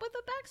have come up with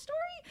a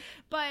backstory,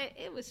 but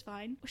it was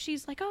fine.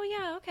 She's like, "Oh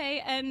yeah,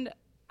 okay." And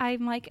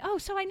I'm like, "Oh,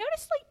 so I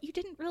noticed like you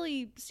didn't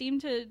really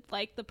seem to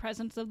like the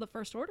presence of the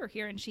First Order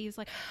here." And she's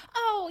like,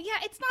 "Oh yeah,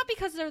 it's not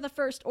because they're the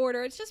First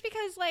Order. It's just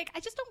because like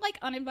I just don't like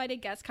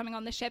uninvited guests coming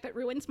on the ship. It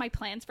ruins my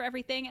plans for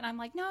everything." And I'm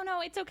like, "No,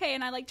 it's okay."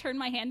 And I like turn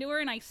my hand to her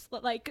and I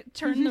like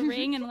turn the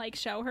ring and like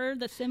show her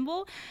the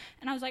symbol.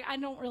 And I was like, "I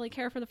don't really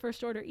care for the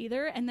First Order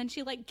either." And then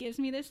she like gives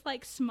me this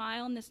like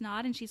smile and this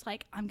nod and she's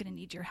like, "I'm gonna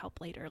need your help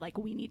later. Like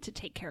we need to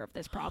take care of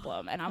this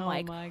problem." And I'm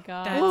like, "Oh my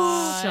god,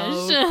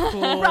 that's so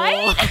cool."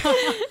 Right?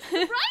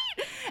 Right?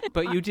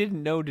 But you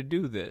didn't know to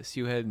do this.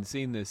 You hadn't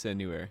seen this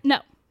anywhere.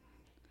 No.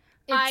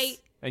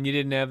 And you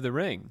didn't have the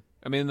ring.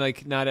 I mean,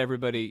 like, not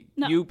everybody.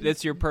 No.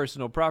 That's your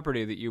personal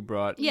property that you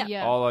brought.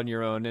 Yeah. All on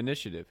your own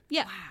initiative.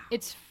 Yeah.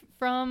 It's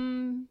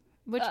from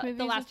which movie?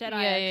 The Last Jedi.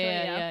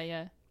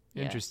 Yeah.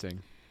 Interesting.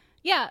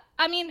 Yeah.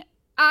 I mean,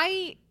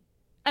 I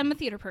am a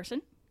theater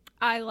person.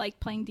 I like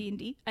playing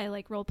D&D. I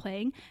like role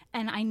playing,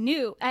 and I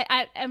knew.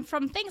 And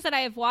from things that I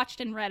have watched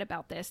and read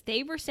about this,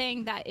 they were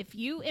saying that if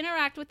you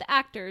interact with the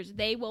actors,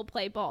 they will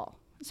play ball.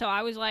 So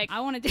I was like,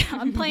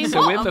 I'm playing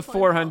ball. So with the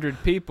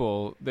 400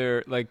 people,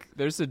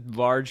 there's a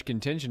large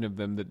contingent of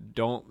them that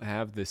don't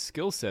have the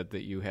skill set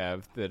that you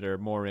have, that are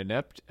more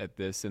inept at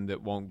this and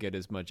that won't get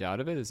as much out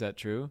of it. Is that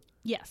true?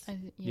 Yes.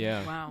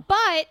 Yeah. wow."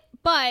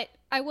 But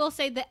I will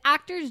say the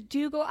actors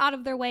do go out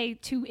of their way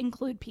to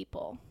include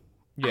people.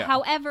 Yeah.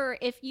 However,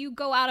 if you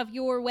go out of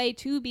your way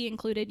to be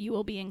included, you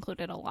will be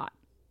included a lot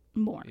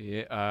more.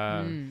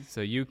 Yeah.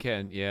 So you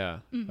can. Yeah.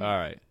 Mm-hmm. All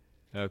right.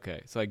 Okay.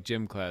 It's like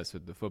gym class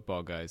with the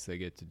football guys. They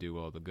get to do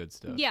all the good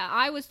stuff. Yeah,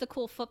 I was the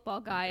cool football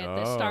guy at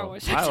the Star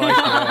Wars. I like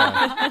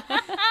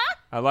that.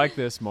 I like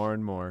this more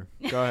and more.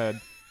 Go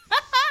ahead.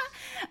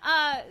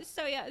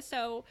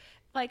 So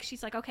like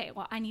she's like, "Okay,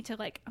 well I need to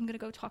like I'm gonna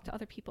go talk to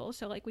other people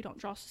so like we don't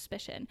draw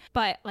suspicion,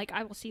 but like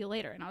I will see you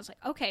later." And I was like,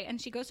 "Okay."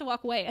 And she goes to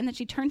walk away and then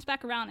she turns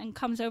back around and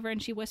comes over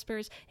and she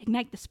whispers,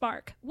 "Ignite the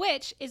spark,"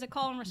 which is a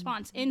call and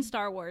response in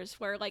Star Wars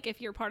where like if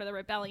you're part of the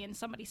rebellion,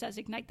 somebody says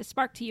 "ignite the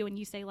spark" to you and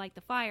you say "light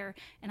the fire."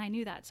 And I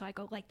knew that, so I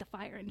go "light the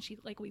fire," and she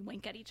like we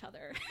wink at each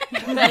other.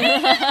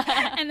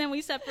 And then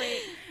we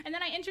separate. And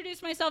then I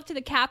introduced myself to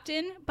the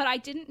captain, but I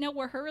didn't know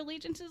where her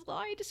allegiances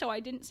lied, so I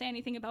didn't say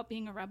anything about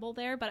being a rebel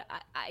there. But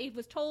I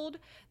was told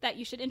that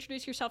you should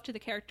introduce yourself to the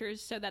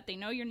characters so that they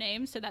know your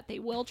name, so that they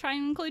will try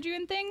and include you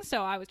in things.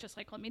 So I was just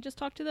like, let me just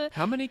talk to the...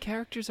 How many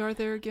characters are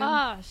there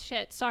again?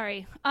 Shit,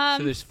 sorry. So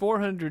there's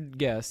 400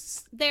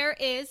 guests. There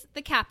is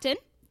the captain.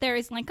 There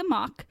is Linka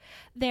Mock.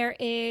 There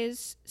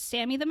is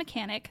Sammy the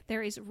mechanic.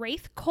 There is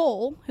Wraith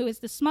Cole, who is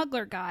the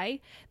smuggler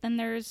guy. Then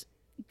there's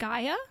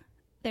Gaia.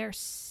 There's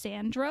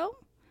Sandro,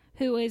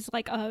 who is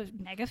like a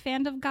mega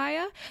fan of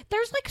Gaia.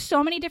 There's like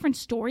so many different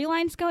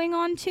storylines going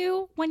on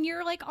too when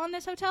you're like on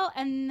this hotel.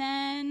 And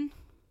then,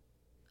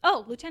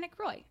 Lieutenant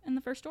Croy in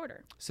the First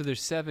Order. So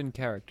there's 7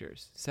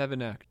 characters,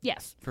 7 actors.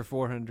 Yes. For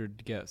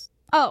 400 guests.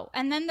 Oh,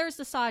 and then there's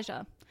the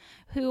Saja,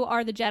 who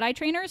are the Jedi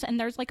trainers, and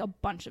there's like a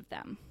bunch of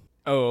them.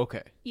 Oh,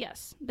 okay.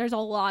 Yes, there's a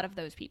lot of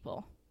those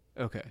people.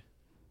 Okay.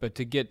 But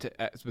to get to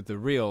with the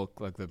real,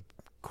 like the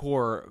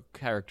core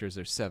characters,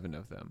 there's 7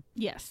 of them.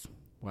 Yes.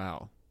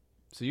 Wow.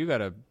 So you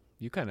kind of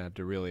have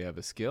to really have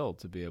a skill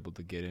to be able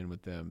to get in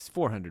with them. It's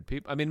 400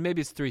 people. I mean,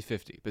 maybe it's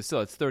 350, but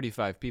still, it's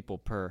 35 people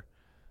per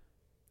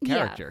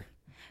character.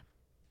 Yeah.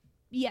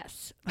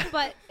 Yes,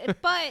 but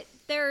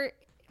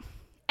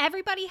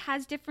everybody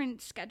has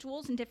different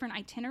schedules and different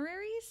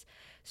itineraries,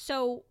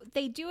 so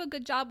they do a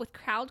good job with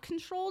crowd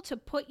control to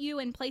put you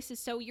in places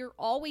so you're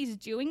always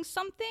doing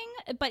something.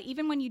 But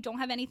even when you don't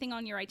have anything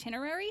on your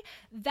itinerary,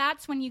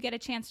 that's when you get a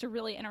chance to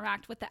really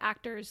interact with the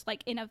actors,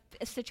 like in a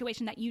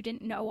situation that you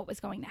didn't know what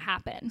was going to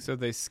happen. So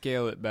they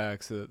scale it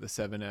back so that the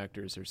 7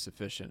 actors are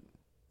sufficient.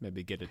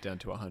 Maybe get it down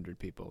to 100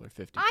 people or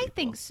 50 people. I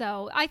think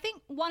so. I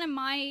think one of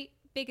my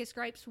biggest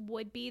gripes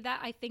would be that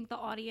I think the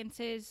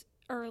audiences,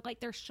 or like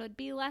there should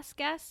be less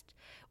guests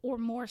or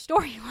more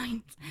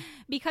storylines,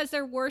 because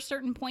there were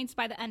certain points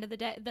by the end of the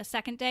day, the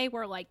second day,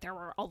 where like there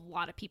were a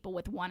lot of people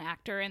with one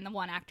actor, and the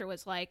one actor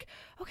was like,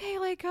 "Okay,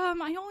 like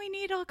I only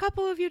need a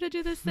couple of you to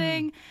do this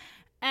thing."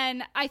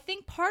 And I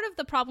think part of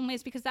the problem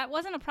is because that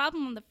wasn't a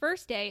problem on the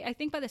first day. I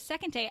think by the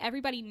second day,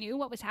 everybody knew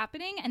what was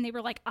happening, and they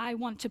were like, "I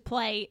want to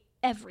play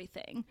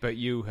everything." But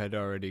you had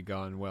already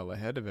gone well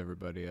ahead of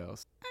everybody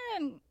else.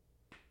 And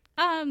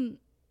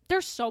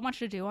there's so much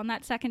to do on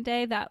that second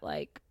day that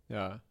like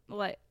I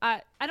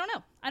don't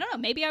know,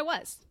 maybe I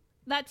was.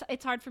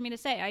 It's hard for me to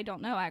say. I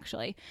don't know,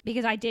 actually,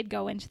 because I did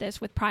go into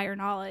this with prior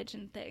knowledge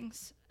and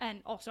things,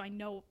 and also I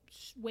know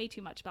way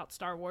too much about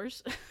Star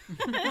Wars.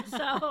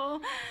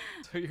 So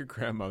your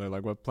grandmother,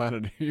 like, "What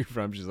planet are you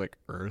from?" She's like,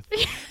 "Earth."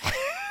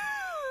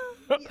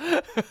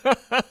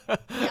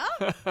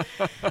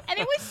 And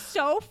it was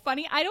so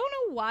funny. I don't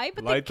know why,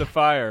 but Light the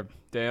fire.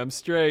 Damn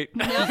straight.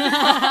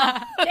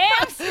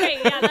 damn straight.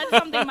 Yeah, that's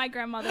something my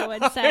grandmother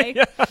would say.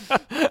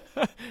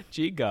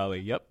 Gee golly,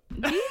 yep.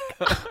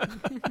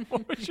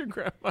 What would your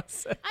grandma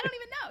say? I don't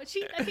even know.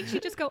 I think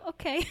she'd just go,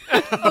 okay.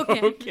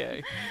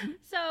 Okay.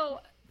 So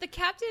the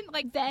captain,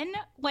 like, then,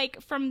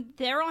 like, from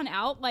there on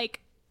out,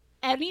 like,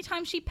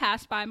 anytime she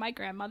passed by my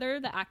grandmother,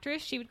 the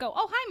actress, she would go,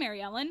 "Oh, hi,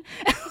 Mary Ellen."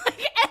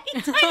 Like,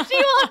 anytime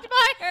she walked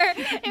by her,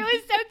 it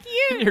was so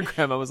cute. Your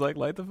grandma was like,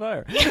 light the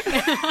fire. Yeah.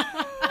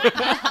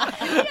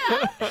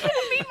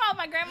 Meanwhile,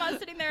 my grandma's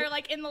sitting there,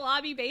 like, in the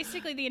lobby,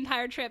 basically the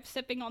entire trip,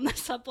 sipping on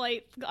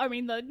the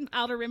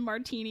Outer Rim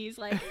martinis,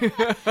 like,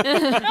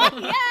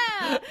 oh,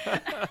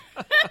 yeah.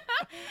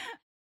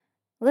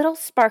 Little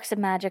sparks of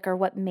magic are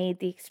what made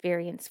the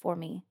experience for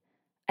me.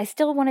 I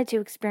still wanted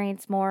to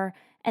experience more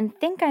and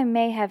think I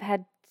may have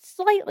had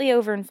slightly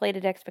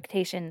overinflated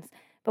expectations,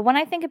 but when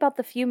I think about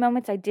the few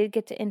moments I did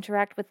get to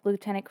interact with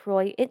Lieutenant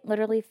Croy, it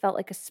literally felt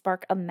like a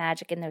spark of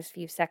magic in those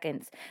few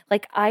seconds.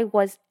 Like I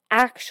was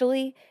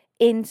actually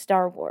in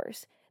Star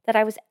Wars, that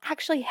I was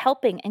actually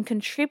helping and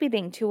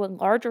contributing to a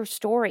larger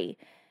story.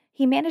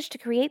 He managed to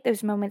create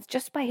those moments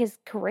just by his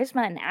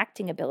charisma and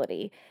acting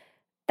ability.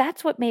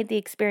 That's what made the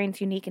experience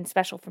unique and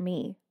special for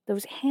me,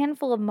 those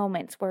handful of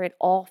moments where it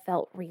all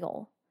felt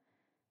real.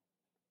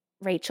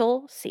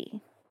 Rachel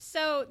C.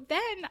 So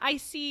then I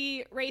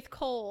see Wraith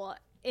Cole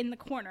in the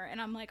corner, and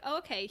I'm like, oh,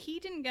 okay, he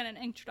didn't get an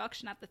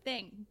introduction at the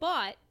thing,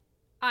 but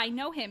I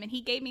know him, and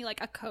he gave me,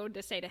 like, a code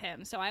to say to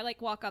him. So I,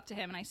 like, walk up to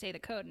him, and I say the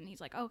code, and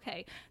he's like,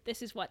 okay,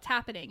 this is what's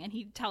happening. And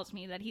he tells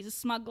me that he's a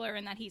smuggler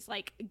and that he's,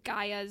 like,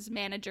 Gaia's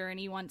manager, and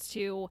he wants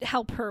to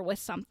help her with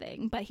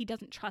something, but he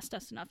doesn't trust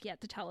us enough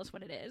yet to tell us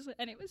what it is.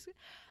 And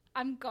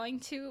I'm going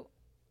to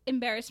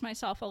embarrass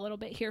myself a little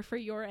bit here for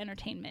your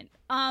entertainment.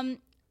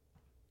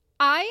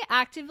 I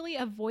actively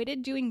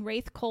avoided doing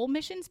Wraith Cole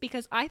missions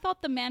because I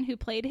thought the man who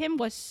played him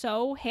was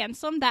so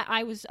handsome that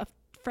I was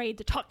afraid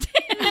to talk to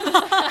him.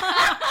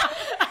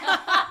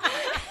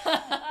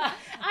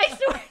 I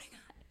swear to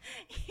God,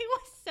 he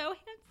was so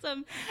handsome.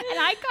 And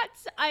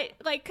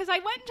because I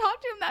went and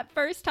talked to him that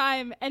first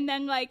time, and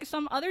then, like,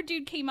 some other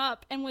dude came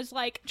up and was,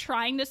 like,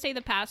 trying to say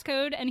the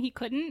passcode, and he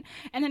couldn't.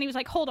 And then he was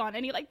like, hold on.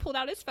 And he, like, pulled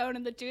out his phone,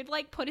 and the dude,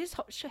 like, put his,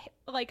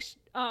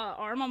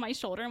 arm on my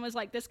shoulder and was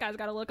like, this guy's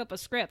got to look up a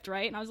script,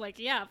 right? And I was like,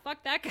 yeah,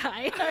 fuck that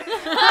guy. What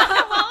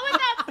was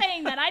that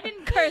saying that? I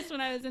didn't curse when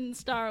I was in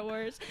Star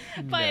Wars.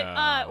 But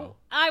No.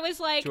 I was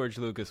like... George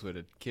Lucas would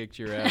have kicked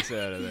your ass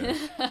out of there.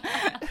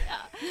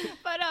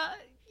 But,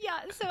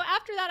 yeah, so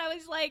after that, I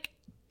was like,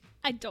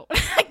 I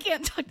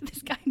can't talk to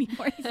this guy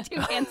anymore. He's too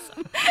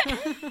handsome.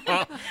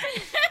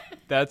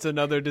 That's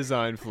another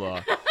design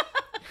flaw.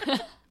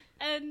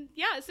 And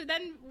yeah, so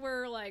then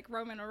we're like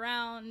roaming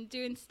around,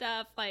 doing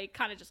stuff, like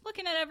kind of just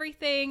looking at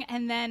everything.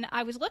 And then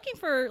I was looking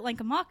for like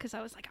a mock because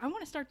I was like, I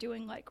want to start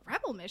doing like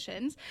rebel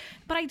missions,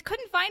 but I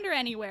couldn't find her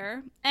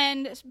anywhere.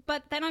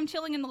 But then I'm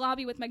chilling in the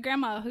lobby with my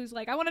grandma, who's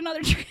like, I want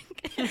another drink.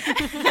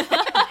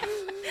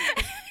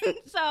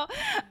 So,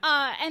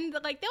 and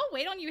like they'll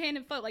wait on you hand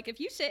and foot. Like if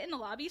you sit in the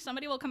lobby,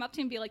 somebody will come up to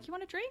you and be like, "You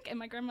want a drink?" And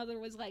my grandmother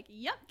was like,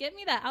 "Yep, get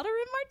me that Outer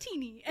Rim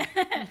martini."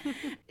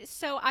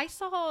 So I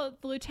saw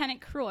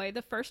Lieutenant Croy,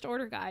 the First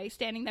Order guy,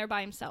 standing there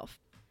by himself,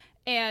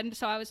 and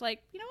so I was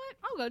like, you know what?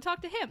 I'll go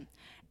talk to him.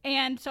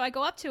 And so I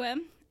go up to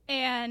him,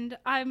 and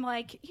I'm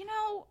like,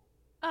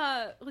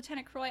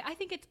 Lieutenant Croy, I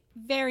think it's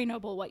very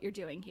noble what you're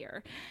doing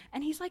here.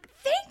 And he's like,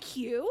 thank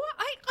you.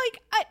 I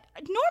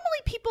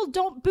normally people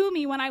don't boo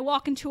me when I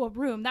walk into a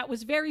room. That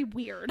was very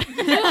weird. And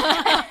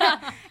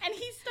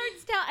he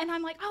starts down, and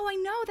I'm like, oh, I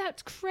know,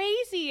 that's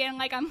crazy. And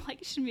like, I'm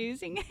like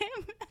schmoozing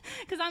him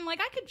because I'm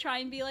like, I could try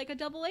and be like a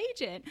double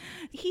agent.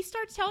 He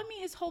starts telling me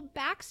his whole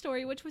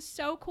backstory, which was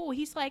so cool.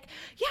 He's like,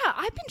 yeah,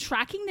 I've been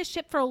tracking this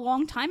ship for a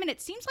long time, and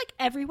it seems like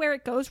everywhere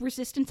it goes,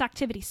 resistance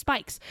activity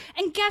spikes.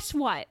 And guess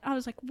what? I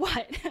was like,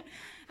 what?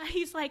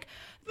 He's like,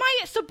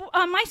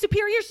 my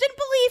superiors didn't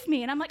believe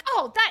me. And I'm like,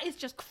 oh, that is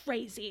just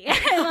crazy. And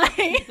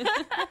he's like,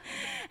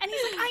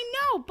 I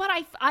know, but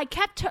I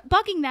kept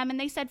bugging them, and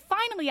they said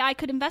finally I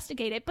could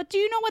investigate it. But do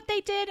you know what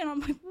they did? And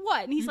I'm like,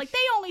 what? And he's like, they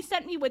only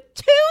sent me with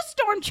 2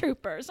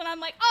 stormtroopers. And I'm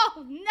like,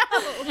 oh,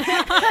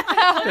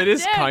 no. It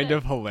is kind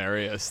of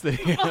hilarious that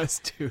he has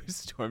 2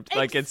 stormtroopers.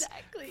 Like, it's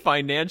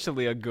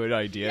financially a good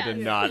idea to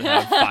not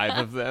have 5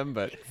 of them,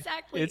 but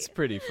it's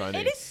pretty funny.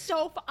 It is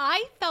so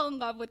I fell in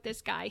love with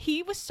this guy.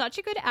 He was such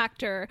a good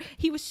actor.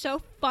 He was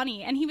so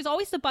funny, and he was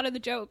always the butt of the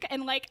joke.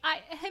 And like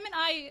him and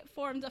I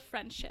formed a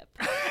friendship.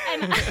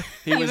 And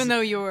even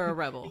though you were a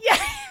rebel. Yeah.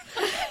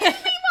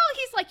 Meanwhile,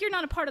 he's like, you're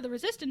not a part of the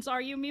resistance, are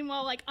you?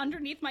 Meanwhile, like,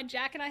 underneath my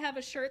jacket, I have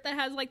a shirt that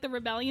has, like, the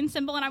rebellion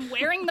symbol, and I'm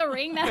wearing the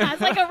ring that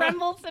has, like, a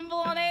Rebel symbol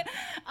on it.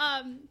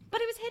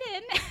 But it was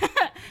hidden.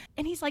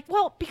 And he's like,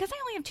 well, because I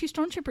only have 2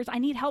 stormtroopers, I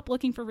need help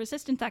looking for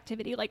resistance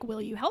activity. Like,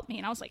 will you help me?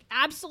 And I was like,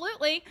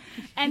 absolutely.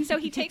 And so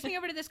he takes me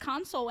over to this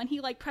console, and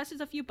he, like,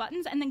 presses a few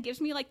buttons and then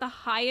gives me, like, the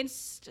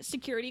highest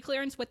security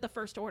clearance with the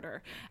First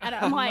Order. And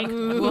I'm like,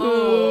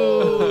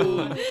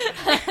 whoa.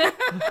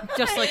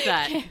 Just like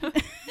that.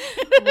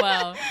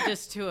 Wow.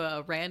 Just to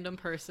a random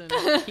person.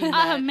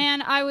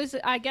 Man,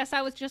 I guess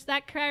I was just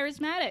that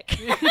charismatic.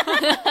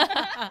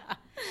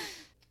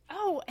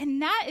 Oh,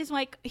 and that is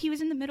like, he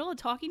was in the middle of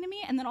talking to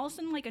me, and then all of a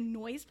sudden, like, a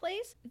noise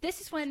plays. This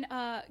is when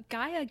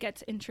Gaia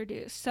gets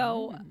introduced.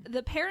 So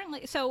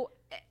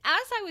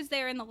as I was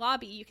there in the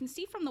lobby, you can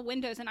see from the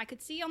windows, and I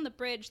could see on the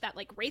bridge that,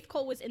 like, Wraith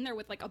Cole was in there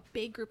with, like, a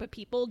big group of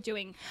people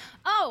doing,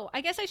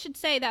 I guess I should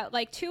say that,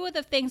 like, 2 of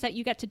the things that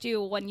you get to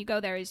do when you go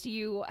there is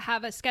you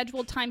have a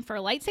scheduled time for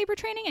lightsaber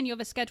training, and you have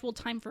a scheduled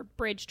time for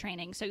bridge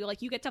training. So,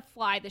 you get to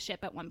fly the ship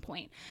at one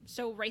point.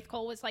 So Wraith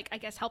Cole was, like, I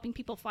guess helping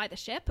people fly the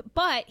ship,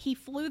 but he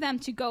flew them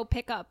to go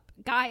pick up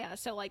Gaia.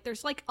 So, like,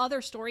 there's, like,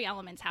 other story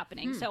elements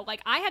happening. So,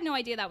 like, I had no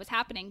idea that was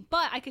happening,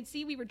 but I could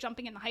see we were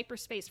jumping into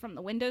hyperspace from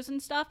the windows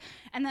and stuff,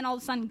 and then all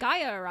of a sudden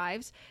Gaia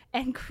arrives,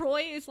 and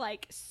Croy is,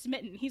 like,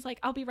 smitten. He's like,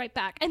 I'll be right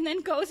back, and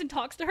then goes and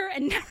talks to her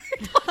and never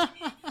talks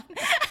to me.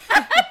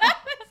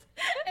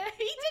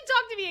 He did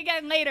talk to me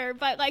again later,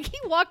 but, like, he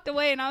walked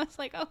away, and I was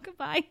like, oh,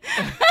 goodbye.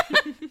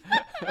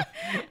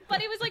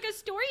 But it was like a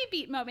story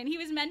beat moment. He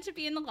was meant to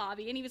be in the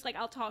lobby, and he was like,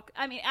 I'll talk.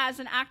 I mean, as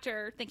an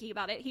actor thinking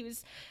about it, he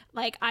was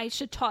like, I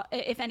should talk.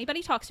 If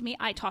anybody talks to me,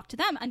 I talk to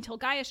them until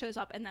Gaia shows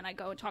up, and then I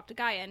go and talk to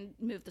Gaia and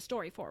move the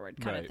story forward,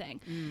 kind of thing.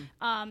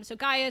 So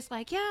Gaia's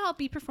like, yeah, I'll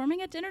be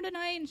performing at dinner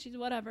tonight, and she's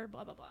whatever,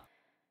 blah, blah, blah.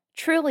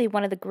 Truly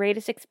one of the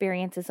greatest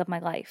experiences of my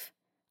life.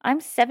 I'm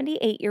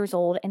 78 years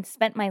old and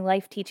spent my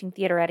life teaching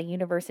theater at a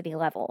university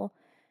level.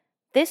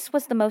 This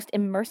was the most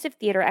immersive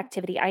theater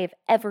activity I have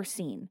ever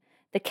seen.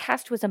 The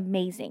cast was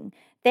amazing.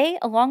 They,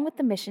 along with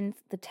the missions,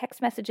 the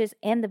text messages,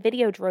 and the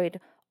video droid,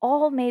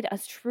 all made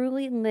us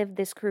truly live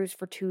this cruise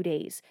for 2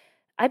 days.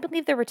 I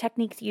believe there were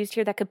techniques used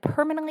here that could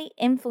permanently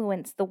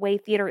influence the way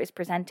theater is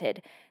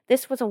presented.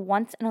 This was a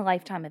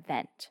once-in-a-lifetime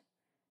event.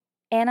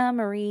 Anna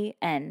Marie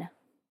N.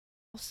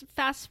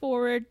 Fast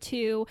forward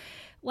to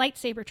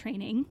lightsaber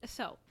training.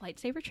 So,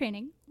 lightsaber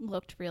training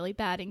looked really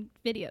bad in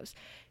videos.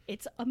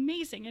 It's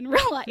amazing in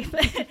real life.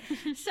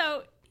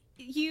 So,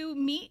 you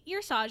meet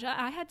your Saja.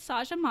 I had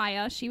Saja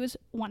Maya. She was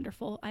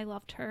wonderful. I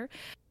loved her.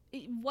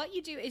 What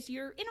you do is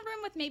you're in a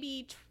room with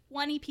maybe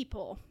 20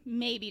 people,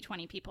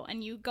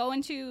 and you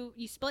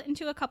split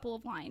into a couple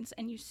of lines,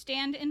 and you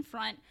stand in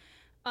front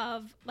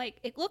of, like,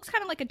 it looks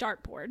kind of like a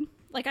dartboard,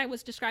 like I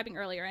was describing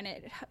earlier, and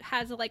it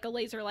has like a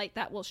laser light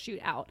that will shoot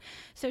out.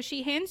 So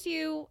she hands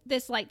you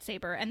this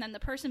lightsaber, and then the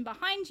person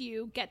behind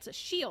you gets a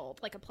shield,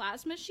 like a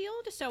plasma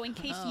shield, so in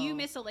case you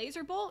miss a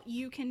laser bolt,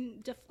 you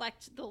can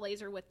deflect the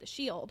laser with the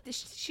shield.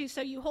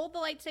 So you hold the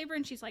lightsaber,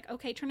 and she's like,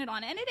 okay, turn it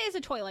on. And it is a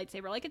toy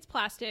lightsaber, like, it's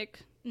plastic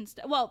and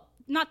stuff. Well,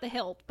 not the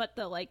hilt, but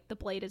the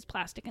blade is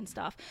plastic and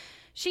stuff.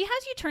 She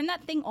has you turn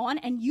that thing on,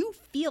 and you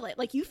feel it.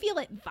 Like, you feel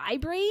it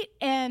vibrate,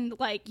 and,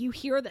 like, you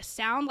hear the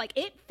sound. Like,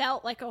 it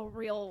felt like a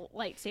real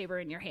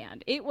lightsaber in your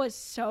hand. It was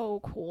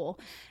so cool.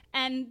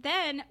 And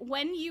then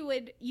when you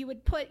would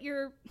guide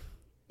your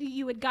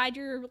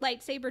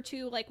lightsaber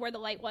to, like, where the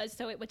light was,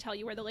 so it would tell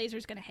you where the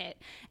laser's going to hit.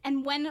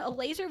 And when a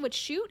laser would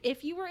shoot,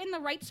 if you were in the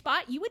right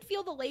spot, you would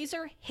feel the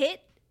laser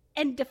hit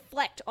and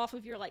deflect off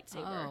of your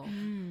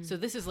lightsaber. So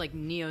this is like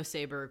Neo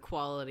Saber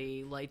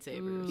quality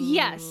lightsabers.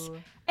 Yes.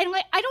 And,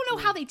 like, I don't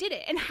know how they did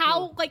it, and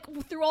how, like,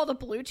 through all the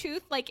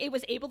Bluetooth, like, it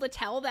was able to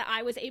tell that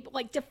I was able,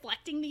 like,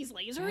 deflecting these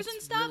lasers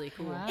and stuff. Really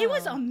cool. Wow. It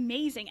was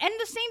amazing. And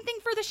the same thing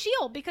for the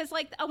shield, because,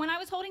 like, when I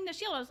was holding the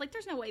shield, I was like,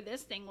 there's no way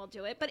this thing will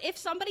do it. But if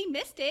somebody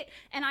missed it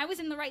and I was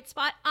in the right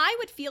spot, I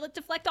would feel it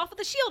deflect off of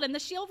the shield, and the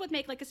shield would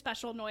make, like, a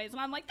special noise.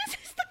 And I'm like, this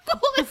is the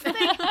coolest thing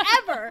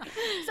ever.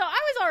 So I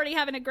was already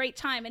having a great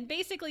time. And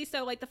basically,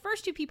 so, like, the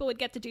first 2 people would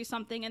get to do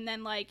something, and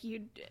then, like,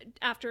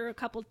 after a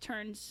couple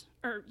turns,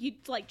 or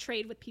you'd, like,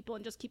 trade with people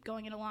and just keep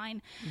going in a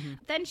line.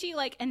 Then she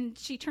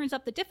turns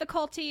up the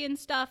difficulty and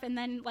stuff, and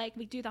then, like,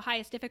 we do the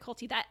highest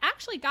difficulty. That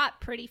actually got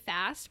pretty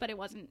fast, but it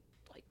wasn't,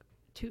 like,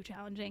 too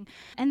challenging.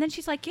 And then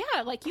she's like,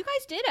 yeah, like, you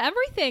guys did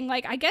everything.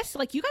 Like, I guess,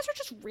 like, you guys are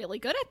just really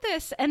good at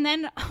this. And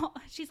then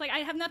she's like, I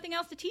have nothing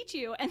else to teach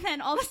you. And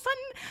then all of a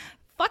sudden,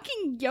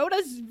 fucking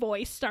Yoda's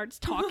voice starts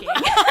talking.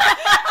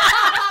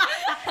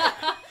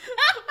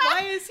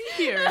 Why is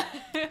he here?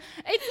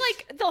 It's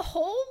like the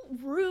whole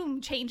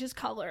room changes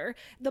color.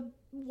 The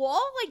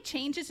wall, like,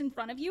 changes in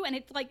front of you, and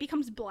it, like,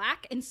 becomes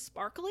black and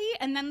sparkly,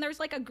 and then there's,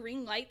 like, a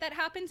green light that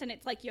happens, and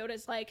it's like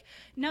Yoda's like,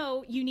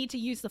 no, you need to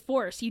use the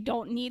Force. You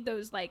don't need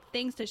those, like,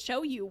 things to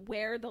show you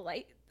where the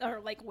light,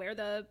 or, like, where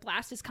the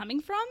blast is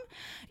coming from.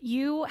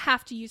 You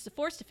have to use the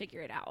Force to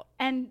figure it out.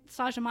 And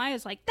Saja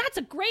Maya's like, that's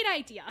a great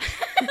idea.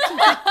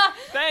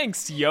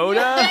 Thanks,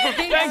 Yoda.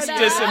 Thanks,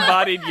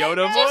 disembodied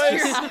Yoda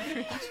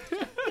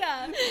voice.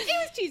 Yeah.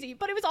 It was cheesy,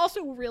 but it was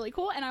also really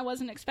cool, and I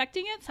wasn't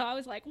expecting it, so I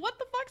was like, what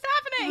the fuck's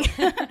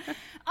happening?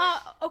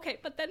 Okay,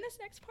 but then this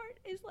next part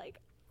is like,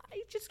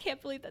 I just can't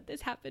believe that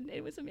this happened.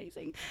 It was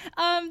amazing.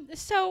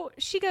 So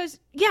she goes,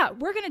 yeah,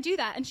 we're going to do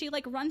that. And she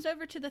like runs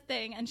over to the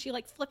thing and she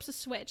like flips a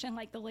switch and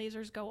like the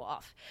lasers go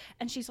off.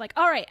 And she's like,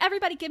 all right,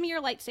 everybody give me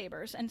your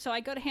lightsabers. And so I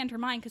go to hand her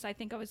mine because I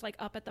think I was like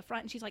up at the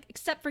front. And she's like,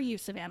 except for you,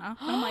 Savannah.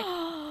 And I'm like,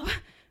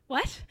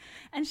 what?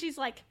 And she's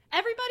like,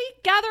 everybody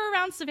gather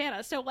around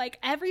Savannah. So like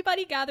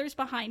everybody gathers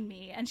behind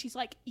me. And she's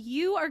like,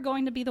 you are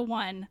going to be the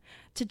one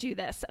to do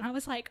this. And I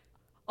was like,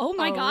 oh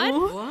my God.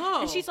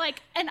 Whoa. And she's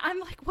like, and I'm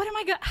like, what am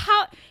I going to,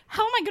 how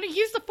am I going to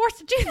use the Force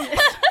to do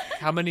this?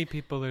 How many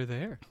people are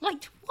there?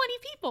 Like 20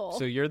 people.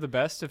 So you're the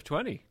best of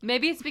 20.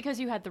 Maybe it's because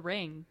you had the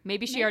ring.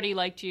 Maybe she already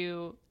liked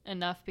you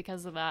enough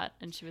because of that.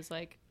 And she was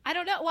like, I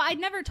don't know. Well, I'd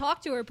never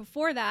talked to her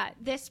before that.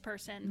 This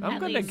person. I'm at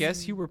going to least.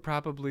 guess you were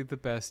probably the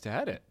best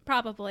at it.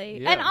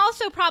 Probably. Yeah. And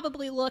also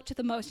probably looked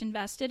the most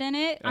invested in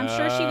it. I'm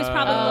sure she was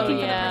probably looking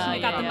for the yeah, person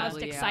who got the yeah.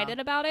 most excited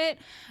about it.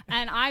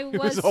 And I was...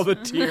 It was all the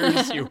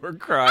tears you were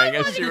crying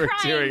as you were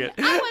doing it.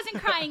 I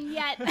wasn't crying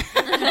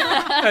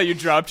yet. You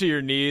dropped to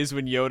your knees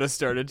when Yoda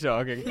started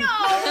talking. No.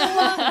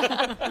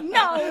 I'm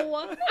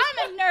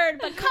a nerd,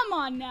 but come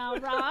on now,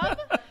 Rob.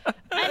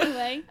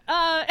 Anyway,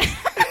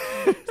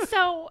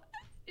 so...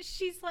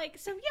 she's like,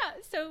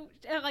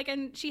 like,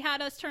 and she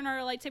had us turn our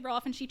lightsaber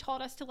off and she taught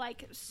us to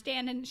like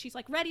stand and she's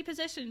like, ready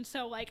position.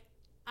 So like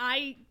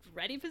I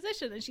ready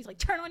position and she's like,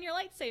 turn on your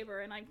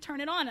lightsaber, and I turn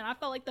it on and I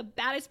felt like the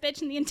baddest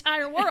bitch in the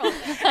entire world.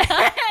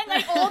 And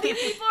like all these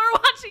people are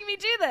watching me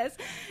do this.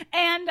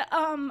 And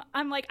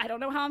I'm like, I don't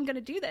know how I'm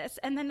gonna do this.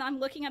 And then I'm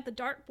looking at the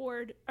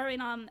dartboard,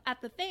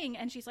 at the thing,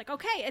 and she's like,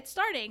 okay, it's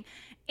starting.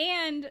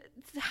 And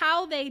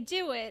how they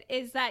do it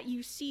is that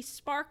you see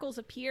sparkles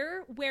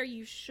appear where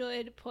you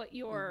should put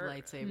your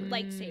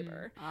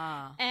lightsaber.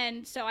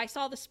 And so I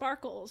saw the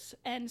sparkles,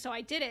 and so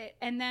I did it,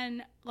 and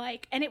then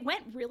like, and it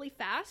went really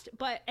fast,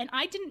 and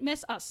I didn't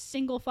miss a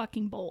single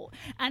fucking bolt.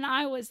 And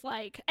I was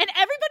like, and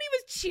everybody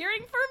was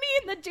cheering for me,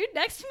 and the dude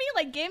next to me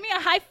like gave me a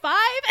high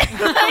five. And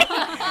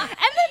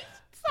then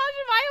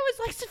Sasha Maya was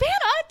like,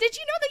 Savannah, did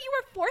you know that you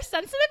were Force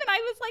sensitive? And I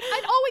was like,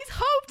 I'd always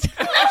hoped.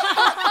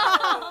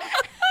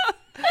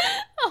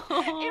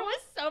 It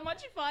was so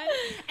much fun.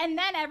 And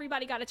then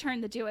everybody got a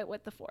turn to do it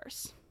with the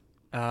Force.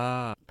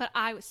 But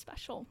I was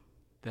special.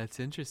 That's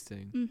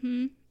interesting.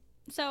 Mm-hmm.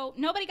 So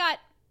nobody got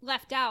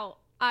left out.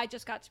 I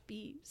just got to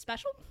be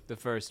special. The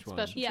first one.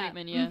 special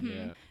treatment, Mm-hmm.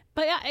 Yeah.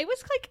 But yeah, it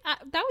was like,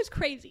 that was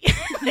crazy.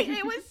 Like,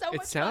 it was so much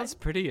fun. It sounds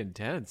pretty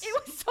intense.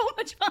 It was so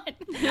much fun.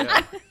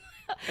 Yeah.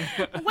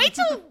 Wait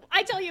till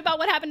I tell you about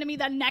what happened to me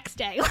the next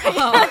day.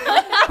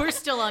 We're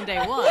still on day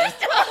one.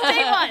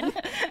 Day one.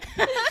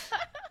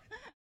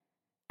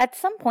 At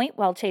some point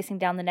while chasing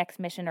down the next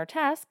mission or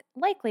task,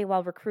 likely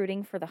while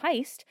recruiting for the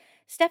heist,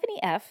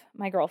 Stephanie F.,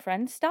 my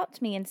girlfriend,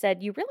 stopped me and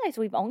said, "You realize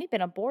we've only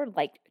been aboard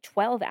like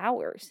 12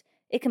 hours.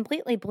 It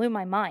completely blew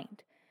my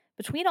mind.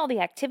 Between all the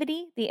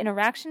activity, the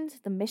interactions,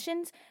 the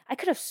missions, I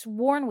could have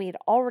sworn we had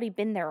already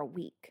been there a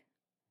week."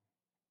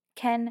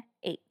 Ken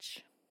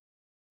H.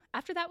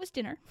 After that was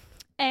dinner.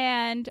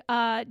 And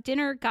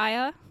dinner,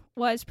 Gaia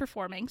was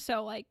performing.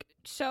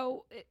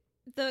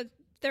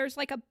 There's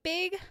like a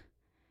big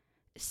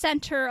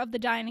center of the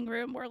dining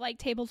room where like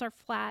tables are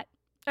flat.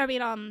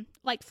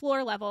 Like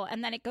floor level,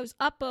 and then it goes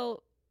up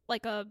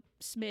like a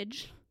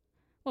smidge.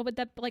 What would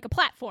that, like a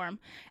platform?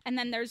 And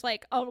then there's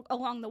like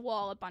along the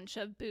wall a bunch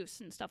of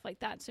booths and stuff like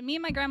that. So me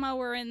and my grandma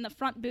were in the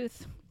front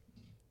booth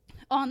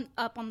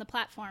up on the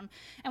platform,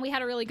 and we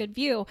had a really good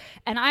view.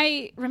 And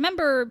I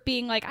remember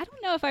being like, I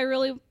don't know if I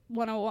really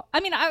want to.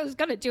 I was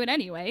gonna do it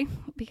anyway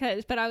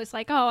but I was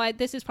like,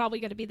 this is probably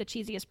gonna be the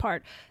cheesiest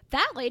part.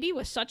 That lady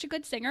was such a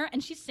good singer,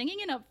 and she's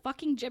singing in a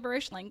fucking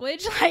gibberish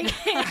language. Like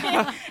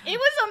it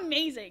was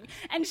amazing.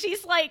 And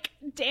she's like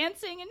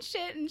dancing and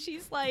shit, and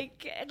she's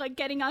like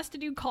getting us to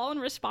do call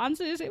and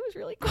responses. It was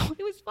really cool.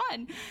 It was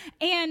fun,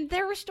 and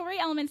there were story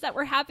elements that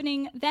were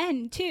happening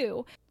then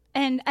too.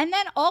 And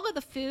then all of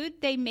the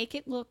food, they make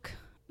it look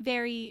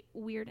very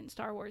weird and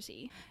Star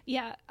Wars-y.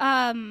 Yeah.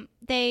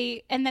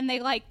 They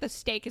like the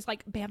steak is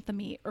like bantha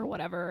meat or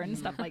whatever and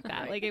stuff like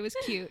that. Right. Like it was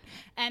cute.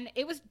 And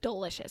it was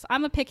delicious.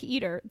 I'm a picky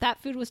eater.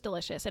 That food was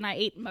delicious, and I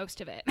ate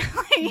most of it.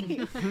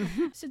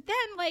 So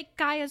then like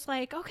Gaia's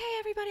like, okay,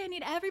 everybody, I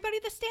need everybody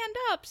to stand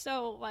up.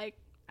 So like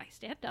I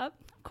stand up.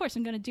 Of course,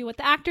 I'm going to do what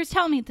the actors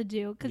tell me to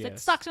do, because it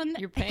sucks when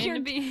you're paying to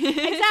be.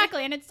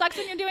 Exactly, and it sucks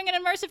when you're doing an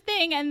immersive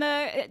thing and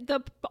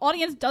the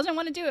audience doesn't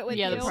want to do it with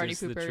you. Yeah, the party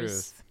This is the poopers.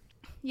 truth.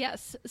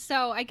 Yes.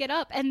 So I get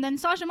up, and then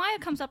Sasha Maya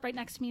comes up right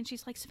next to me, and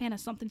she's like, Savannah,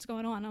 something's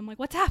going on. I'm like,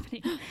 what's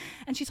happening?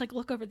 And she's like,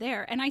 look over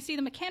there. And I see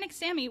the mechanic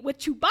Sammy with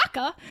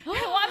Chewbacca. And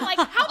I'm like,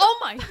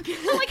 how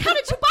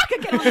did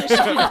Chewbacca get on this ship?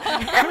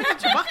 How did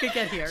Chewbacca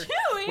get here?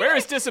 Where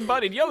is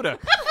disembodied Yoda?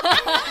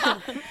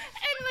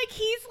 And like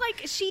he's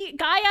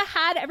Gaia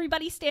had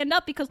everybody stand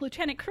up because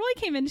Lieutenant Croy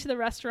came into the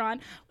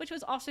restaurant, which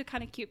was also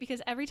kind of cute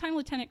because every time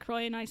Lieutenant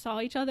Croy and I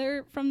saw each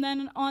other from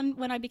then on,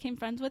 when I became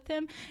friends with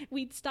him,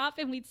 we'd stop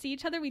and we'd see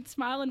each other, we'd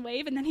smile and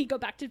wave, and then he'd go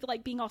back to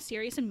like being all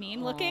serious and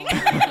mean looking.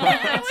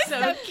 It was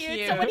so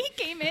cute. So when he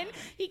came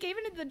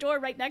into the door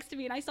right next to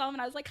me, and I saw him,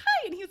 and I was like,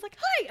 hi, and he was like,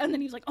 hi, and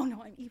then he was like, oh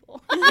no, I'm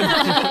evil.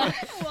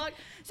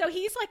 So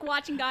he's like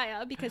watching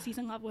Gaia because he's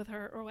in love with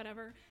her or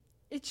whatever.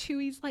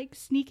 Chewie's like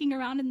sneaking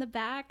around in the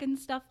back and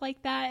stuff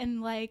like that,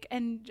 and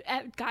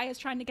Gaia's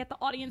trying to get the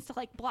audience to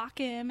like block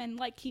him and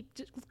like keep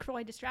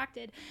Croy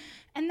distracted.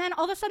 And then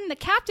all of a sudden the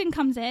captain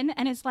comes in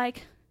and is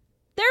like,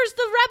 there's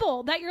the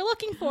rebel that you're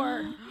looking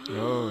for.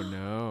 Oh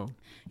no.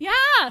 Yeah,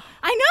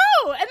 I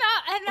know. And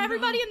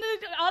everybody in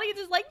the audience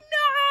is like,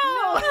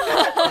 no.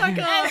 Oh my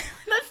God.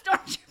 The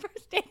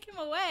stormtroopers take him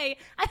away.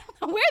 I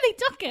don't know where they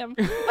took him,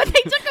 but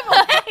they took him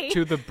away.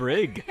 To the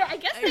brig. I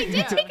guess they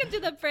did take him to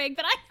the brig,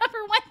 but I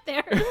never went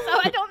there, so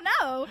I don't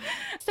know.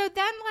 So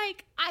then,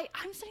 like,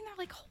 I'm sitting there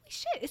like, holy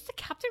shit, is the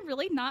captain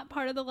really not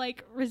part of the,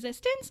 like,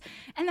 resistance?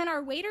 And then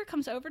our waiter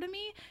comes over to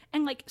me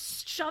and, like,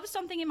 shoves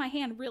something in my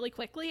hand really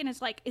quickly and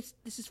is like,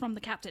 this is from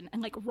the captain,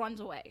 and, like, runs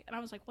away. And I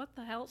was like, what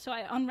the hell? So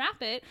I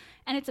unwrap it,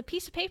 and it's a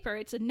piece of paper.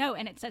 It's a note,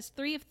 and it says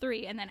 3 of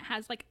 3, and then it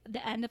has, like,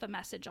 the end of a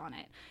message on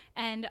it.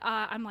 And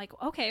I'm like,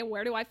 okay,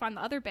 where do I find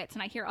the other bits?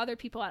 And I hear other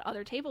people at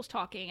other tables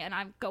talking, and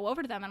I go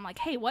over to them, and I'm like,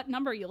 hey, what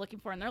number are you looking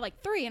for? And they're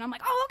like, 3. And I'm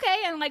like, oh, okay.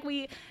 And, like,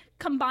 we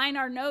combine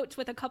our notes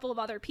with a couple of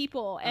other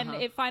people,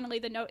 and finally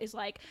the note is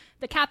like,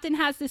 the captain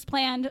has this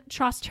plan,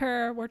 trust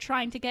her, we're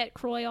trying to get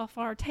Croy off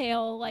our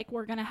tail, like,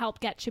 we're gonna help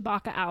get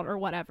Chewbacca out or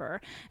whatever.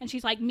 And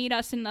she's like, meet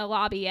us in the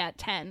lobby at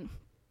 10.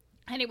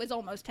 And it was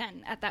almost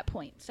 10 at that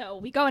point. So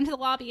we go into the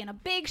lobby, and a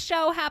big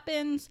show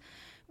happens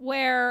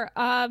where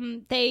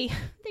they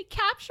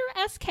capture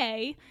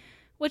SK,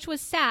 which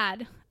was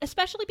sad,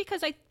 especially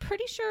because I'm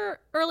pretty sure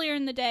earlier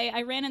in the day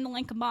I ran into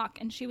Lincoln Mock,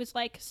 and she was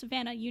like,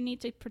 Savannah, you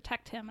need to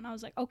protect him. And I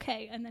was like,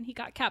 okay. And then he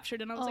got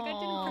captured, and I was like, I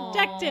didn't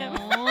protect him.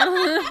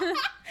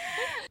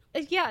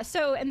 Yeah,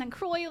 so, and then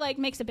Croy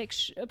makes a big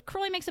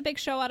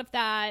show out of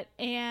that,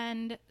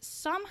 and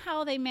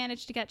somehow they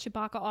managed to get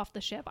Chewbacca off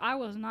the ship. I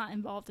was not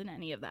involved in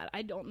any of that.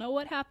 I don't know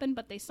what happened,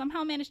 but they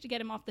somehow managed to get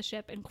him off the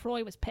ship, and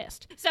Croy was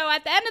pissed. So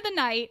at the end of the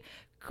night,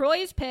 Croy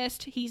is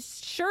pissed.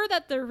 He's sure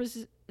that there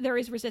is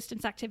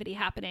resistance activity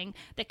happening.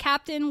 The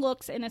captain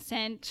looks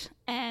innocent,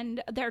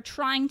 and they're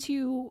trying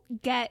to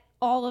get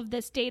all of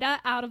this data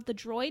out of the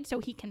droid so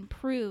he can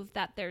prove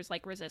that there's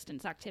like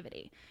resistance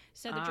activity.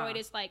 So the droid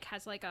is like,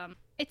 has like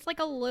it's like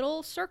a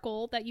little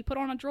circle that you put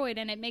on a droid,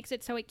 and it makes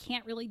it so it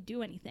can't really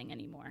do anything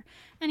anymore.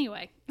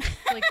 Anyway.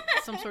 Like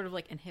some sort of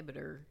like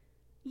inhibitor.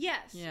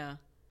 Yes. Yeah.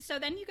 So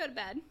then you go to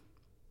bed.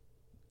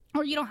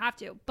 Or you don't have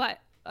to,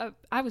 but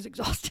I was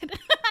exhausted. I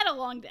had a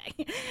long day.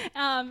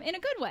 In a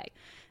good way.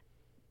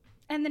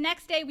 And the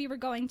next day we were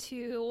going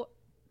to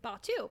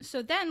Batu.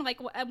 So then,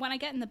 like, when I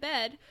get in the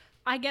bed,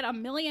 I get a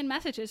million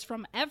messages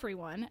from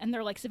everyone, and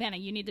they're like, Savannah,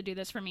 you need to do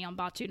this for me on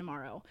Batu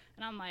tomorrow.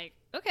 And I'm like,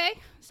 okay,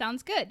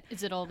 sounds good.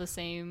 Is it all the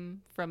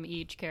same from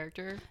each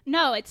character?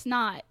 No, it's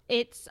not.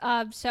 It's,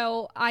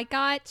 so I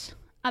got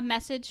a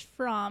message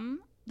from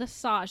the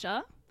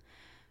Saja,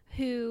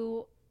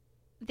 who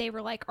they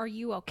were like, are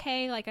you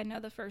okay? Like, I know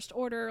the First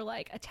Order,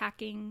 like,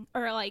 attacking,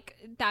 or, like,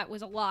 that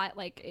was a lot.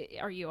 Like,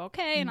 are you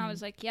okay? And I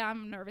was like, yeah,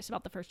 I'm nervous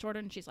about the First Order.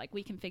 And she's like,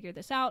 we can figure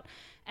this out.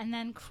 And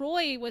then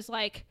Croy was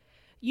like,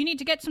 you need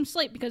to get some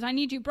sleep because I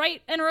need you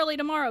bright and early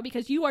tomorrow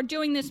because you are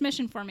doing this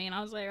mission for me. And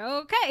I was like,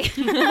 okay.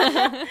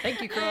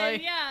 Thank you, Croy.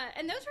 Yeah.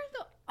 And those were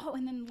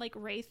and then, like,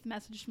 Wraith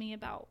messaged me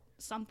about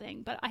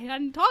something, but I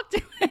hadn't talked to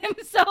him.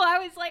 So I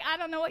was like, I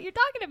don't know what you're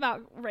talking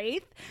about,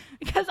 Wraith,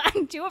 because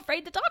I'm too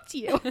afraid to talk to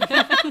you.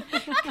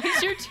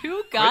 Because you're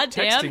too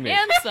goddamn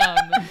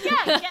handsome.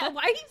 Yeah.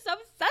 Why are you so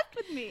obsessed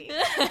with me?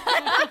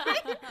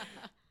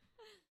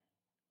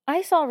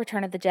 I saw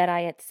Return of the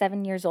Jedi at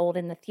 7 years old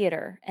in the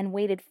theater and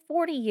waited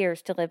 40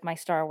 years to live my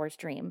Star Wars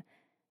dream.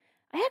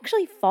 I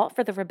actually fought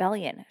for the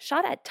rebellion,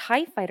 shot at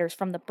TIE fighters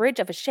from the bridge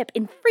of a ship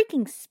in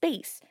freaking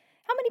space.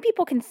 How many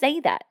people can say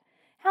that?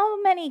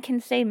 How many can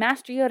say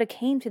Master Yoda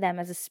came to them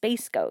as a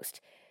space ghost?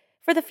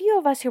 For the few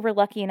of us who were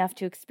lucky enough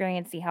to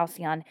experience the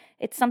Halcyon,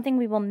 it's something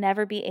we will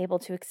never be able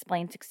to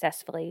explain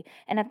successfully,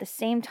 and at the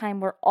same time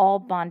we're all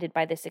bonded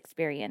by this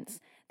experience.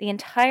 The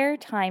entire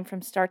time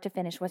from start to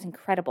finish was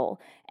incredible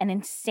and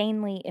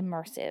insanely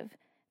immersive.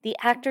 The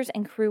actors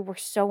and crew were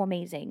so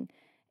amazing.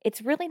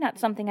 It's really not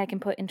something I can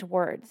put into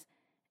words.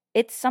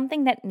 It's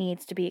something that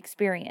needs to be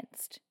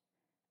experienced.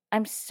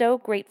 I'm so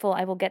grateful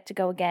I will get to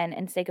go again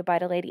and say goodbye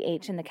to Lady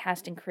H and the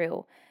cast and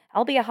crew.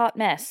 I'll be a hot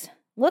mess.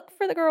 Look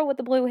for the girl with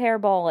the blue hair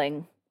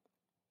bawling.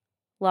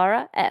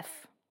 Laura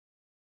F.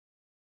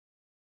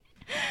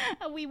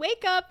 We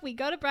wake up, we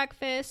go to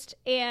breakfast,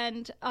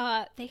 and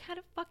they had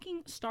a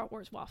fucking Star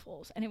Wars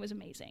waffles, and it was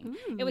amazing.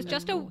 Ooh.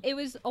 It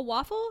was a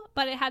waffle,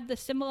 but it had the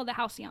symbol of the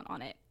Halcyon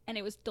on it, and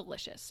it was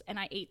delicious, and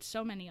I ate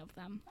so many of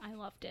them. I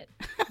loved it.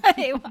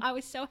 I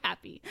was so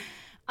happy.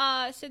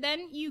 So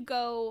then you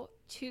go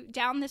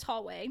down this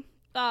hallway,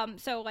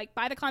 So like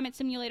by the climate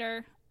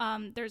simulator,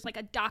 there's like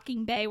a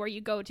docking bay where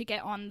you go to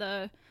get on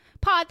the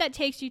pod that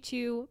takes you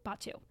to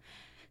Batuu,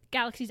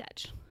 Galaxy's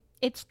Edge.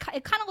 It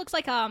kind of looks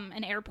like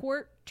an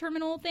airport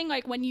terminal thing,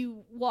 like when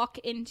you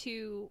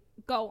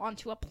go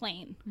onto a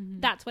plane.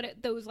 That's what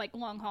those like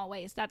long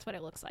hallways, that's what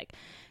it looks like.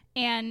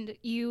 And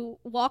you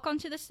walk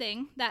onto this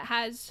thing that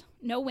has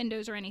no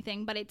windows or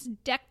anything, but it's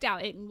decked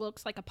out. It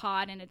looks like a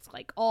pod, and it's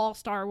like all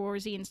Star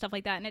Warsy and stuff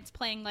like that. And it's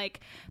playing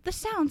like the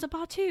sounds of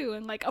Batuu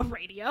and like a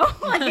radio,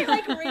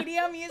 like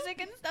radio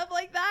music and stuff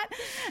like that.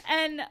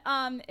 And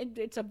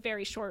it's a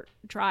very short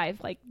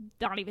drive, like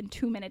not even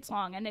 2 minutes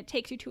long. And it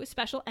takes you to a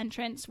special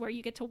entrance where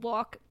you get to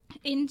walk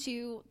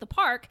into the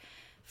park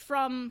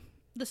from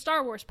the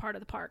Star Wars part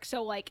of the park.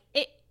 So like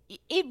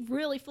it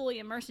really fully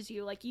immerses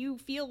you. Like you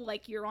feel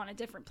like you're on a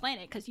different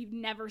planet because you've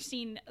never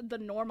seen the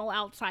normal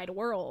outside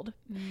world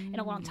in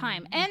a long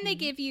time. And they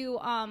give you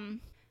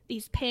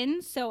these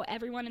pins so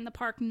everyone in the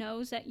park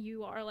knows that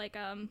you are like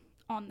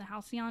on the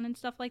Halcyon and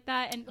stuff like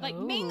that. And like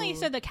mainly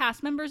so the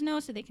cast members know,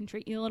 so they can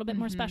treat you a little bit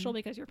more special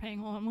because you're paying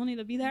a lot of money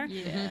to be there.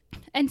 Yeah.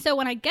 And so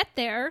when I get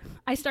there,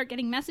 I start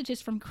getting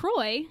messages from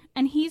Croy,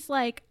 and he's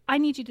like, I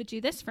need you to do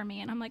this for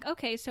me. And I'm like,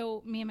 okay.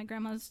 So me and my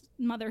grandma's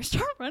mother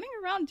start running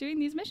around doing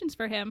these missions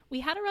for him.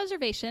 We had a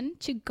reservation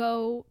to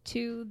go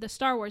to the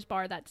Star Wars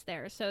bar that's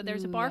there. So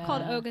there's a bar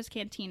called Oga's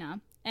Cantina.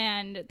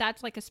 And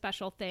that's like a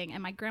special thing.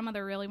 And my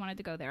grandmother really wanted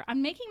to go there.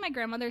 I'm making my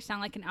grandmother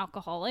sound like an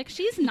alcoholic.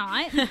 She's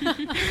not.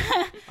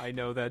 I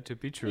know that to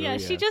be true. Yeah,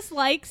 she just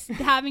likes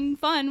having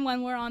fun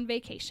when we're on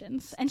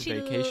vacations. And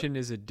vacation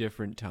is a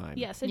different time.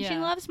 Yes, and she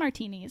loves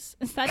martinis.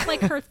 That's like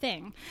her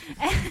thing.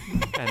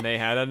 And they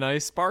had a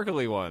nice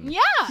sparkly one. Yeah,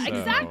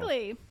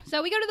 exactly.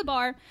 So we go to the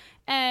bar,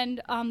 and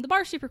the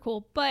bar's super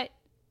cool, but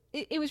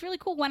it was really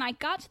cool. When I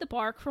got to the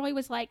bar, Croy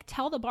was like,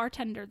 tell the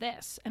bartender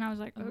this. And I was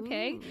like,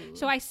 okay. Ooh.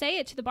 So I say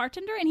it to the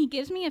bartender, and he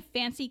gives me a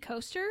fancy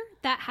coaster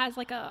that has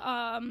like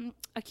a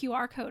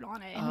QR code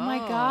on it. Oh my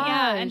gosh.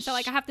 Yeah. And so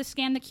like I have to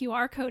scan the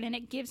QR code, and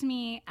it gives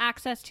me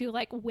access to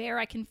like where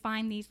I can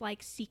find these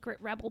like secret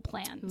rebel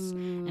plans. Ooh.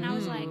 And I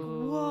was like,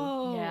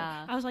 whoa.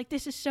 Yeah. I was like,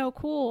 this is so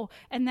cool.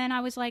 And then I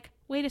was like,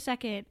 wait a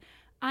second.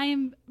 I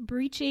am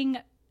breaching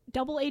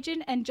double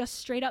agent and just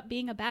straight up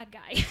being a bad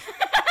guy.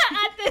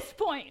 At this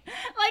point,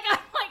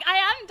 I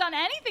haven't done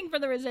anything for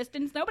the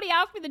Resistance. Nobody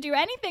asked me to do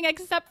anything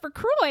except for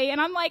Croy, and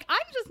I'm like, I'm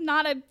just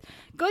not a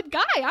good guy.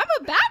 I'm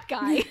a bad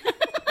guy.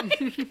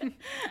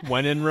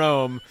 When in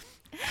Rome.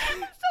 So I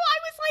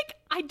was like,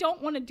 I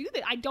don't want to do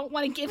that. I don't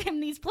want to give him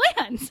these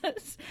plans.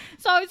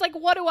 So I was like,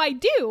 what do I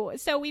do?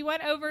 So we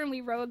went over and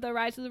we rode the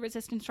Rise of the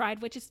Resistance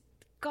ride, which is,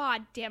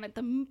 God damn it,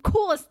 the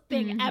coolest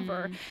thing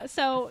ever.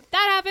 So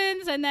that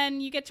happens, and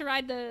then you get to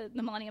ride the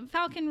Millennium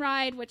Falcon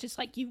ride, which is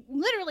like you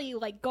literally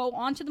like go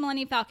onto the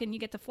Millennium Falcon, you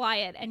get to fly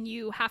it, and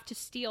you have to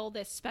steal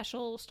this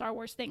special Star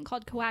Wars thing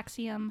called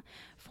coaxium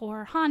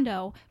for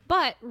Hondo.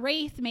 But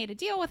Wraith made a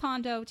deal with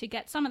Hondo to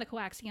get some of the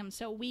coaxium,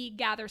 so we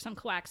gather some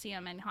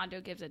coaxium and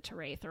Hondo gives it to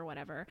Wraith or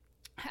whatever.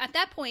 At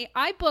that point,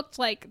 I booked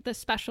like the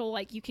special,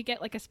 like you could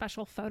get like a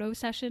special photo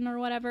session or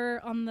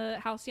whatever on the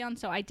Halcyon.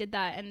 So I did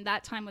that, and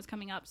that time was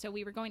coming up. So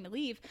we were going to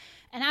leave.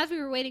 And as we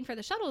were waiting for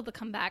the shuttle to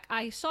come back,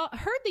 I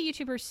heard the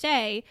YouTubers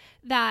say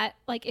that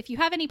like if you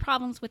have any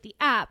problems with the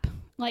app,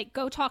 like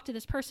go talk to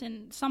this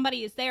person.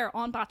 Somebody is there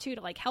on Batuu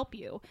to like help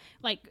you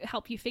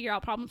figure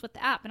out problems with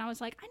the app. And I was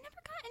like, I never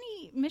got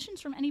any missions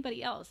from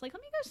anybody else. Like,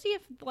 let me go see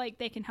if like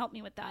they can help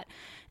me with that.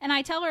 And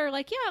I tell her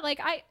like, yeah, like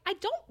I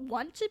don't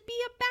want to be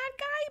a bad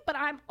guy, but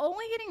I'm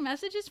only getting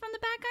messages from the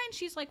bad guy. And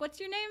she's like, what's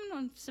your name? And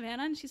I'm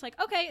Savannah. And she's like,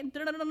 okay.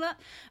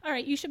 All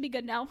right, you should be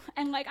good now.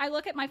 And like I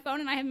look at my phone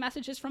and I have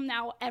messages from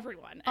now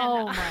everyone. And,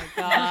 oh my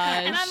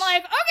gosh. And I'm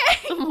like,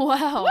 okay.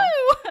 Wow.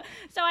 Woo.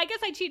 So I guess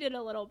I cheated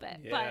a little bit.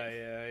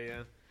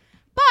 Yeah.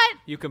 But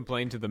you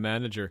complained to the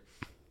manager.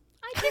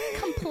 I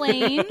didn't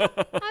complain.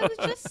 I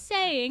was just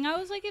saying. I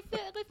was like, if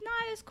not,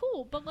 it's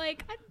cool. But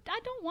like, I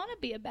don't want to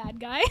be a bad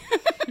guy.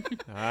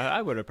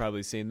 I would have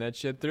probably seen that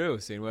shit through,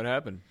 seen what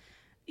happened.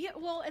 Yeah,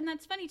 well, and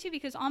that's funny too,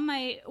 because on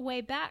my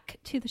way back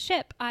to the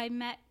ship, I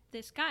met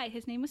this guy.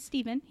 His name was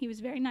Steven. He was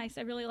very nice.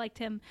 I really liked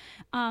him.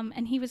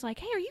 And he was like,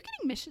 hey, are you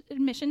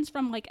getting missions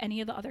from like any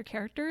of the other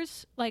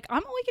characters? Like,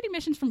 I'm only getting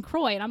missions from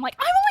Croy. And I'm like,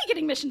 I'm only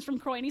getting missions from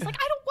Croy. And he's like,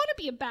 I don't want to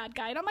be a bad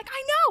guy. And I'm like,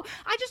 I know.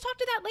 I just talked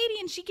to that lady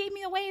and she gave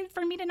me a way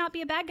for me to not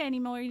be a bad guy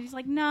anymore. And he's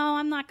like, no,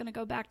 I'm not going to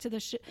go back to the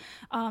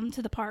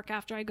to the park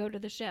after I go to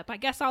the ship. I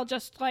guess I'll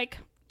just like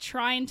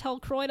try and tell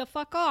Croy to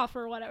fuck off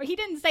or whatever. He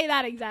didn't say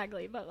that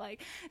exactly, but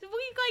like we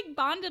like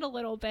bonded a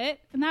little bit,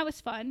 and that was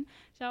fun.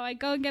 So I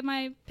go and get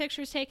my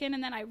pictures taken,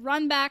 and then I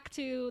run back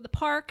to the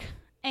park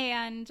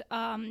and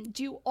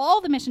do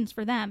all the missions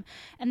for them.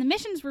 And the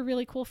missions were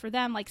really cool for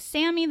them. Like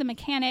Sammy the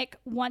mechanic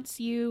wants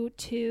you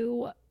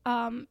to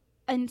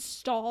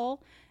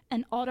install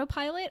an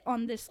autopilot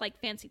on this like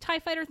fancy TIE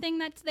fighter thing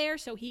that's there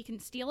so he can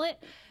steal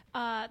it.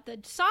 The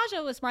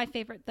Saja was my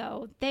favorite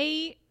though.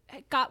 They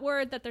got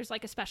word that there's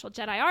like a special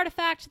Jedi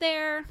artifact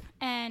there,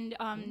 and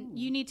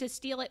you need to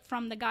steal it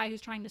from the guy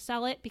who's trying to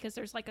sell it, because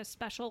there's like a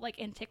special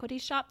like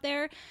antiquities shop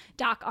there.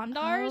 Doc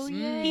Ondar's,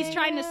 he's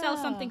trying to sell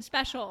something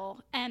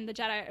special, and the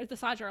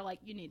Saja are like,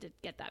 you need to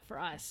get that for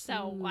us.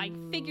 So I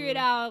figure it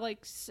out,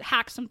 like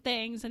hack some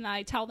things, and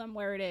I tell them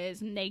where it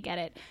is, and they get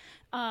it.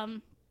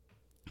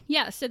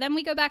 So then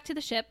we go back to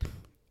the ship,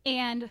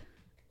 and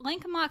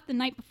Lankamok the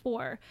night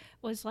before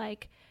was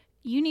like,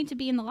 you need to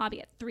be in the lobby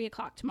at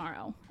 3:00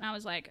 tomorrow. And I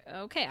was like,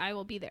 okay, I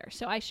will be there.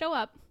 So I show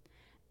up,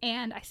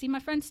 and I see my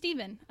friend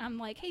Steven. I'm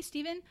like, hey,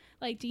 Steven,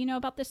 like, do you know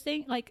about this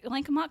thing? Like,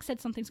 Lankamok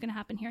said something's going to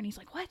happen here. And he's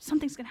like, what?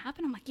 Something's going to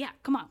happen? I'm like, yeah,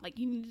 come on. Like,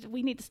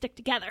 we need to stick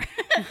together.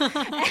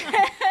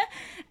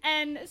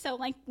 And so,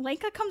 like,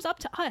 Lanka comes up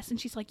to us, and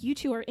she's like, you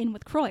two are in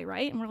with Croy,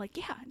 right? And we're like,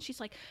 yeah. And she's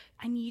like,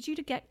 I need you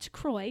to get to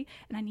Croy,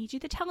 and I need you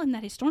to tell him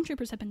that his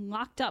stormtroopers have been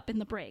locked up in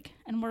the brig.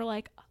 And we're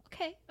like,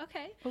 okay.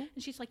 Oh.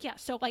 And she's like, yeah,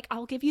 so like,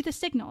 I'll give you the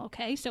signal,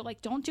 okay? So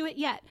like, don't do it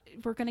yet.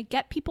 We're going to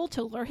get people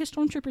to lure his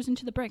stormtroopers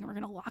into the brig, and we're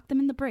going to lock them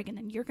in the brig, and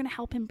then you're going to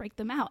help him break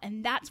them out.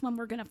 And that's when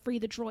we're going to free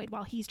the droid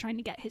while he's trying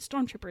to get his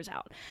stormtroopers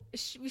out.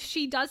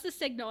 She does the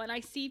signal, and I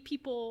see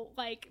people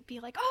like be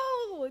like,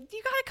 oh,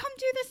 you got to come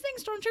do this thing,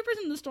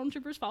 stormtroopers. And the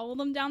stormtroopers follow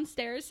them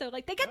downstairs. So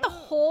like, they get the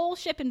whole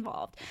ship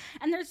involved.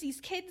 And there's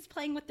these kids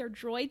playing with their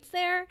droids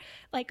there,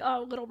 like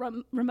little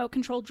remote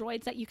control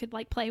droids that you could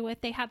like play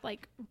with. They had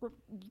like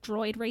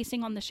droid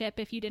racing on the ship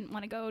if you didn't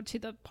want to go to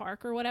the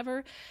park or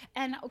whatever.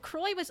 And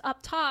Croy was up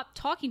top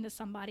talking to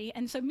somebody,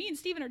 and so me and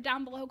Steven are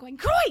down below going,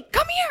 Croy,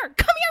 come here,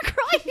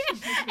 Croy.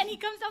 And he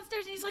comes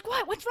downstairs, and he's like,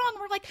 what's wrong?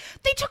 And we're like,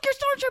 they took your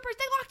stormtroopers,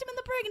 they locked him in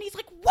the brig. And he's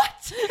like,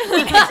 what?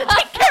 We need to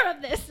take care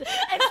of this.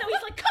 And so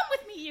he's like, come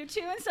with me, you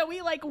two. And so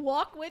we like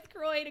walk with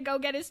Croy to go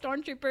get his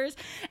stormtroopers.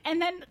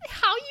 And then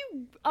how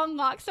you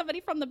unlock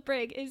somebody from the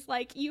brig is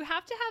like, you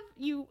have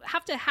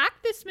to hack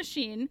this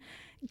machine,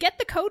 get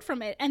the code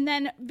from it, and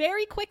then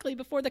very quickly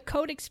before the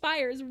code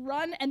expires,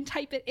 run and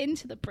type it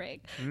into the brig.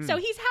 So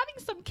he's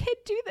having some kid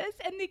do this,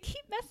 and they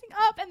keep messing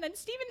up, and then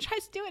Steven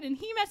tries to do it, and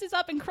he messes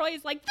up, and Croy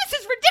is like, this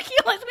is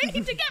ridiculous, we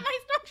need to get my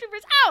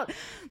stormtroopers out.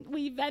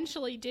 We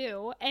eventually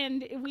do,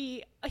 and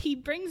he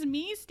brings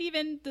me,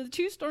 Steven, the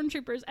two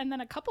stormtroopers, and then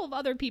a couple of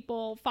other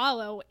people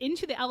follow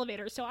into the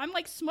elevator. So I'm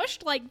like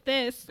smushed like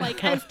this,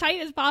 like as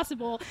tight as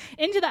possible,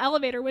 into the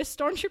elevator with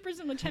stormtroopers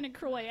and Lieutenant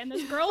Croy, and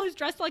this girl who's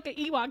dressed like an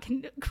Ewok,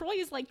 and Croy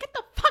is like, get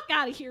the fuck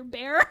out of here,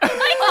 bear.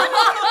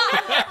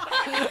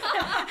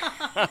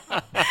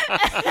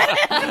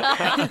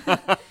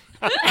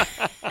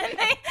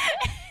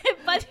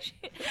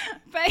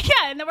 But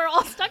yeah, and then we're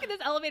all stuck in this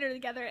elevator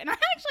together, and I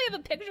actually have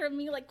a picture of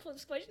me like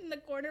squished in the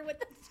corner with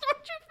the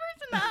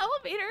stormtroopers in the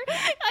elevator.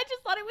 I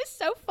just thought it was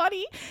so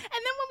funny. And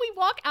then when we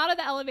walk out of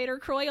the elevator,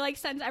 Croy like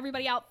sends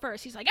everybody out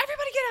first. He's like,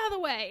 everybody get out of the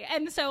way.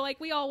 And so like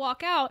we all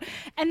walk out,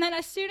 and then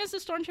as soon as the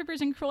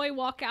stormtroopers and Croy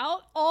walk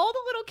out, all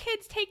the little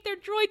kids take their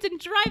droids and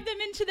drive them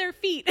into their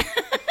feet. It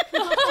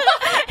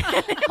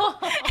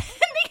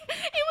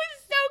was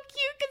so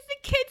cute because the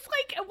kids,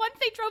 like, once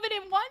they drove it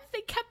in once,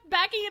 they kept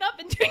backing it up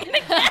and doing it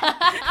again.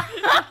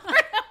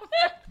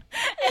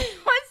 It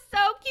was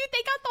so cute.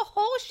 They got the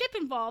whole ship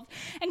involved,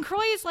 and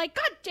Croy is like,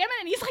 God damn it,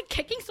 and he's like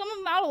kicking some of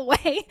them out of the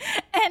way,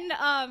 and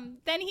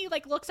then he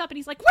like looks up and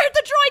he's like, where'd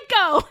the droid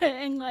go?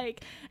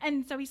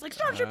 and so he's like,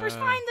 stormtroopers,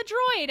 find the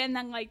droid. And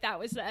then like that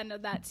was the end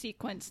of that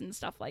sequence and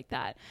stuff like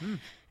that.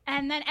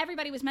 And then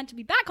everybody was meant to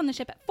be back on the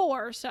ship at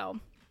 4, so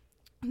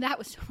that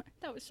was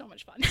so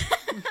much fun.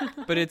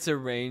 But it's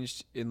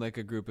arranged in like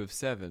a group of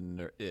 7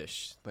 or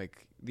ish,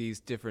 like these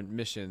different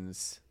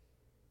missions.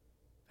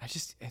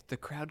 The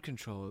crowd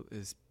control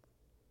is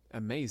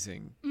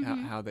amazing.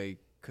 How they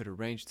could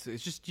arrange. So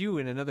it's just you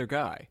and another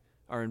guy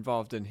are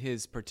involved in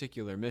his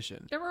particular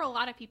mission. There were a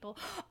lot of people.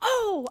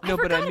 Oh, I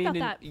forgot about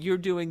that. You're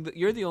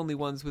the only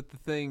ones with the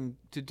thing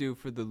to do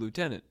for the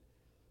lieutenant.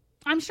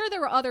 I'm sure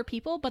there were other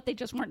people, but they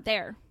just weren't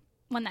there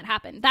when that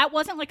happened. That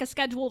wasn't like a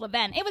scheduled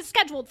event. It was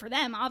scheduled for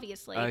them,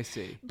 obviously. I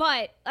see.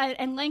 But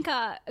and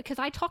Lenka, because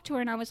I talked to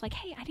her and I was like,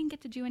 hey, I didn't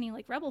get to do any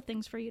like rebel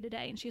things for you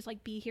today, and she's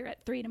like, be here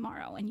at 3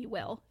 tomorrow and you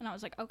will. And I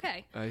was like,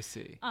 okay. I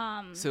see.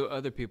 So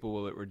other people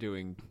were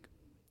doing,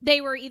 they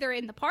were either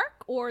in the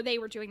park, or they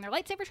were doing their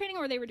lightsaber training,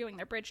 or they were doing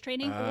their bridge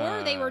training,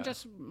 or they were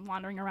just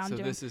wandering around. So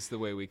this is the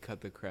way we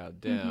cut the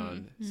crowd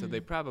down. So they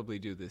probably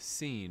do this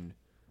scene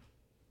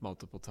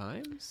multiple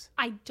times?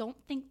 I don't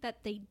think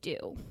that they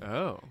do.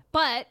 Oh.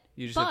 But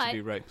you just have to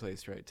be right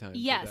place, right time.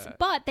 Yes,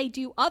 but they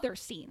do other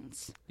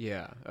scenes.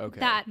 Yeah, okay.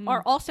 That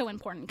are also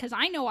important, because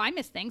I know I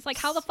miss things. Like,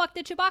 how the fuck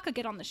did Chewbacca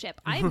get on the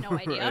ship? I have no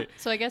idea. Right.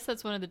 So I guess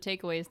that's one of the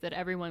takeaways, that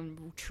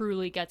everyone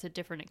truly gets a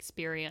different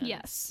experience.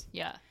 Yes.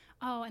 Yeah.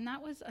 Oh, and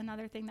that was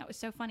another thing that was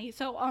so funny.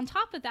 So on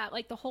top of that,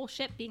 like the whole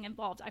ship being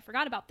involved, I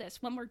forgot about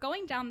this. When we're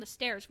going down the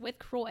stairs with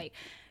Croy,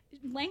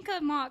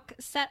 Lenka Mock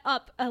set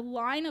up a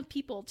line of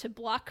people to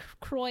block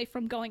Croy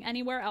from going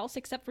anywhere else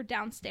except for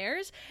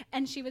downstairs.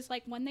 And she was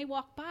like, when they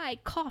walk by,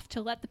 cough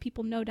to let the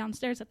people know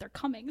downstairs that they're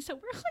coming. So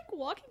we're like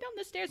walking down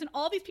the stairs and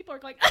all these people are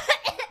going,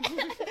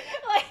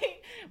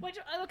 like Which,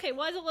 okay,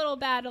 was a little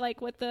bad,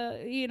 like, with the,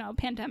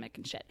 pandemic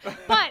and shit.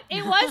 But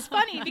it was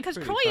funny because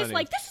Croy is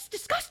like, this is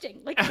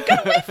disgusting. Like,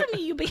 get away from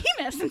me, you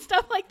behemoths, and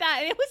stuff like that.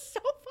 And it was so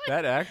funny.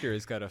 That actor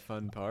has got a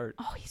fun part.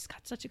 Oh, he's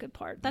got such a good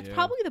part. That's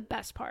probably the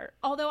best part.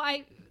 Although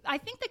I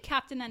think the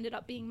captain ended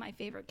up being my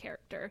favorite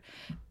character.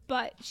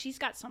 But she's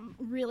got some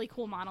really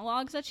cool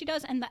monologues that she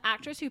does. And the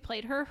actress who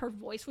played her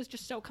voice was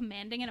just so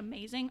commanding and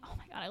amazing. Oh,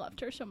 my God, I loved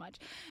her so much.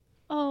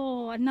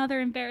 Oh, another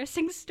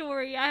embarrassing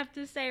story, I have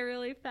to say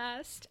really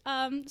fast.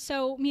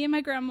 So me and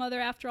my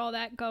grandmother, after all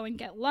that, go and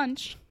get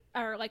lunch.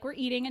 Or, like, we're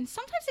eating, and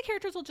sometimes the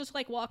characters will just,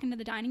 like, walk into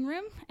the dining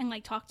room and,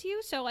 like, talk to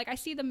you. So, like, I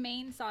see the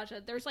main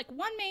Saja. There's, like,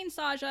 one main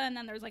Saja, and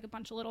then there's, like, a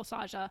bunch of little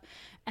Saja.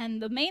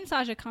 And the main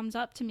Saja comes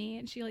up to me,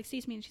 and she, like,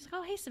 sees me, and she's like,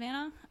 oh, hey,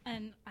 Savannah.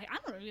 And I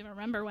don't even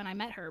remember when I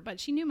met her, but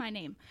she knew my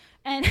name.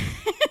 And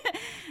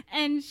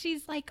and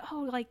she's like,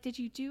 oh, like, did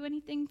you do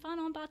anything fun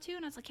on Batu?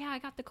 And I was like, yeah, I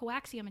got the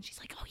coaxium. And she's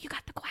like, oh, you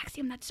got the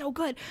coaxium? That's so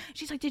good.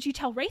 She's like, did you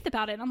tell Wraith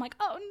about it? And I'm like,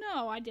 oh,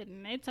 no, I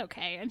didn't. It's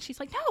okay. And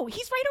she's like, no,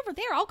 he's right over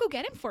there. I'll go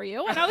get him for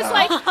you. And I was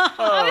like,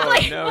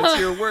 no, it's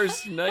your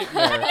worst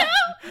nightmare. I was like,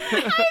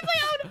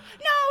 oh, no,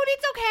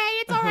 it's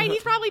okay. It's all right.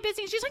 He's probably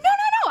busy. And she's like, no,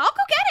 I'll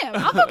go get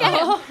him. I'll go get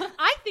him.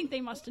 I think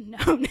they must have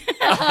known.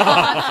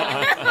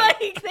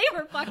 Like, they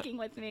were fucking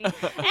with me. And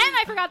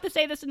I forgot to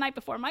say this the night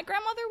before. My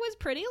grandmother was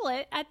pretty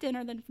lit at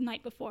dinner the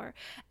night before.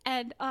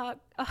 And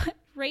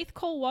Wraith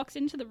Cole walks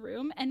into the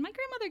room, and my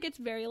grandmother gets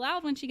very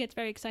loud when she gets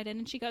very excited,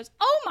 and she goes,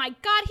 oh my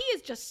God, he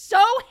is just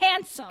so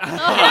handsome. And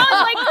I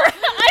was like,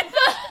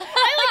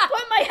 I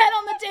put my head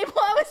on the table.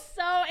 I was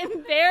so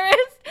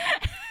embarrassed.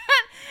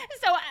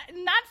 So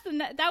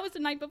that was the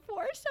night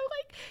before. So,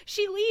 like,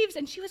 she leaves,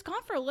 and she was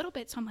gone for a little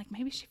bit. So I'm like,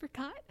 maybe she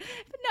forgot.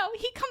 But no,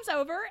 he comes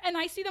over, and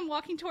I see them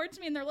walking towards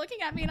me, and they're looking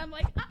at me, and I'm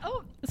like,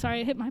 oh,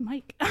 sorry, I hit my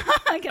mic.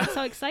 I get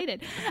so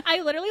excited.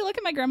 I literally look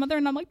at my grandmother,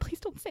 and I'm like, please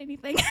don't say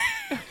anything.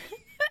 And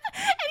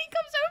he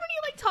comes over and he,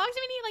 like, talks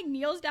to me, and he, like,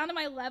 kneels down to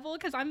my level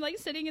because I'm, like,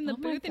 sitting in the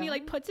booth, and he,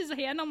 like, puts his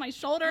hand on my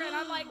shoulder, and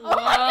I'm like, oh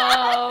my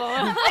God.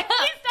 I'm like,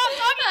 please stop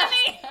talking to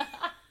me.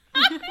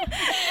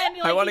 And,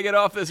 like, I want to get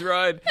off this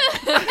ride.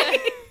 I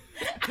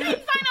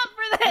didn't sign up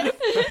for this.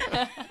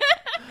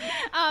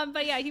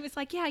 But yeah, he was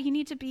like, yeah, you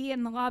need to be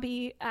in the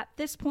lobby at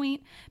this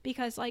point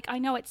because, like, I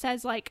know it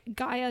says, like,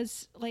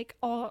 Gaia's, like,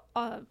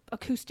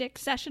 acoustic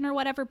session or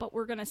whatever, but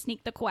we're going to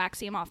sneak the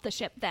coaxium off the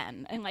ship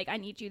then. And, like, I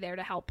need you there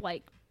to help,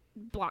 like,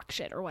 block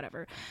shit or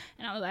whatever.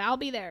 And I was like, I'll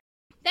be there.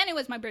 Then it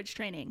was my bridge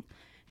training.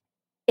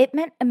 It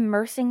meant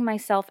immersing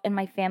myself and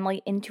my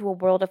family into a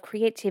world of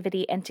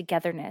creativity and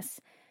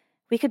togetherness.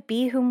 We could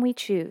be whom we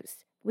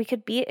choose. We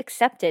could be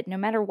accepted no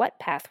matter what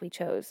path we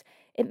chose.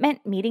 It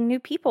meant meeting new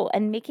people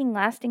and making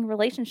lasting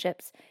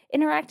relationships,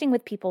 interacting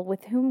with people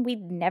with whom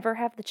we'd never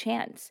have the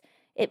chance.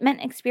 It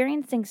meant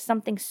experiencing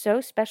something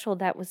so special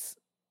that was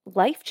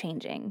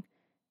life-changing.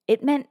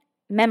 It meant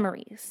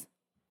memories.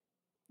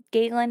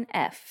 Galen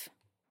F.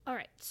 All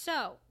right,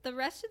 so the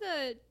rest of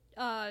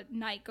the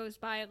night goes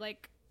by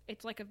like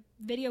it's like a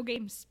video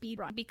game speed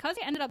run. Because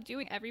I ended up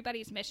doing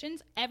everybody's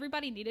missions,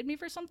 everybody needed me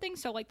for something.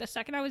 So, like, the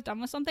second I was done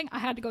with something, I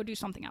had to go do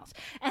something else.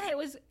 And it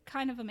was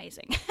kind of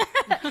amazing.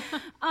 Except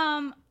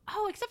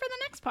for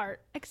the next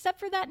part. Except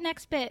for that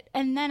next bit.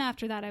 And then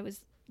after that, I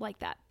was like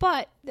that.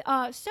 But,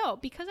 so,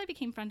 because I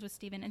became friends with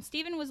Steven, and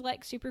Steven was,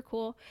 like, super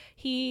cool.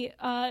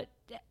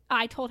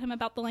 I told him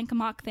about the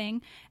Linkamach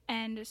thing,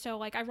 and so,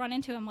 like, I run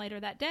into him later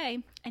that day,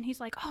 and he's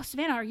like, oh,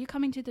 Savannah, are you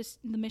coming to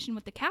the mission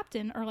with the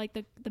captain, or, like,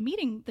 the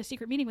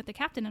secret meeting with the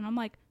captain? And I'm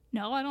like,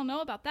 no, I don't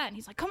know about that. And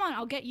he's like, come on,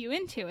 I'll get you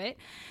into it.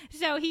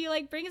 So he,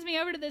 like, brings me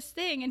over to this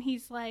thing, and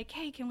he's like,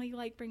 hey, can we,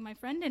 like, bring my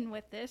friend in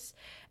with this?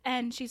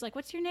 And she's like,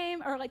 what's your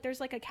name? Or, like, there's,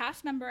 like, a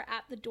cast member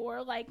at the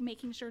door, like,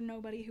 making sure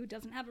nobody who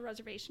doesn't have a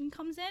reservation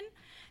comes in.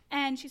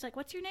 And she's like,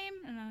 what's your name?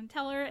 And I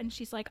tell her, and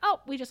she's like,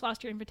 oh, we just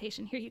lost your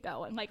invitation. Here you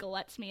go. And, like,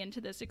 lets me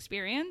into this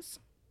experience.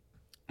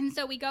 And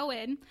so we go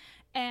in,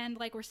 and,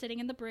 like, we're sitting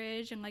in the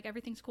bridge, and, like,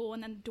 everything's cool.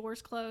 And then the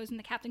doors close, and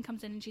the captain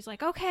comes in, and she's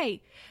like,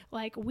 okay,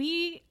 like,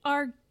 we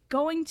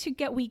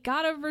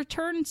got a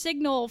return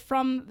signal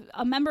from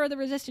a member of the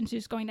Resistance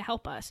who's going to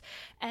help us.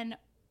 And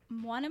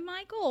one of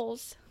my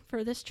goals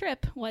for this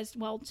trip was,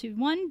 well, to,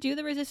 one, do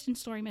the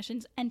Resistance story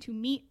missions, and to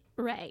meet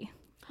Rey,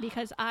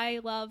 because I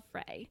love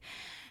Rey.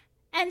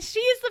 And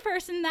she's the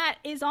person that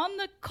is on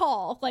the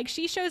call. Like,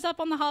 she shows up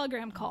on the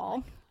hologram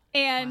call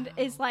and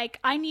is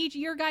like, I need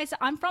your guys.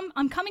 I'm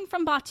coming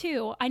from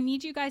Batu. I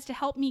need you guys to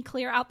help me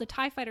clear out the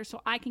TIE fighter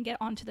so I can get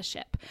onto the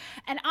ship.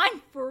 And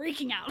I'm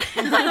freaking out.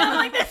 And I'm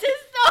like, this is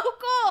so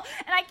cool.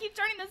 And I keep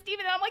turning to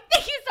Steven, and I'm like,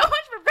 thank you so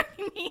much for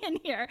bringing me in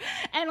here.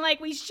 And,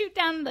 like, we shoot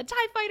down the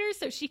TIE fighter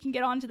so she can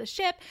get onto the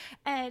ship.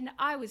 And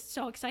I was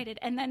so excited.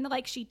 And then,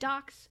 like, she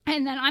docks.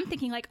 And then I'm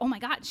thinking, like, oh my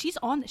God, she's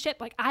on the ship.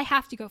 Like, I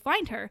have to go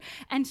find her.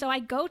 And so I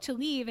go to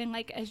leave, and,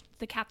 like, as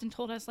the captain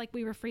told us, like,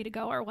 we were free to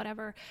go or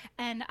whatever.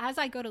 And as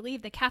I go to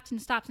leave, the captain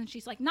stops and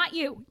she's like, not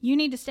you. You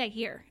need to stay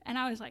here. And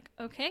I was like,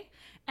 okay.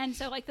 And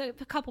so like the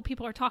couple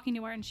people are talking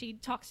to her and she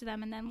talks to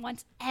them. And then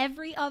once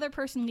every other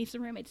person leaves the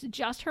room, it's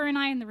just her and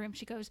I in the room.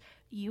 She goes,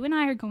 you and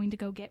I are going to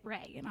go get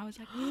Ray. And I was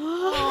like,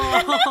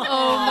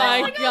 oh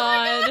my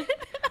God.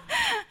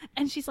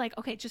 And she's like,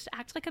 okay, just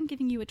act like I'm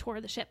giving you a tour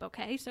of the ship,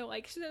 okay? So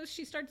like, so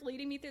she starts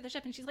leading me through the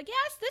ship and she's like,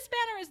 yes, this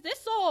banner is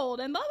this old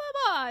and blah,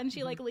 blah, blah. And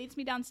she like leads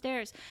me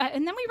downstairs.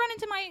 And then we run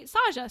into my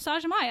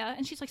Saja Maya,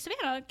 and she's like,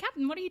 Savannah,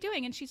 Captain, what are you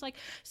doing? And she's like,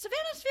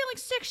 Savannah's feeling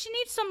sick. She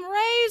needs some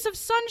rays of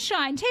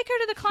sunshine. Take her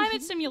to the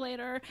climate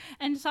simulator.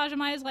 And Saja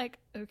Maya's like,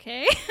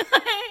 okay.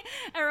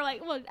 Or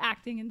like, well,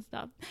 acting and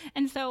stuff.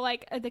 And so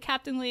like the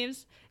captain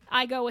leaves.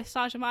 I go with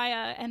Saja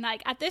Maya, and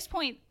like at this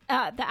point,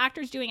 the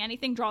actors doing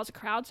anything draws a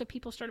crowd, so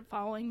people started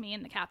following me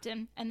and the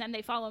captain, and then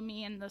they follow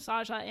me and the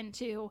Saja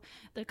into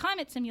the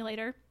climate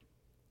simulator.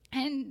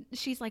 And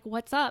she's like,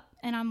 what's up?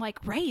 And I'm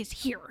like, Ray is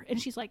here.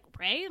 And she's like,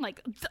 Ray? Like,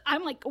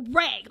 I'm like,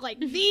 Ray, like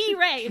the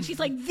Ray. And she's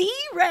like, the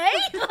Ray?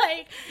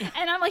 Like,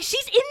 and I'm like,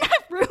 she's in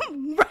that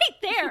room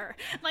right there,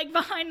 like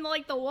behind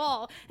like the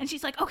wall. And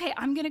she's like, okay,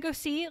 I'm going to go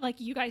see,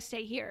 like, you guys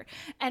stay here.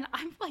 And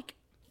I'm like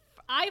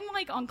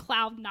on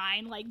cloud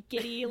 9, like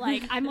giddy,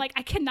 like I'm like,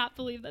 I cannot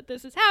believe that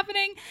this is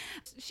happening.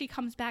 She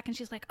comes back and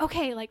she's like,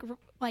 okay, like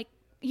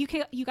you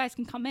guys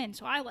can come in.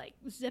 So I like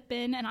zip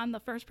in and I'm the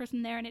first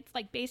person there, and it's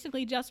like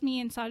basically just me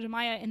and Saja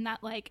Maya in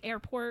that like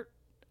airport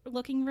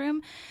looking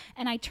room.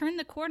 And I turn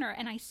the corner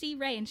and I see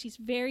Ray, and she's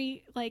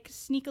very like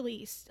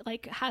sneakily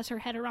like has her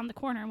head around the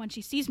corner, and when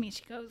she sees me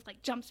she goes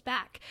like jumps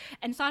back,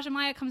 and Saja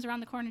Maya comes around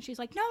the corner and she's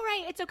like, no,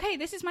 Ray, it's okay,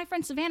 this is my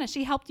friend Savannah,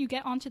 she helped you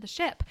get onto the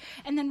ship.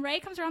 And then Ray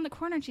comes around the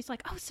corner and she's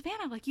like, oh,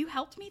 Savannah, like you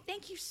helped me,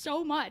 thank you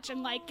so much,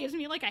 and like gives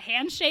me like a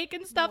handshake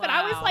and stuff. Wow. And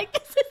I was like,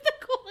 this is the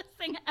coolest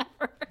thing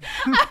ever.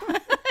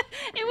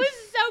 It was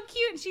so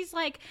cute. And she's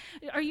like,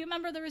 are you a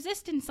member of the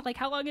Resistance? Like,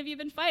 how long have you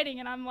been fighting?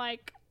 And I'm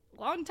like,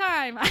 long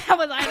time. I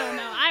don't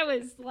know. I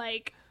was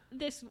like,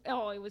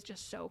 it was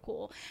just so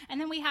cool. And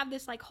then we have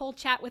this like whole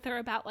chat with her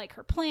about like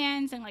her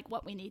plans and like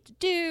what we need to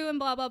do and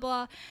blah, blah,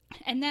 blah.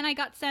 And then I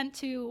got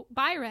sent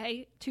by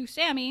Ray to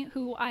Sammy,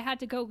 who I had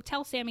to go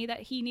tell Sammy that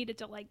he needed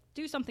to like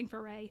do something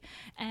for Ray.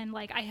 And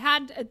like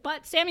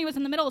but Sammy was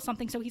in the middle of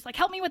something. So he's like,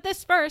 help me with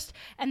this first.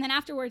 And then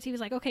afterwards he was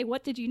like, okay,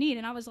 what did you need?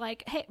 And I was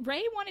like, hey,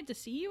 Ray wanted to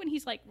see you. And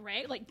he's like,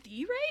 Ray, like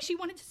the Ray? She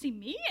wanted to see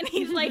me? And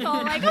he's like,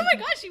 all like, oh my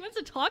gosh, she wants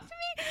to talk to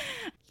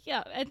me?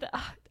 Yeah. And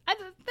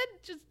then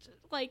just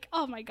like,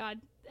 oh my God,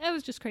 it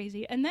was just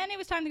crazy. And then it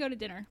was time to go to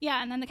dinner.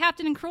 Yeah. And then the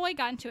captain and Croy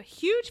got into a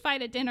huge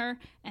fight at dinner,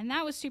 and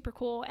that was super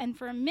cool. And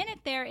for a minute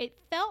there, it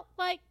felt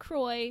like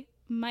Croy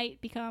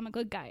might become a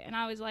good guy. And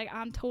I was like,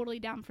 I'm totally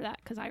down for that,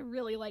 because I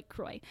really like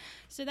Croy.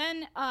 So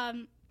then,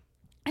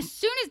 as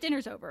soon as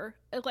dinner's over,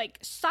 like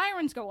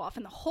sirens go off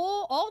and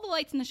all the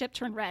lights in the ship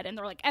turn red, and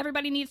they're like,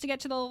 everybody needs to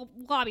get to the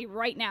lobby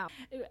right now.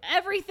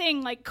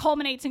 Everything like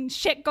culminates and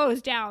shit goes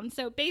down.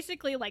 So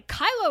basically like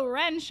Kylo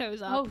Ren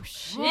shows up. Oh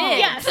shit.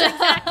 Yes,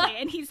 exactly.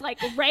 And he's like,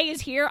 Ray is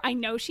here. I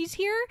know she's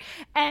here.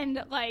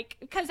 And like,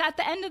 because at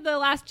the end of The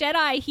Last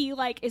Jedi, he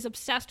like is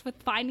obsessed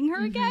with finding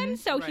her again.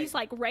 So he's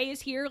like, Ray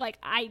is here. Like,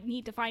 I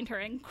need to find her.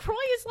 And Croy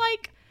is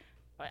like,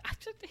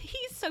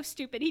 he's so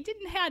stupid. He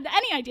didn't have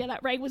any idea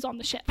that Ray was on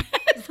the ship.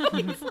 So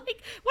he's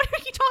like, what are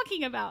you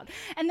talking about?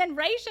 And then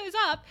Ray shows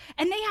up,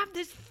 and they have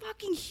this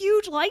fucking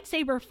huge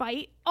lightsaber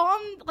fight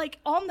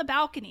on the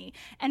balcony.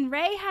 And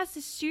Ray has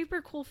this super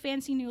cool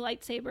fancy new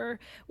lightsaber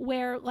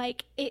where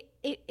like it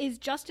is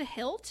just a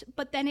hilt,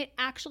 but then it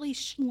actually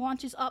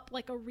launches up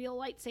like a real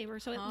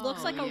lightsaber. So it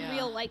looks like a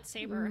real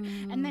lightsaber.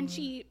 And then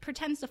she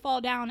pretends to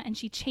fall down, and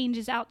she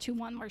changes out to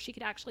one where she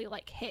could actually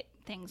like hit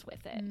things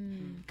with it,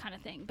 kind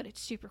of thing. But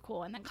it's super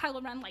cool. And then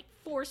Kylo Ren like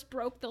force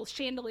broke the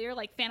chandelier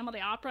like Phantom of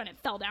the Opera, and it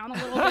fell down a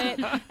little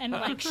bit, and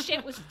like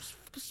shit was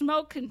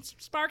smoke and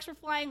sparks were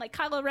flying. Like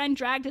Kylo Ren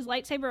dragged his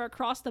lightsaber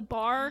across the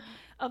bar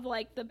of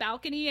like the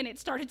balcony, and it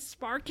started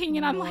sparking,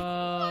 and I'm like,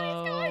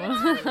 what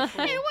is going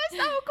on? It was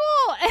so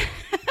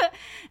cool.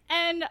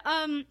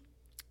 And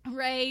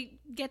Ray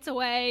gets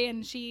away,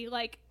 and she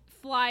like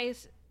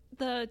flies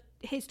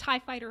his TIE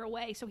fighter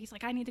away. So he's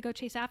like, I need to go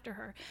chase after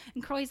her.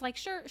 And Croy's like,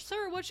 sure,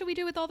 sir, what should we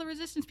do with all the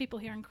Resistance people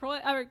here? And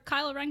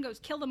Kylo Ren goes,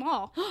 kill them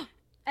all.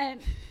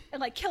 and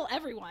like kill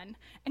everyone.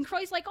 And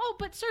Croy's like, oh,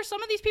 but sir,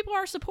 some of these people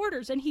are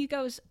supporters. And he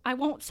goes, I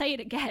won't say it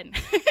again.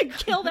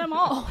 Kill them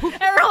all.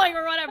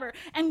 or whatever.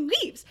 And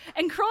leaves.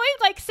 And Croy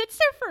like sits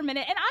there for a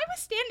minute. And I was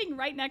standing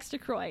right next to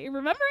Croy,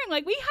 remembering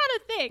like we had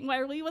a thing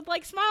where we would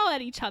like smile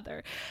at each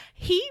other.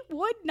 He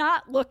would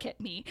not look at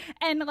me.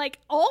 And like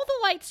all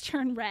the lights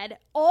turn red.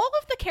 All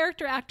of the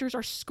character actors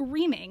are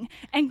screaming.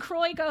 And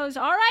Croy goes,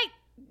 all right,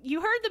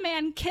 you heard the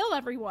man, kill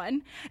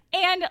everyone.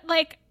 And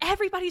like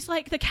everybody's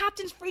like, the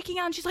captain's freaking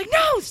out, and she's like,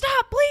 no,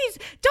 stop, please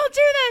don't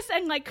do this.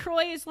 And like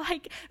Croy is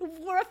like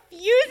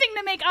refusing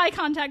to make eye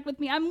contact with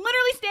me. I'm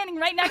literally standing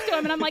right next to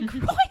him, and I'm like, Croy,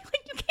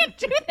 like you can't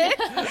do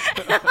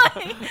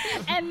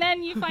this. And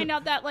then you find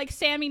out that like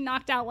Sammy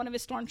knocked out one of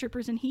his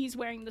stormtroopers, and he's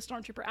wearing the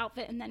stormtrooper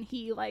outfit, and then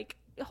he like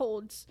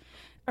holds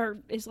or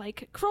is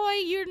like, Croy,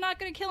 you're not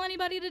going to kill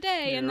anybody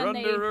today. You're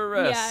under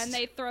arrest. Yeah, and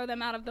they throw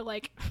them out of the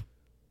like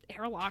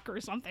airlock or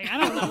something. I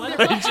don't know what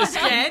Or just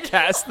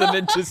cast them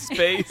into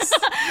space.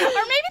 Or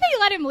maybe they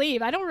let him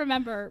leave. I don't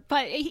remember.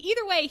 But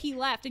either way, he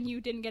left, and you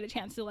didn't get a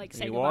chance to like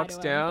say goodbye to him. He walks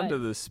down to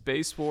the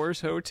Space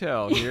Force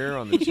Hotel here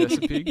on the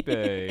Chesapeake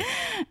Bay.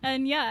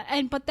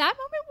 And but that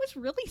moment was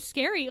really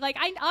scary. Like,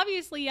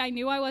 I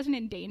knew I wasn't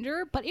in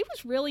danger, but it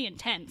was really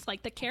intense.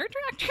 Like, the character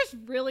actors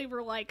really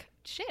were like,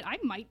 shit, I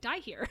might die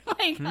here.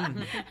 Like,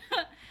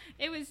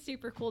 it was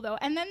super cool though.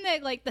 And then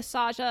the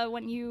Saja,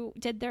 when you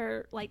did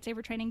their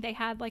lightsaber training, they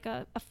had like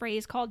a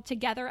phrase called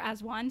 "together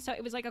as one." So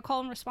it was like a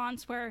call and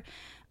response where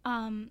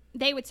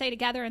they would say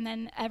together and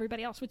then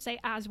everybody else would say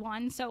as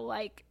one. So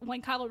like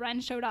when Kylo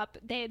Ren showed up,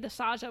 the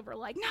Saja were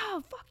like,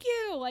 no, fuck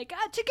you, like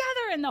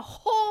together, and the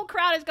whole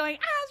crowd is going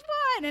as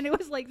one, and it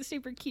was like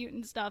super cute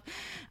and stuff.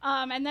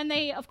 And then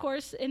they, of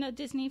course, in a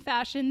Disney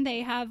fashion,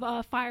 they have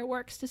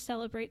fireworks to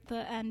celebrate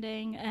the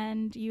ending,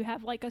 and you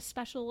have like a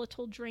special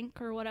little drink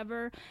or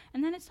whatever,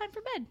 and then it's time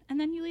for bed, and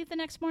then you leave the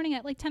next morning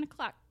at like 10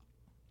 o'clock.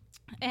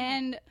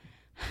 And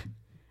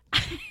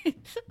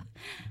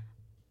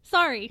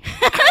sorry.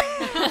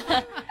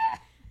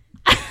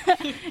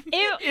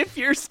 If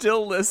you're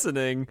still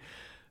listening,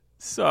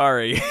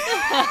 sorry.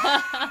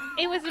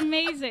 It was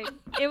amazing.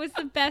 It was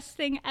the best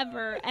thing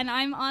ever. And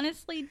I'm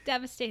honestly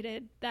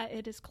devastated that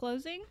it is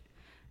closing.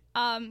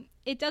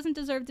 It doesn't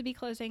deserve to be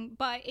closing,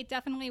 but it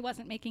definitely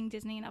wasn't making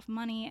Disney enough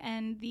money,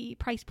 and the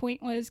price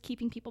point was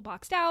keeping people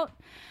boxed out.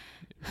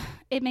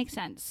 It makes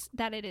sense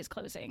that it is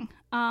closing.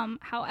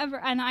 However,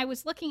 and I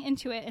was looking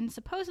into it, and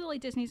supposedly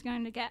Disney's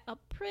going to get a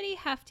pretty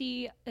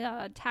hefty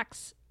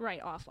tax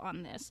write-off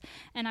on this.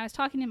 And I was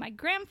talking to my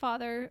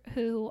grandfather,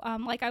 who,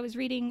 I was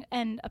reading,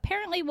 and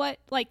apparently what,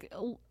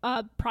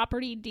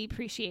 property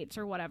depreciates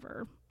or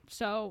whatever.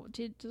 So,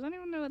 does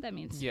anyone know what that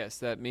means? Yes,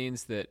 that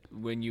means that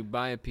when you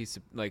buy a piece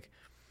of,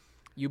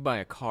 you buy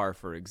a car,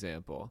 for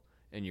example,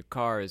 and your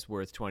car is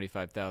worth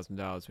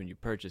 $25,000 when you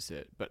purchase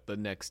it, but the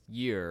next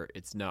year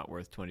it's not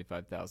worth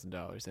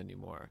 $25,000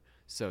 anymore.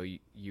 So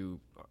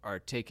you are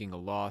taking a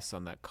loss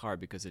on that car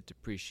because it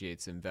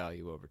depreciates in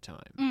value over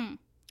time.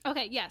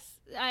 Okay, yes.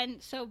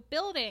 And so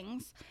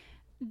buildings,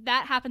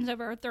 that happens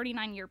over a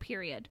 39-year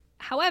period.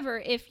 However,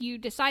 if you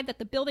decide that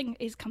the building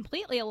is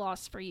completely a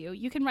loss for you,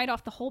 you can write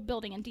off the whole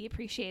building and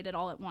depreciate it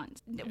all at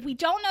once. Yeah. We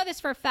don't know this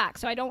for a fact,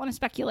 so I don't want to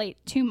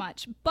speculate too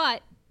much,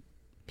 but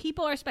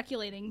people are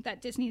speculating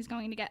that Disney is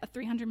going to get a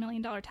 $300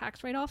 million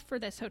tax write-off for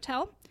this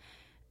hotel,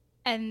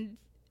 and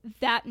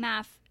that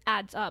math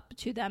adds up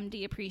to them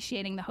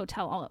depreciating the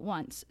hotel all at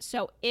once.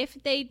 So if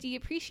they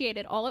depreciate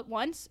it all at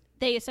once,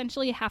 they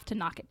essentially have to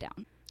knock it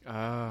down.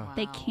 Wow.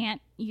 They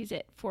can't use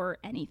it for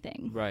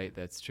anything. Right,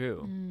 that's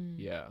true.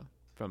 Yeah,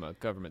 from a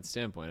government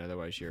standpoint,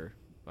 otherwise you're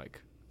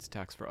it's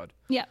tax fraud.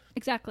 Yeah,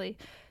 exactly.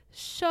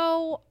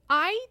 So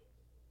I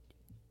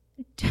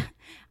think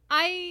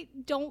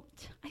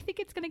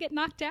it's going to get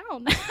knocked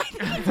down. I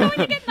think it's going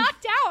to get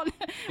knocked down.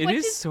 It which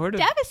is sort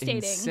of devastating.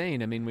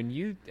 Insane. I mean,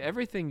 when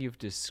everything you've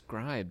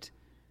described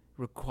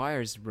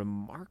requires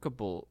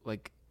remarkable,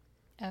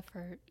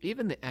 effort.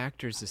 Even the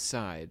actors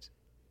aside,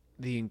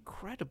 the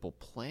incredible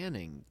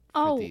planning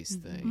for these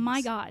things.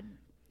 My God.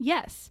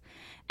 Yes.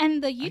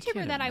 And the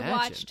YouTuber that imagine. I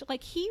watched,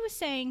 he was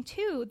saying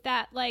too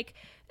that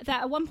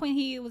that at one point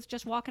he was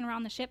just walking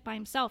around the ship by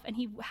himself, and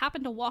he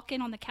happened to walk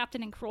in on the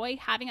captain and Croy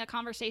having a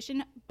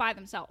conversation by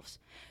themselves.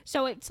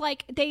 So it's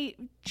like they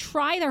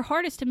try their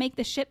hardest to make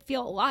the ship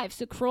feel alive.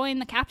 So Croy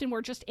and the captain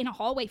were just in a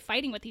hallway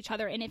fighting with each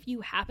other, and if you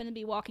happen to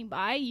be walking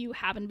by, you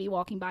happen to be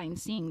walking by and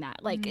seeing that.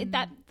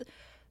 That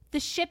the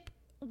ship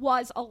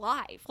was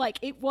alive.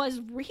 It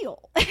was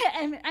real.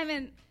 And I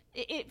mean,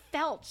 it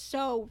felt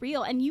so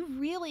real, and you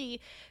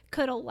really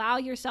could allow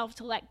yourself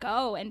to let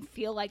go and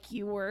feel like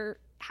you were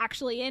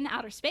actually in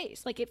outer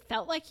space. It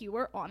felt like you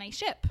were on a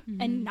ship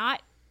and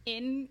not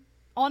in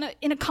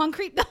a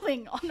concrete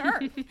building on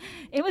Earth.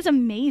 It was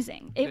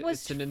amazing.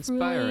 It's an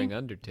inspiring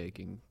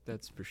undertaking,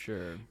 that's for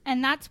sure.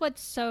 And that's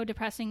what's so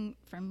depressing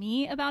for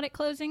me about it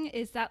closing,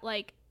 is that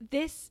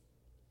this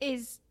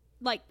is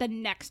the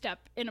next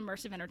step in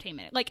immersive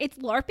entertainment. It's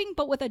LARPing,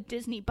 but with a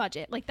Disney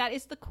budget. That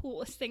is the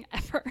coolest thing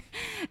ever.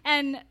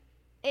 And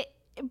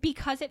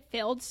because it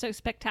failed so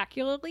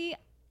spectacularly,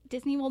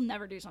 Disney will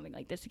never do something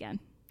like this again.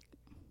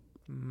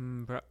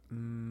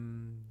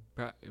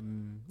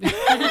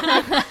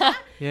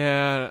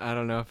 Yeah, I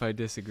don't know if I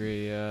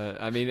disagree.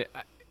 I mean,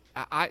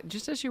 I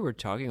just as you were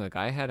talking,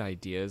 I had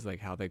ideas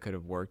how they could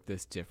have worked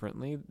this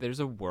differently.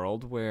 There's a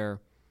world where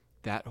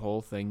that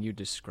whole thing you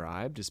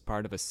described is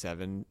part of a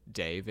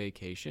 7-day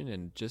vacation,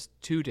 and just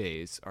 2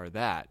 days are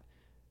that,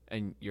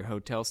 and your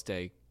hotel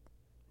stay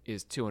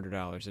is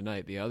 $200 a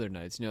night. The other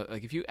nights,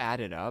 if you add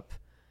it up,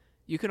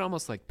 you could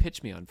almost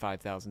pitch me on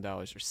 $5,000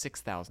 or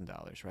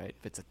 $6,000, right?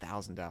 If it's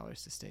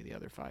 $1,000 to stay the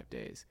other 5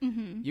 days,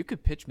 you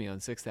could pitch me on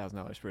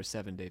 $6,000 for a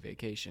 7-day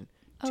vacation.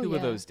 Two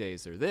of those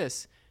days are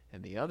this,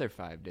 and the other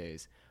 5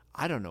 days,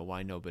 I don't know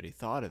why nobody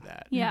thought of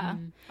that. Yeah.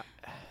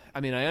 I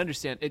mean, I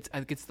understand.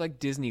 It's like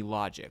Disney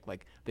logic.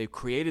 Like, they've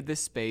created this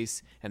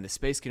space, and the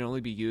space can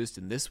only be used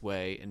in this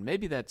way, and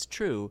maybe that's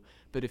true,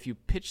 but if you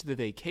pitch the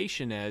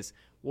vacation as,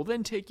 we'll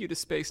then take you to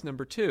space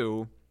number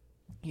 2,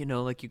 you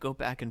know, like you go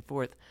back and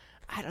forth,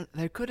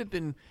 there could have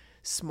been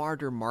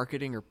smarter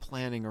marketing or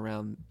planning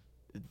around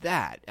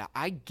that.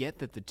 I get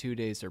that the 2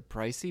 days are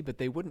pricey, but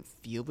they wouldn't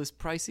feel this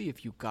pricey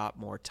if you got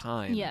more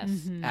time Yes,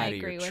 out I of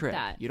agree your with trip.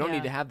 that. You don't Yeah.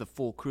 need to have the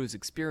full cruise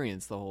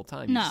experience the whole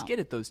time. You No. just get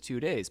it those 2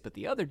 days, but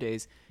the other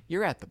days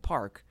you're at the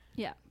park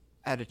Yeah.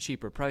 at a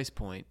cheaper price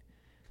point.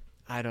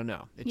 I don't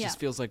know. It Yeah. just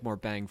feels like more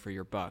bang for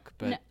your buck.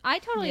 But No, I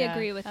totally Yeah,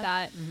 agree with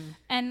that. that's-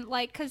 And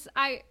like, because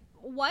I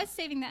was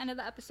saving the end of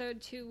the episode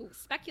to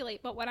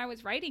speculate, but when I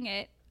was writing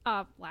it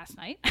last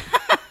night,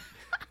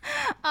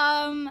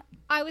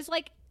 I was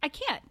like, I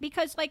can't,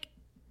 because like,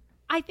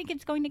 I think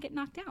it's going to get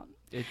knocked down.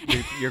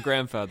 your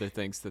grandfather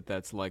thinks that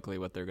that's likely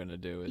what they're going to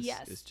do is,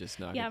 Yes. is just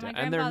knock Yeah, it my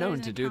down. And they're grandfather's known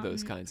an to do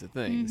those accountant. kinds of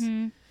things.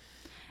 Mhm.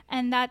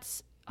 And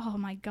that's, oh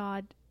my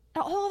God,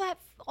 all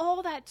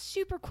that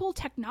super cool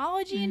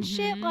technology and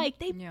shit. Like,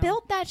 they Yeah.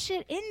 built that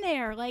shit in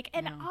there. Like,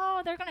 and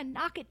Yeah. they're gonna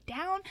knock it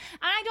down.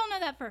 And I don't know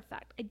that for a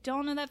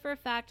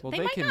fact. Well, they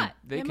they might can not.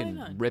 they They might can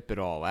not. rip it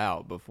all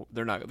out before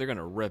they're going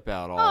to rip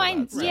out all Oh,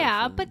 that stuff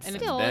yeah, and- but and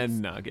still, then it's-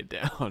 knock it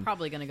down.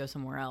 Probably going to go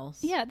somewhere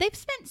else. Yeah, they've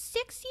spent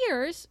 6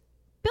 years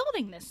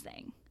building this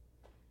thing,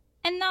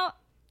 and now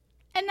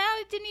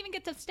it didn't even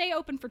get to stay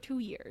open for 2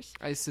 years.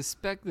 I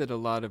suspect that a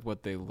lot of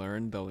what they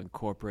learned they'll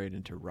incorporate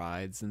into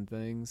rides and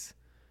things,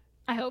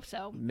 I hope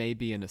so.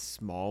 maybe in a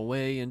small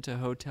way into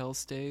hotel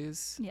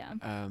stays. Yeah.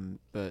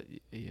 But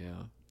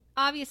yeah.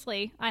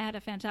 Obviously, I had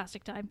a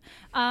fantastic time.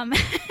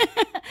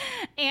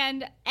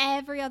 And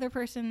every other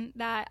person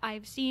that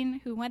I've seen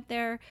who went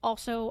there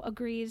also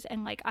agrees.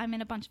 And like, I'm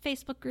in a bunch of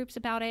Facebook groups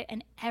about it,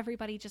 and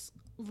everybody just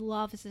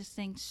loves this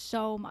thing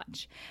so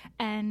much.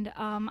 And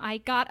I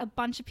got a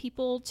bunch of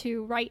people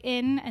to write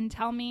in and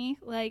tell me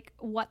like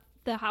what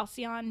the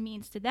Halcyon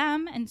means to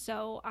them. And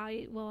so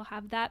I will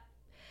have that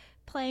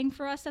playing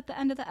for us at the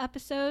end of the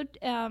episode.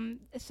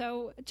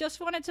 So just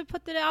wanted to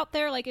put that out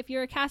there. Like, if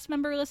you're a cast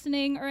member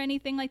listening or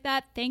anything like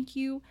that, thank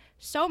you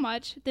so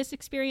much. This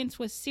experience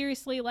was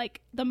seriously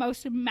like the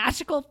most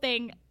magical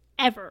thing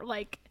ever.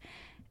 Like,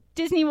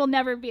 Disney will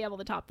never be able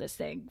to top this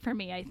thing for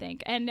me, I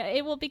think. And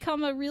it will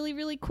become a really,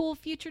 really cool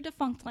future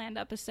Defunctland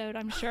episode,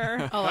 I'm sure.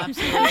 Oh,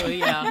 absolutely.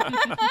 Yeah.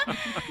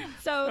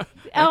 So,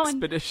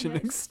 Expedition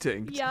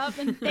Extinct. Yep,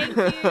 and thank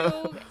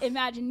you,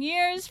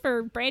 Imagineers,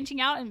 for branching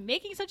out and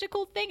making such a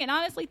cool thing. And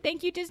honestly,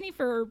 thank you, Disney,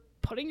 for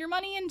putting your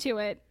money into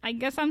it. I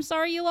guess I'm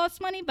sorry you lost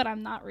money, but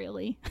I'm not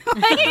really.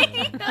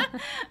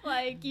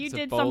 Like, you It's a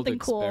did bold something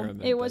cool.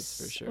 experiment, It that's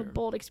was for sure. a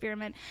bold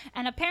experiment.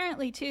 And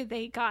apparently, too,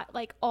 they got,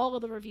 like, all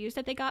of the reviews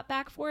that they got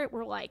back for it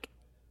were like,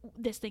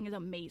 this thing is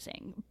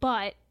amazing.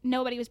 But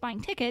nobody was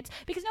buying tickets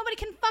because nobody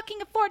can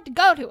fucking afford to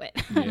go to it.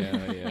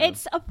 Yeah.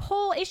 It's a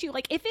whole issue.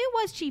 Like, if it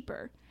was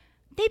cheaper,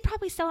 they'd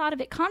probably sell out of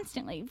it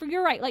constantly.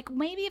 You're right. Like,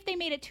 maybe if they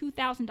made it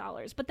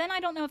 $2,000, but then I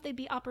don't know if they'd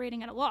be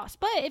operating at a loss.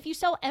 But if you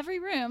sell every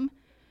room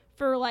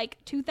for like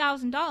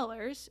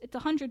 $2,000, it's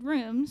 100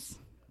 rooms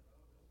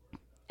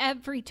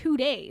every 2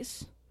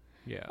 days.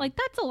 Yeah. Like,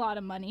 that's a lot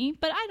of money,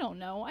 but I don't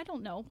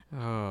know.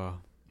 Oh,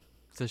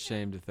 it's a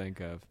shame to think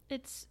of.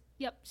 It's,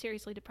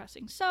 seriously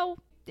depressing. So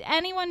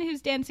anyone who's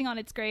dancing on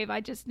its grave,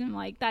 I just am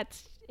like,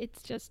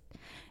 it's just,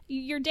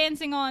 you're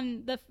dancing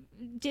on the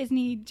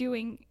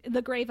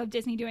grave of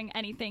Disney doing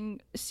anything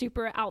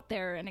super out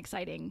there and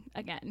exciting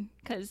again,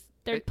 because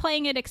they're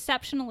playing it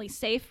exceptionally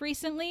safe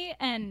recently,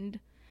 and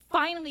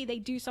finally they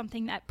do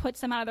something that puts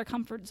them out of their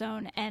comfort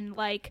zone and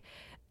like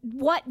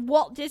what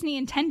Walt Disney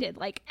intended.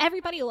 Like,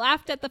 everybody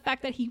laughed at the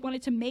fact that he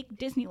wanted to make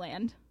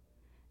Disneyland,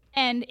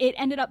 and it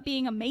ended up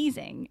being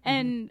amazing.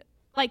 And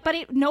like, but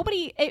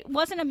it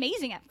wasn't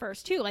amazing at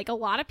first too. Like, a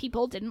lot of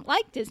people didn't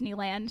like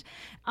Disneyland,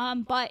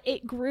 but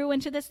it grew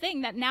into this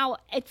thing that now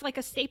it's like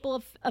a staple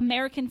of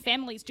American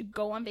families to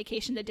go on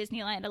vacation to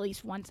Disneyland at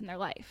least once in their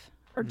life,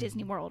 or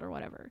Disney World or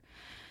whatever,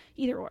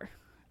 either or.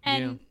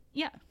 And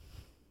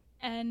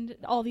and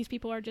all these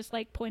people are just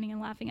like pointing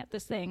and laughing at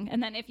this thing.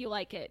 And then if you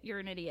like it, you're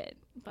an idiot.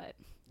 But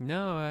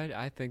No,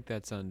 I think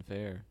that's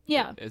unfair.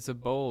 yeah. It's a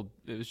bold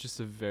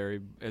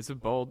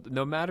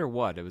no matter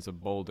what, it was a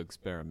bold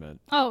experiment.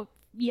 Oh,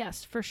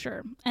 yes, for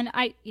sure. And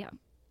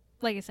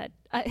like I said,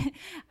 I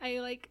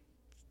like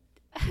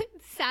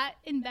sat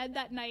in bed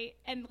that night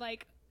and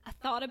like I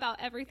thought about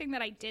everything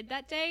that I did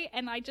that day,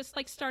 and I just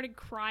like started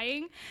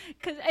crying,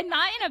 and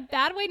not in a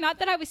bad way. Not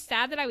that I was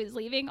sad that I was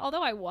leaving,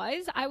 although I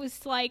was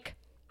like,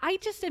 I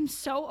just am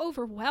so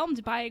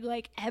overwhelmed by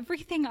like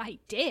everything I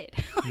did.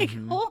 Like,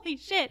 holy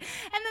shit.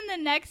 And then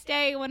the next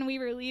day when we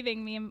were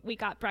leaving, we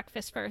got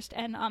breakfast first.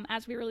 And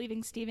as we were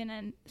leaving,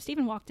 Steven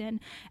walked in,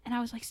 and I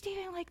was like,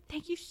 Steven, like,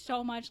 thank you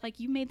so much. Like,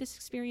 you made this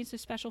experience so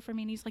special for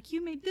me. And he's like,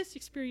 you made this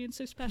experience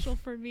so special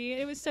for me.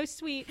 And it was so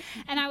sweet.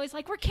 And I was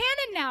like, we're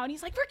canon now. And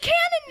he's like, we're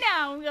canon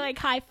now. And we like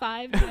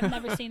high-fived. I've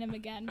never seen him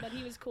again, but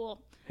he was cool.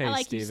 Hey, I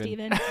like Steven.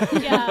 you,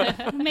 Steven.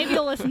 Yeah, maybe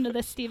you'll listen to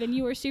this, Steven.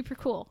 You were super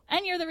cool.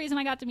 And you're the reason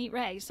I got to meet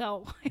Ray.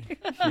 So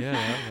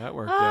Yeah, that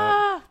worked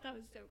out. that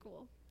was so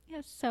cool.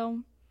 Yes.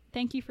 So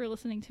thank you for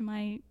listening to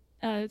my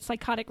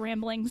psychotic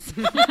ramblings.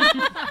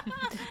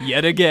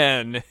 Yet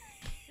again.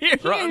 Here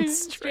on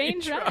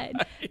Strange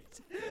Ride.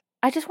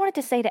 I just wanted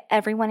to say to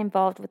everyone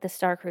involved with the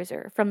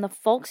Starcruiser, from the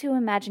folks who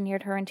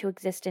imagineered her into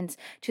existence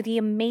to the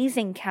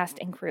amazing cast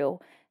and crew,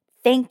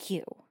 thank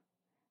you.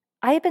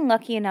 I have been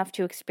lucky enough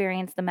to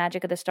experience the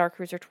magic of the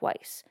Starcruiser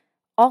twice.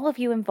 All of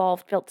you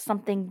involved built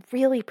something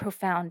really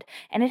profound,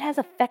 and it has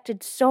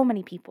affected so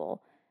many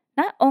people.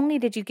 Not only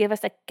did you give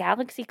us a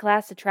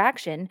galaxy-class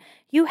attraction,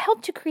 you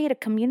helped to create a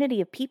community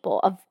of people,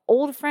 of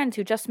old friends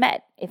who just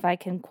met, if I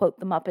can quote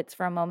the Muppets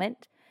for a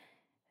moment.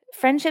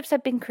 Friendships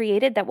have been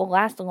created that will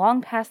last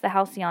long past the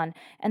Halcyon,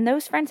 and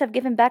those friends have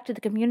given back to the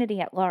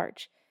community at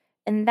large.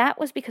 And that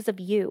was because of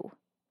you,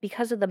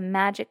 because of the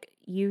magic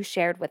you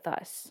shared with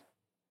us.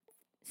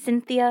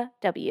 Cynthia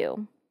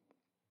W.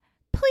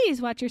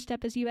 Please watch your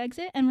step as you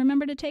exit, and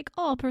remember to take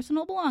all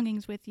personal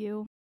belongings with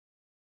you.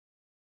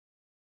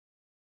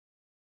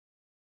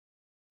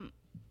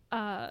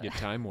 Get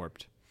time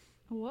warped.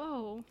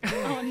 Whoa.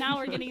 Oh, and now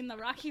we're getting the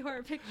Rocky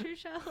Horror Picture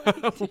Show.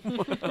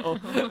 Well,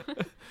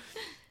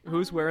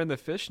 who's wearing the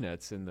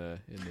fishnets in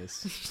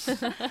this?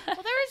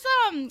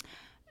 Well,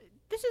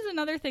 this is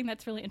another thing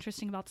that's really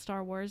interesting about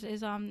Star Wars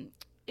is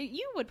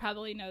you would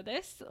probably know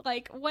this,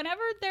 like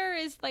whenever there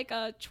is like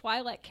a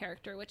Twilight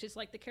character, which is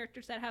like the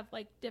characters that have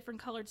like different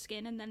colored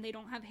skin and then they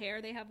don't have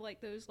hair, they have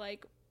like those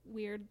like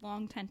weird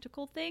long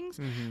tentacle things,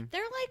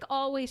 they're like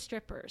always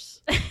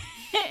strippers.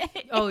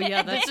 Oh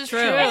yeah, that's true.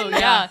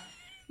 Yeah.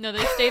 No,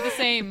 they stay the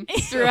same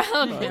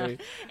throughout. Yeah. And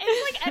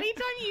it's like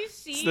anytime you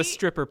see It's the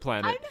stripper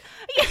planet.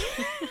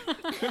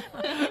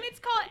 and it's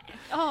called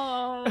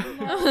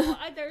no,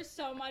 there's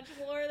so much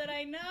lore that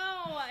I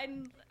know.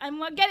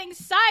 I'm getting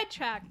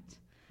sidetracked.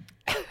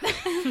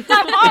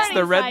 It's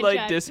the red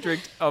light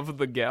district of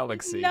the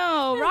galaxy.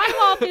 No,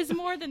 Reinwolf is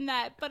more than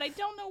that, but I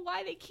don't know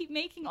why they keep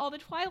making all the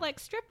Twilight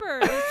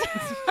strippers.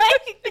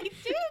 Like they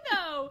do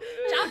though.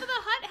 Jabba the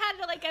Hutt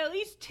had like at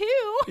least 2.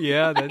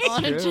 Yeah, that's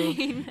On a true.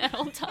 chain at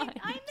all times.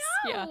 I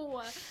Yeah.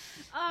 know.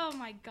 Oh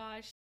my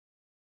gosh.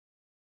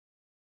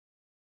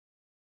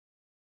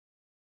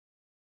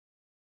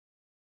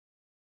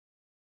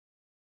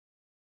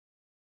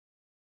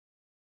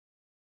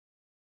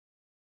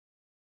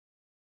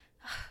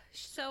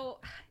 So,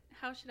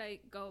 how should I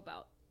go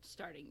about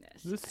starting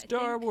this? The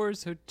Star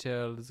Wars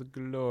Hotel is a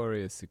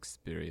glorious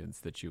experience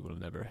that you will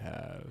never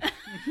have.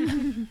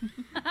 And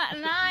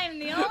I'm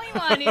the only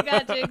one who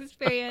got to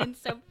experience,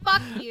 so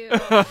fuck you.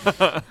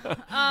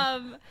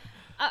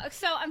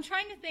 So I'm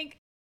trying to think